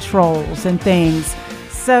biological controls and things.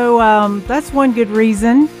 So that's one good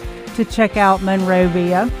reason to check out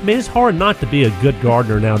Monrovia. I mean, it's hard not to be a good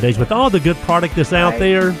gardener nowadays with all the good product that's out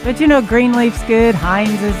there. But Greenleaf's good,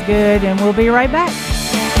 Heinz is good, and we'll be right back.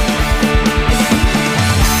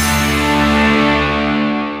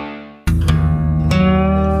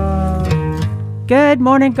 Good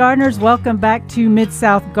morning, gardeners. Welcome back to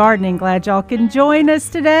Mid-South Gardening. Glad y'all can join us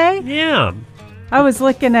today. Yeah. I was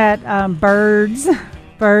looking at birds,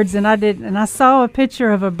 and I saw a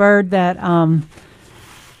picture of a bird that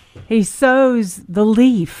he sews the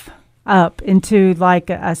leaf up into like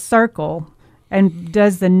a circle and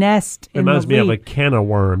does the nest in the leaf. Reminds me of a canna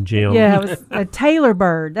worm, Jim. Yeah, it was a tailor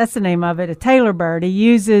bird. That's the name of it, a tailor bird. He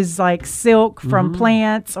uses like silk from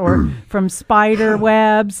plants or from spider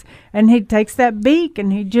webs, and he takes that beak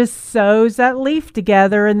and he just sews that leaf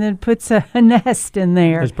together and then puts a nest in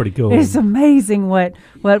there. That's pretty cool. It's amazing what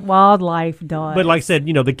wildlife does. But like I said,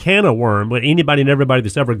 the canna worm, but anybody and everybody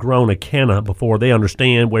that's ever grown a canna before, they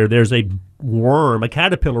understand where there's a worm, a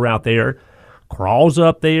caterpillar out there, crawls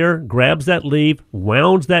up there, grabs that leaf,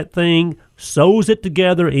 wounds that thing, sews it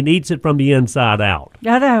together, and eats it from the inside out.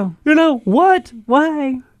 I know. What?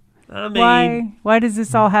 Why? I mean, why does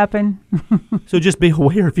this all happen? So just be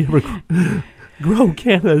aware if you ever grow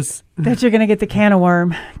cannas. That you're going to get the canna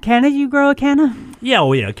worm. Canna, you grow a canna?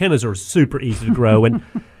 Yeah, cannas are super easy to grow. And,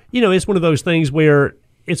 it's one of those things where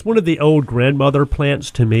it's one of the old grandmother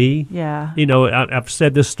plants to me. Yeah. I've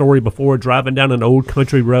said this story before. Driving down an old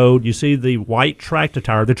country road, you see the white tractor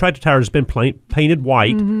tire. The tractor tire has been painted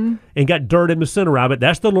white and got dirt in the center of it.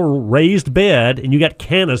 That's the little raised bed, and you got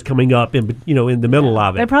cannas coming up in the middle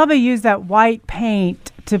of it. They probably use that white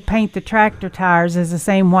paint to paint the tractor tires as the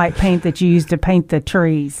same white paint that you use to paint the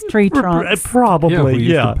tree trunks. Probably, yeah. We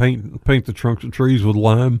used to paint the trunks of trees with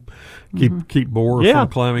lime, keep boars from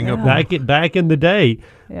climbing up. Back in the day.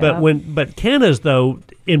 Yeah. But cannas though,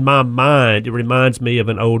 in my mind, it reminds me of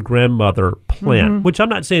an old grandmother plant, which I'm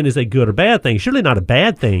not saying is a good or bad thing. Surely not a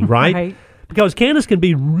bad thing, right? Right. Because cannas can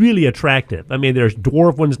be really attractive. I mean, there's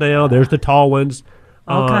dwarf ones now. There's the tall ones.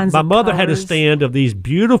 All kinds my of mother had a colors. stand of these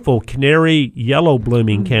beautiful canary yellow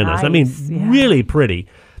blooming cannas. I mean, Nice, yeah. really pretty.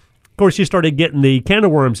 Of course, you started getting the canna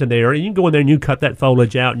worms in there, and you can go in there and you cut that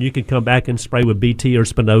foliage out, and you can come back and spray with BT or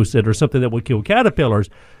spinosad or something that would kill caterpillars.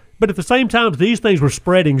 But at the same time, these things were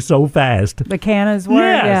spreading so fast. The cannas were,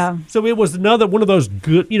 Yes. yeah. So it was another one of those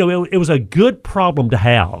good, it was a good problem to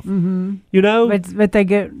have. Mm-hmm. You know? But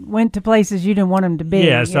they went to places you didn't want them to be.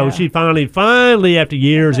 Yeah, so she finally, after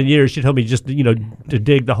years and years, she told me just, to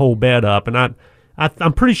dig the whole bed up. And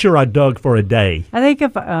I'm pretty sure I dug for a day. I think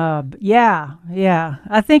if, I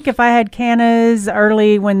think if I had cannas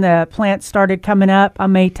early when the plants started coming up, I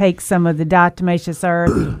may take some of the diatomaceous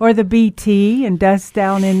earth or the BT and dust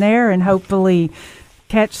down in there and hopefully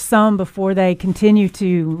catch some before they continue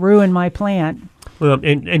to ruin my plant. Well,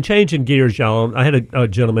 and changing gears, y'all, I had a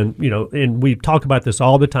gentleman, and we talk about this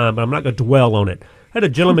all the time, but I'm not going to dwell on it. I had a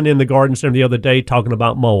gentleman in the garden center the other day talking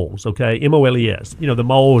about moles, okay, MOLES. The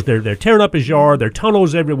moles, they're tearing up his yard, there are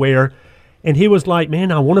tunnels everywhere. And he was like, man,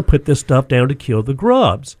 I want to put this stuff down to kill the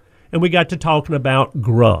grubs. And we got to talking about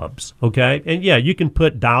grubs, okay? And, yeah, you can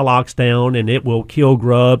put Dialox down, and it will kill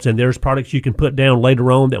grubs. And there's products you can put down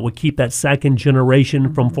later on that will keep that second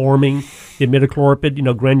generation from forming, the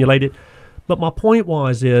imidacloprid, granulated. But my point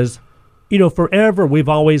is, forever we've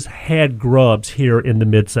always had grubs here in the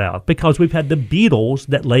Mid-South because we've had the beetles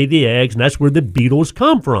that lay the eggs, and that's where the beetles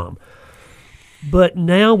come from. But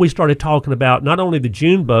now we started talking about not only the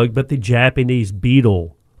June bug, but the Japanese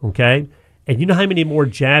beetle, okay? And you know how many more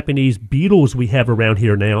Japanese beetles we have around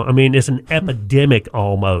here now? I mean, it's an epidemic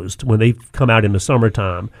almost when they come out in the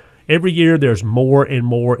summertime. Every year there's more and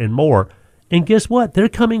more and more. And guess what? They're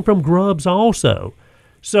coming from grubs also.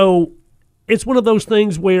 So it's one of those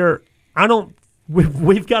things where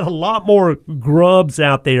we've got a lot more grubs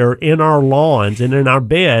out there in our lawns and in our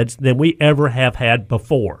beds than we ever have had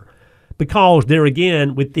before. Because there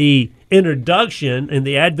again, with the introduction and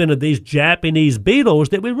the advent of these Japanese beetles,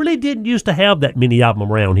 that we really didn't used to have that many of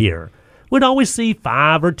them around here. We'd always see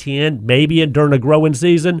 5 or 10, maybe during the growing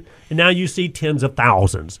season, and now you see tens of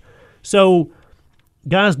thousands. So,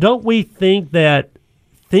 guys, don't we think that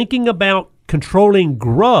thinking about controlling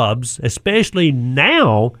grubs, especially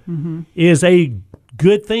now, is a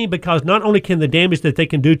good thing because not only can the damage that they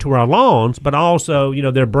can do to our lawns, but also,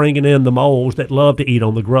 they're bringing in the moles that love to eat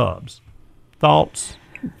on the grubs. Thoughts?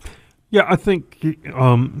 Yeah, I think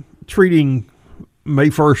treating May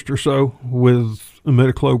 1st or so with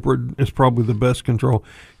imidacloprid is probably the best control.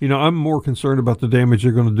 I'm more concerned about the damage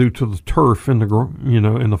they're going to do to the turf in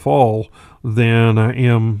the fall than I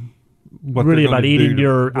am what really about eating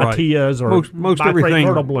your Atias or most everything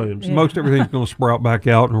myrtle blooms. Yeah. Most everything's going to sprout back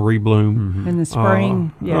out and rebloom In the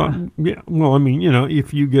spring, yeah. Well, I mean,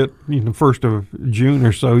 if you get 1st of June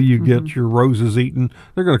or so, you get your roses eaten,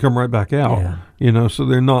 they're going to come right back out. So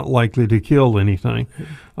they're not likely to kill anything.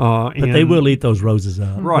 But they will eat those roses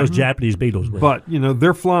up. Right. Those Japanese beetles will. But,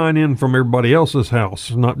 they're flying in from everybody else's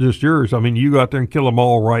house, not just yours. I mean, you go out there and kill them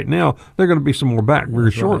all right now. They're going to be some more back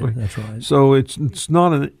very shortly. That's right. So it's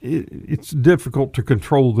difficult to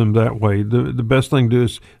control them that way. The best thing to do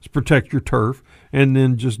is protect your turf and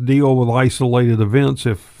then just deal with isolated events.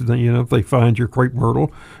 If they find your crepe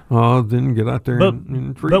myrtle, then get out there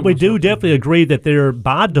and treat them. But we do definitely agree that they're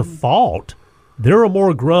by default. There are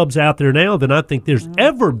more grubs out there now than I think there's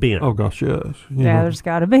ever been. Oh, gosh, yes. There's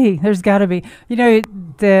got to be. There's got to be.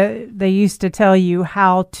 They used to tell you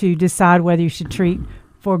how to decide whether you should treat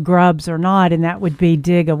for grubs or not, and that would be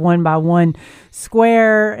dig a 1x1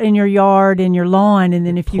 square in your yard, in your lawn, and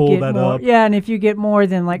then if you Pull get that more, up. and if you get more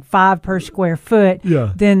than like 5 per square foot,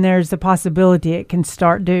 then there's a possibility it can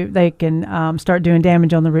start doing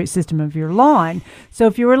damage on the root system of your lawn. So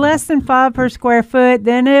if you were less than 5 per square foot,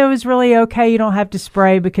 then it was really okay. You don't have to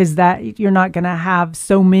spray because that you're not going to have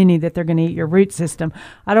so many that they're going to eat your root system.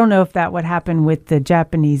 I don't know if that would happen with the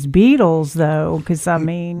Japanese beetles though, because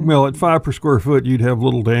well, at 5 per square foot, you'd have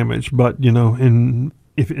little damage, but in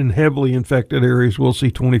heavily infected areas, we'll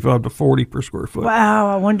see 25 to 40 per square foot.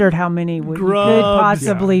 Wow, I wondered how many you could Grubs.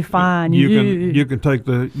 possibly find. You can take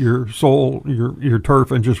your soil, your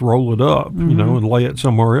turf, and just roll it up, and lay it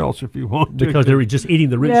somewhere else if you want to. Because they're just eating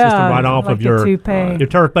the root system right off like of your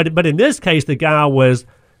turf. But in this case, the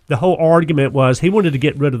whole argument was he wanted to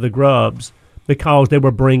get rid of the grubs because they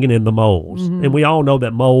were bringing in the moles. And we all know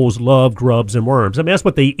that moles love grubs and worms. I mean, that's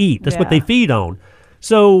what they eat. That's what they feed on.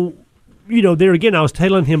 So, there again, I was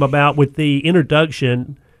telling him about with the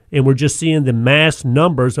introduction And we're just seeing the mass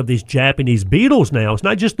numbers of these Japanese beetles now. It's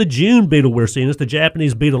not just the June beetle we're seeing, it's the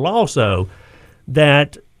Japanese beetle also,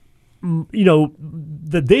 that,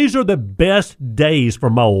 these are the best days for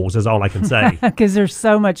moles, is all I can say. Because there's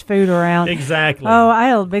so much food around. Exactly. Oh, I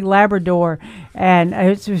had a big Labrador,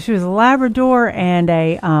 and she was a Labrador and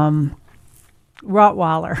a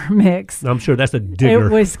Rottweiler mix. I'm sure that's a digger.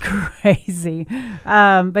 It was crazy.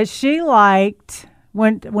 But she liked,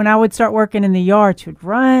 when I would start working in the yard, she would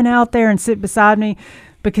run out there and sit beside me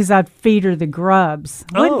because I'd feed her the grubs.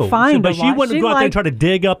 Wouldn't find but a she lot. wouldn't go out there and try to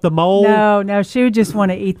dig up the mole? No, she would just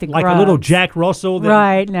want to eat the like grubs. a little Jack Russell?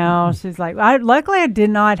 Right, no. She's like, luckily I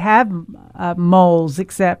did not have moles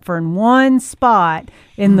except for in one spot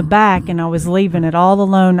in the back, and I was leaving it all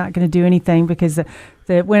alone, not going to do anything because it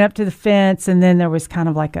went up to the fence, and then there was kind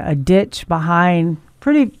of like a ditch behind,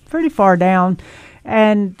 pretty far down,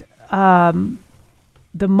 and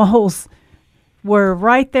the moles were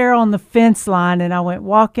right there on the fence line, and I went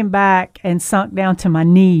walking back and sunk down to my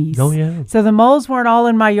knees. Oh, yeah. So the moles weren't all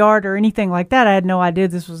in my yard or anything like that. I had no idea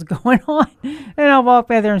this was going on. And I walked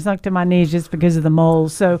back there and sunk to my knees just because of the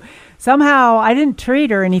moles. So somehow I didn't treat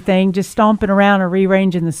her or anything, just stomping around or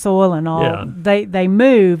rearranging the soil and all. Yeah. They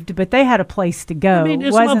moved, but they had a place to go. I mean,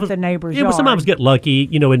 it wasn't the neighbor's yard. Sometimes get lucky,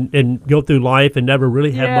 and go through life and never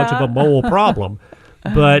really have much of a mole problem.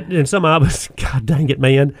 And some of us, God dang it,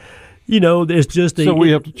 man. There's just so we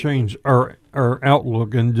have to change our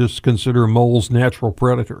outlook and just consider moles natural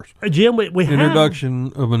predators. Jim, we have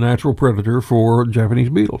introduction of a natural predator for Japanese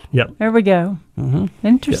beetles. Yep. There we go. Mm-hmm.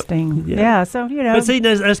 Interesting. Yep. Yeah. So But see,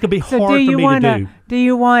 that's going to be hard for me to do. Do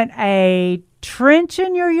you want a trench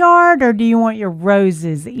in your yard, or do you want your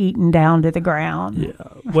roses eaten down to the ground? Yeah.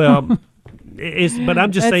 Well. But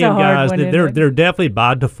I'm just saying, guys, that there are definitely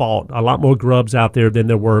by default a lot more grubs out there than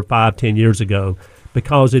there were 5-10 years ago,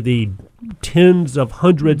 because of the tens of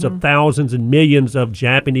hundreds of thousands and millions of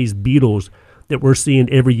Japanese beetles that we're seeing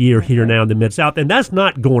every year here now in the Mid-South. And that's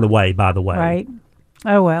not going away, by the way. Right.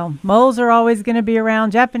 Oh, well, moles are always going to be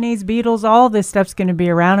around. Japanese beetles, all this stuff's going to be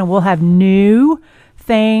around, and we'll have new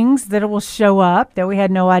things that will show up that we had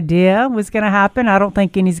no idea was going to happen. I don't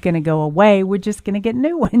think any's going to go away. We're just going to get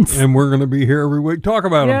new ones. And we're going to be here every week talk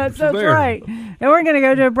about them. Yes, that's right. And we're going to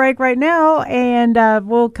go to a break right now, and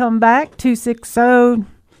we'll come back.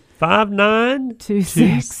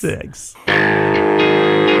 260-5926.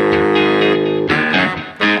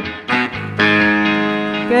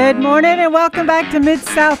 Good morning and welcome back to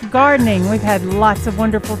Mid-South Gardening. We've had lots of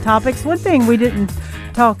wonderful topics. One thing we didn't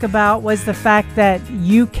talk about was the fact that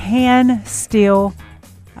you can still,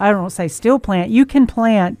 I don't say still plant, you can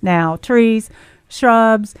plant now trees,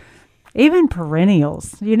 shrubs, even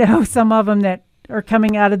perennials. Some of them that are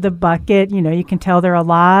coming out of the bucket, you can tell they're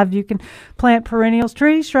alive. You can plant perennials,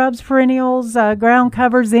 trees, shrubs, perennials, ground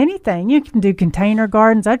covers, anything. You can do container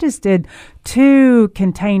gardens. I just did 2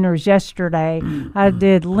 containers yesterday. I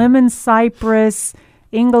did lemon cypress,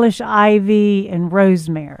 English ivy, and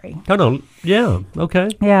rosemary. Oh, no. Yeah. Okay.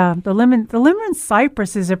 Yeah. The lemon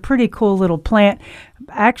cypress is a pretty cool little plant.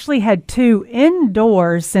 Actually had 2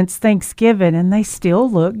 indoors since Thanksgiving, and they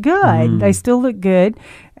still look good. They still look good.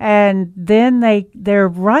 And then they're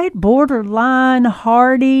right borderline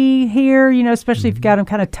hardy here, especially if you've got them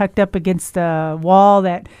kind of tucked up against the wall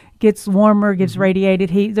that gets warmer, gives radiated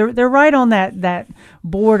heat. They're right on that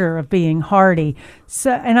border of being hardy.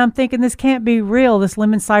 So, and I'm thinking this can't be real. This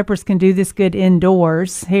lemon cypress can do this good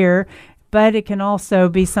indoors here, but it can also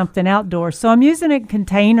be something outdoors. So I'm using it in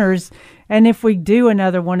containers. And if we do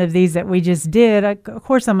another one of these that we just did, of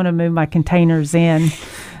course I'm going to move my containers in.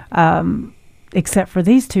 Except for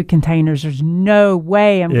these 2 containers, there's no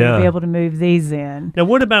way I'm going to be able to move these in. Now,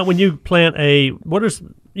 what about when you plant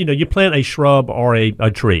you plant a shrub or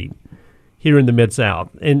a tree here in the Mid-South?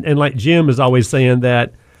 And like Jim is always saying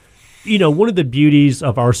that, one of the beauties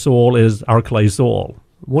of our soil is our clay soil.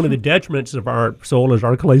 One of the detriments of our soil is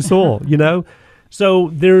our clay soil,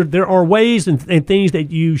 So there are ways and things that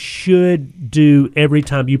you should do every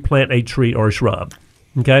time you plant a tree or a shrub,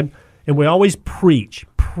 okay? And we always preach,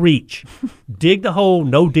 dig the hole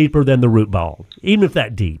no deeper than the root ball, even if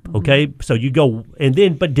that deep, okay? So you go,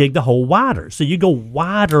 but dig the hole wider. So you go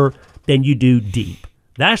wider than you do deep.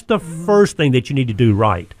 That's the first thing that you need to do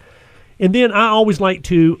right. And then I always like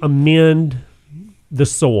to amend the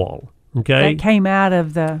soil, okay? That came out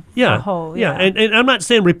of the hole. Yeah, and I'm not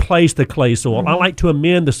saying replace the clay soil. I like to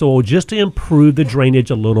amend the soil just to improve the drainage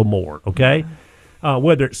a little more, okay?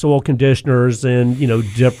 whether it's soil conditioners and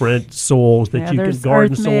different soils that you can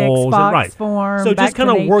garden soils and right. Form, so just kind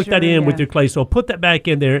of work that in with your clay soil. Put that back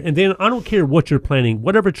in there, and then I don't care what you're planting,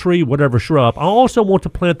 whatever tree, whatever shrub. I also want to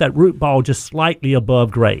plant that root ball just slightly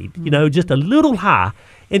above grade, just a little high,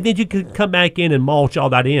 and then you can come back in and mulch all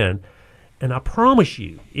that in. And I promise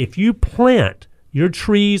you, if you plant your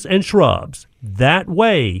trees and shrubs that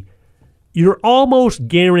way, you're almost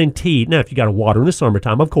guaranteed. Now, if you got to water in the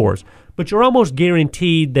summertime, of course. But you're almost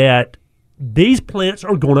guaranteed that these plants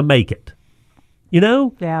are going to make it,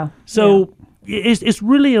 Yeah. So it's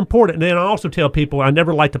really important. And I also tell people I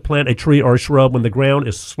never like to plant a tree or a shrub when the ground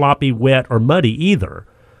is sloppy, wet, or muddy either.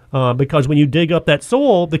 Because when you dig up that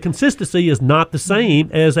soil, the consistency is not the same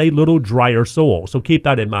as a little drier soil. So keep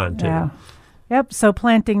that in mind, too. Yeah. Yep. So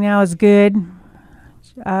planting now is good.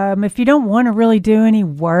 If you don't want to really do any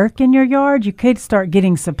work in your yard, you could start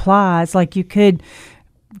getting supplies. Like you could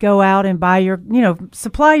go out and buy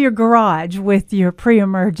supply your garage with your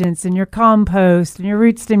pre-emergence and your compost and your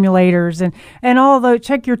root stimulators and all those,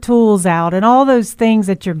 check your tools out and all those things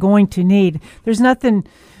that you're going to need. There's nothing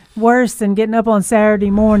worse than getting up on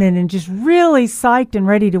Saturday morning and just really psyched and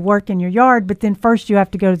ready to work in your yard, but then first you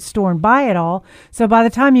have to go to the store and buy it all. So by the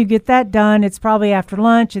time you get that done, it's probably after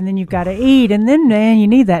lunch, and then you've got to eat, and then you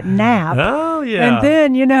need that nap. Oh, yeah. And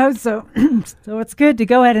then, so it's good to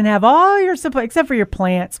go ahead and have all your supplies, except for your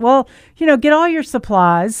plants. Well, get all your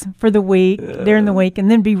supplies for the week, during the week,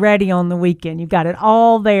 and then be ready on the weekend. You've got it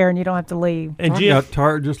all there, and you don't have to leave. And I got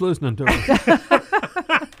tired just listening to it.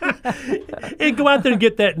 And go out there and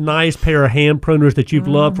get that nice pair of hand pruners that you've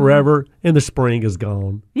loved forever, and the spring is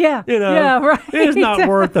gone. Yeah. Yeah, right. It's not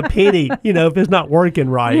worth a penny, if it's not working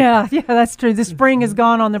right. Yeah, that's true. The spring is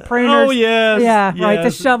gone on the pruners. Oh, yes. Yeah, yes. right.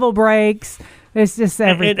 The shovel breaks. It's just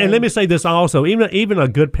everything. And let me say this also. Even a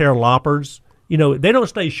good pair of loppers, they don't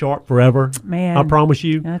stay sharp forever. Man. I promise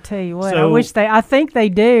you. I tell you what, I think they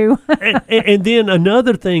do. and then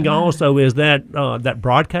another thing also is that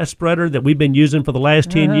broadcast spreader that we've been using for the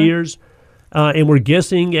last 10 years. And we're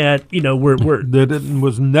guessing at, we're that it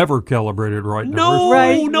was never calibrated right. No,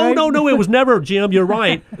 it was never, Jim. You're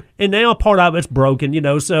right. And now part of it's broken,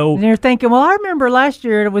 so. And you're thinking, well, I remember last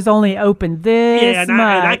year it was only open this much.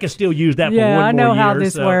 And I can still use that for one more year. Yeah, I know how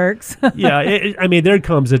this works. There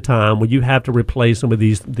comes a time when you have to replace some of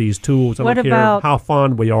these tools. I don't care how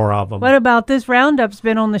fond we are of them. What about this Roundup's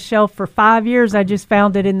been on the shelf for 5 years? I just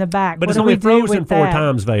found it in the back. But it's only frozen 4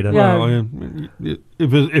 times, Veda. Yeah.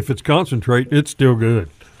 If it's concentrate, it's still good.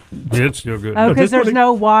 It's still good. Oh, because there's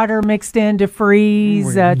no water mixed in to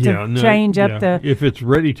freeze change up the. If it's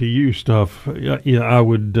ready to use stuff, I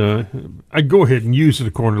would. I'd go ahead and use it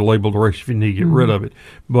according to label direction if you need to get rid of it.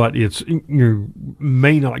 But you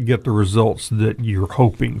may not get the results that you're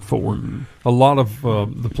hoping for. A lot of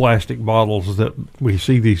the plastic bottles that we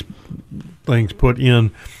see these things put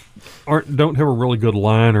in don't have a really good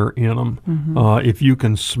liner in them. If you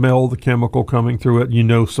can smell the chemical coming through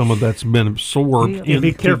it, some of that's been absorbed.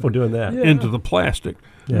 Be careful doing that into the plastic,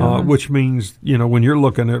 which means when you're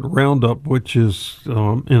looking at Roundup, which is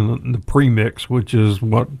in the premix, which is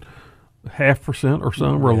what 0.5% or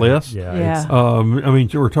so or less.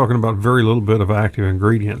 We're talking about very little bit of active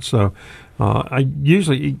ingredients. So I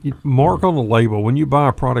usually mark on the label when you buy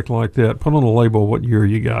a product like that. Put on the label what year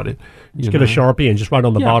you got it. Just get a Sharpie and just write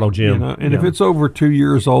on the bottle, Jim. If it's over 2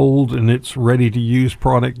 years old and it's ready to use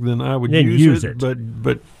product, then I would use it.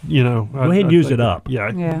 But go ahead and use it up.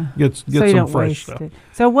 Get so some fresh stuff. It.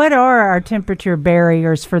 So what are our temperature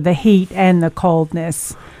barriers for the heat and the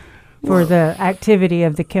coldness? For the activity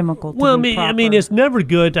of the chemical. It's never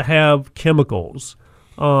good to have chemicals.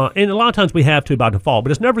 And a lot of times we have to by default,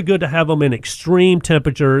 but it's never good to have them in extreme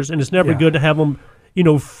temperatures, and it's never good to have them,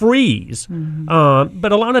 freeze.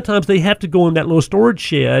 But a lot of times they have to go in that little storage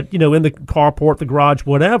shed, in the carport, the garage,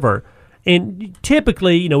 whatever. And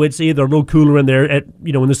typically, it's either a little cooler in there in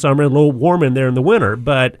the summer and a little warmer in there in the winter.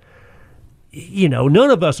 But, none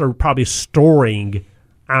of us are probably storing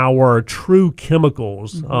our true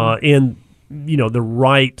chemicals in the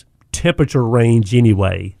right temperature range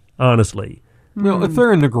anyway, honestly. Well, if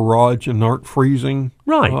they're in the garage and aren't freezing,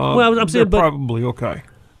 right? I'm saying, they're probably okay.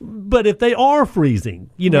 But if they are freezing,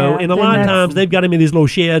 and a lot of times they've got them in these little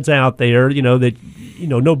sheds out there, that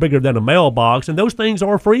no bigger than a mailbox, and those things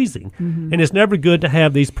are freezing. And it's never good to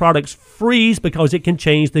have these products freeze because it can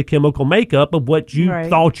change the chemical makeup of what you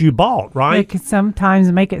thought you bought, right? It can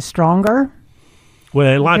sometimes make it stronger.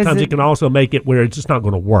 Well, a lot of times it can also make it where it's just not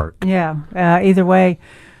going to work. Yeah, either way,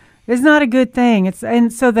 it's not a good thing.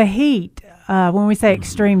 And so the heat, when we say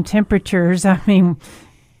extreme temperatures,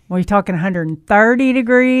 Were you talking 130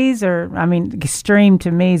 degrees, or I mean, extreme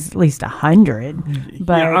to me is at least 100.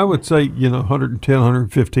 But yeah, I would say 110,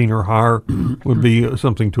 115 or higher would be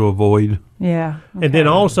something to avoid. Yeah, okay. And then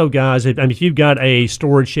also, guys, if you've got a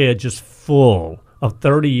storage shed just full of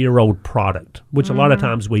 30-year-old product, which a lot of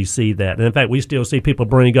times we see that, and in fact, we still see people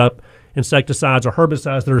bring up insecticides or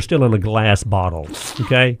herbicides that are still in a glass bottle.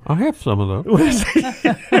 Okay, I have some of those.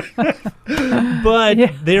 But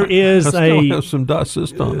there is I still have some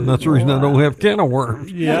dicyston, and that's the reason I don't have kennel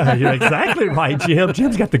worms. Yeah, you're exactly right, Jim.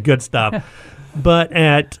 Jim's got the good stuff. But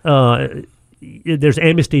at there's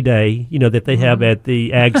Amnesty Day, that they have at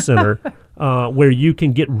the Ag Center, where you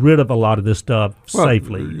can get rid of a lot of this stuff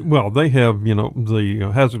safely. Well, they have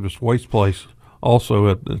the hazardous waste place also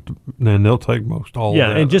and they'll take most all of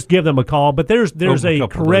that. And just give them a call. But there's a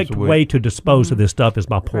correct way to dispose of this stuff is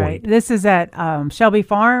my point. Right. This is at Shelby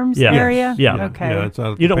Farms area? Yeah. Okay. Yeah, it's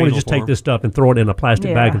out at You don't want to Penal just take Farm. this stuff and throw it in a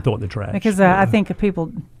plastic bag and throw it in the trash. Because I think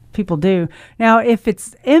people do. Now, if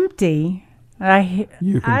it's empty,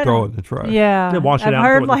 You can throw it in the trash. Yeah. Wash it I've out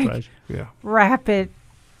heard and throw it in the trash. Yeah. wrap it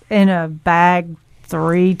in a bag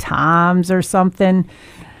 3 times or something.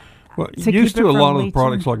 Well, to used keep to it a from lot of the leaching.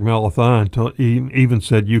 products like malathion even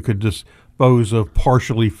said you could dispose of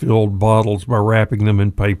partially filled bottles by wrapping them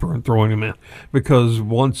in paper and throwing them in, because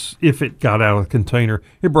if it got out of the container,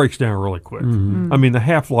 it breaks down really quick. I mean, the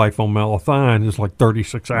half-life on malathion is like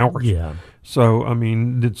 36 hours. Yeah. So, I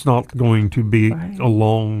mean, it's not going to be a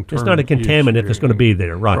long-term It's not a contaminant that's going to be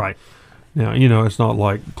there, right? Right. Now, it's not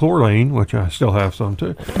like chlorine, which I still have some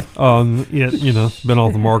too. It's been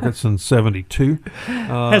off the market since 72.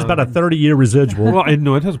 Has about a 30-year residual. Well,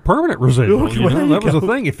 it has a permanent residual. Well, That was the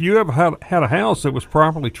thing. If you ever had a house that was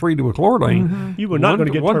properly treated with chlorine, You were not going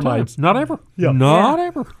to get termites. Not ever. Yeah. Not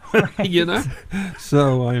ever.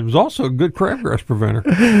 So it was also a good crabgrass preventer.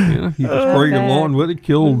 You could spray your lawn with it,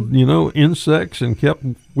 killed insects, and kept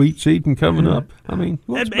wheat seed from coming up. I mean,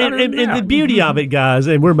 what's better than And the that? beauty of it, guys,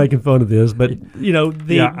 and we're making fun of this, but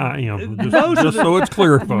I am. Just so it's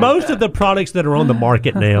clarified. most of the products that are on the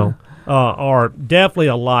market now are definitely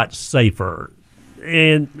a lot safer.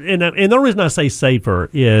 And the reason I say safer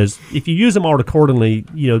is if you use them all accordingly,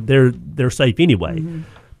 they're safe anyway.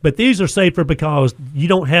 But these are safer because you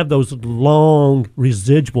don't have those long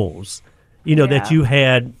residuals, that you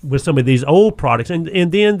had with some of these old products. And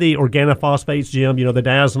then the organophosphates, Jim, the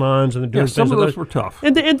Dazlons and the Yeah, some of those were tough.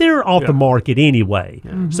 And they're off the market anyway.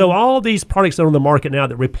 So all these products that are on the market now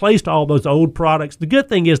that replaced all those old products, the good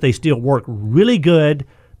thing is they still work really good,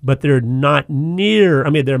 but they're not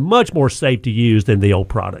they're much more safe to use than the old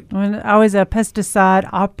product. When I was a pesticide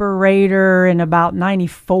operator in about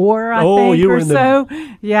 94, I Oh, think, you were or in the- so.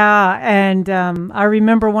 Yeah, and I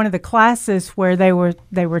remember one of the classes where they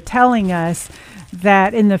were telling us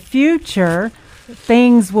that in the future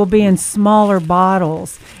things will be in smaller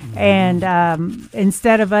bottles, and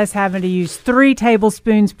instead of us having to use 3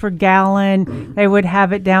 tablespoons per gallon, they would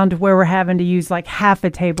have it down to where we're having to use like half a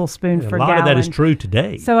tablespoon per A lot gallon. of that is true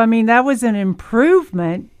today. So, I mean, that was an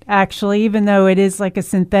improvement, actually, even though it is like a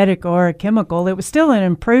synthetic or a chemical. It was still an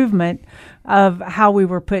improvement of how we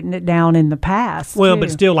were putting it down in the past. Well, too.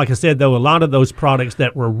 but still, like I said, though, a lot of those products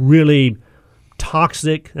that were really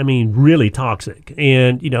toxic, really toxic,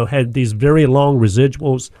 and, had these very long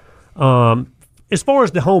residuals. As far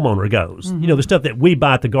as the homeowner goes, the stuff that we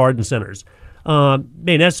buy at the garden centers,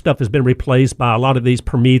 that stuff has been replaced by a lot of these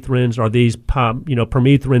permethrins or these,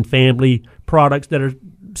 permethrin family products that are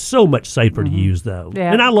so much safer to use, though.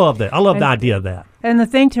 Yeah. And I love that. I love the idea of that. And the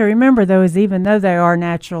thing to remember, though, is even though they are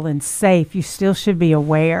natural and safe, you still should be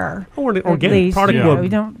aware. Or an At organic least, product will- you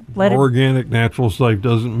don't let it. Organic, natural, safe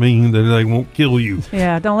doesn't mean that they won't kill you.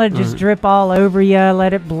 Yeah, don't let it just drip all over you.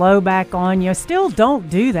 Let it blow back on you. Still don't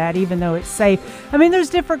do that, even though it's safe. I mean,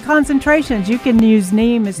 there's different concentrations. You can use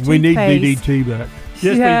neem as toothpaste. We need DDT back.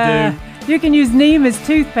 Yes, we do. You can use neem as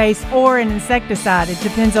toothpaste or an insecticide. It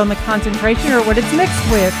depends on the concentration or what it's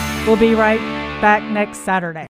mixed with. We'll be right back next Saturday.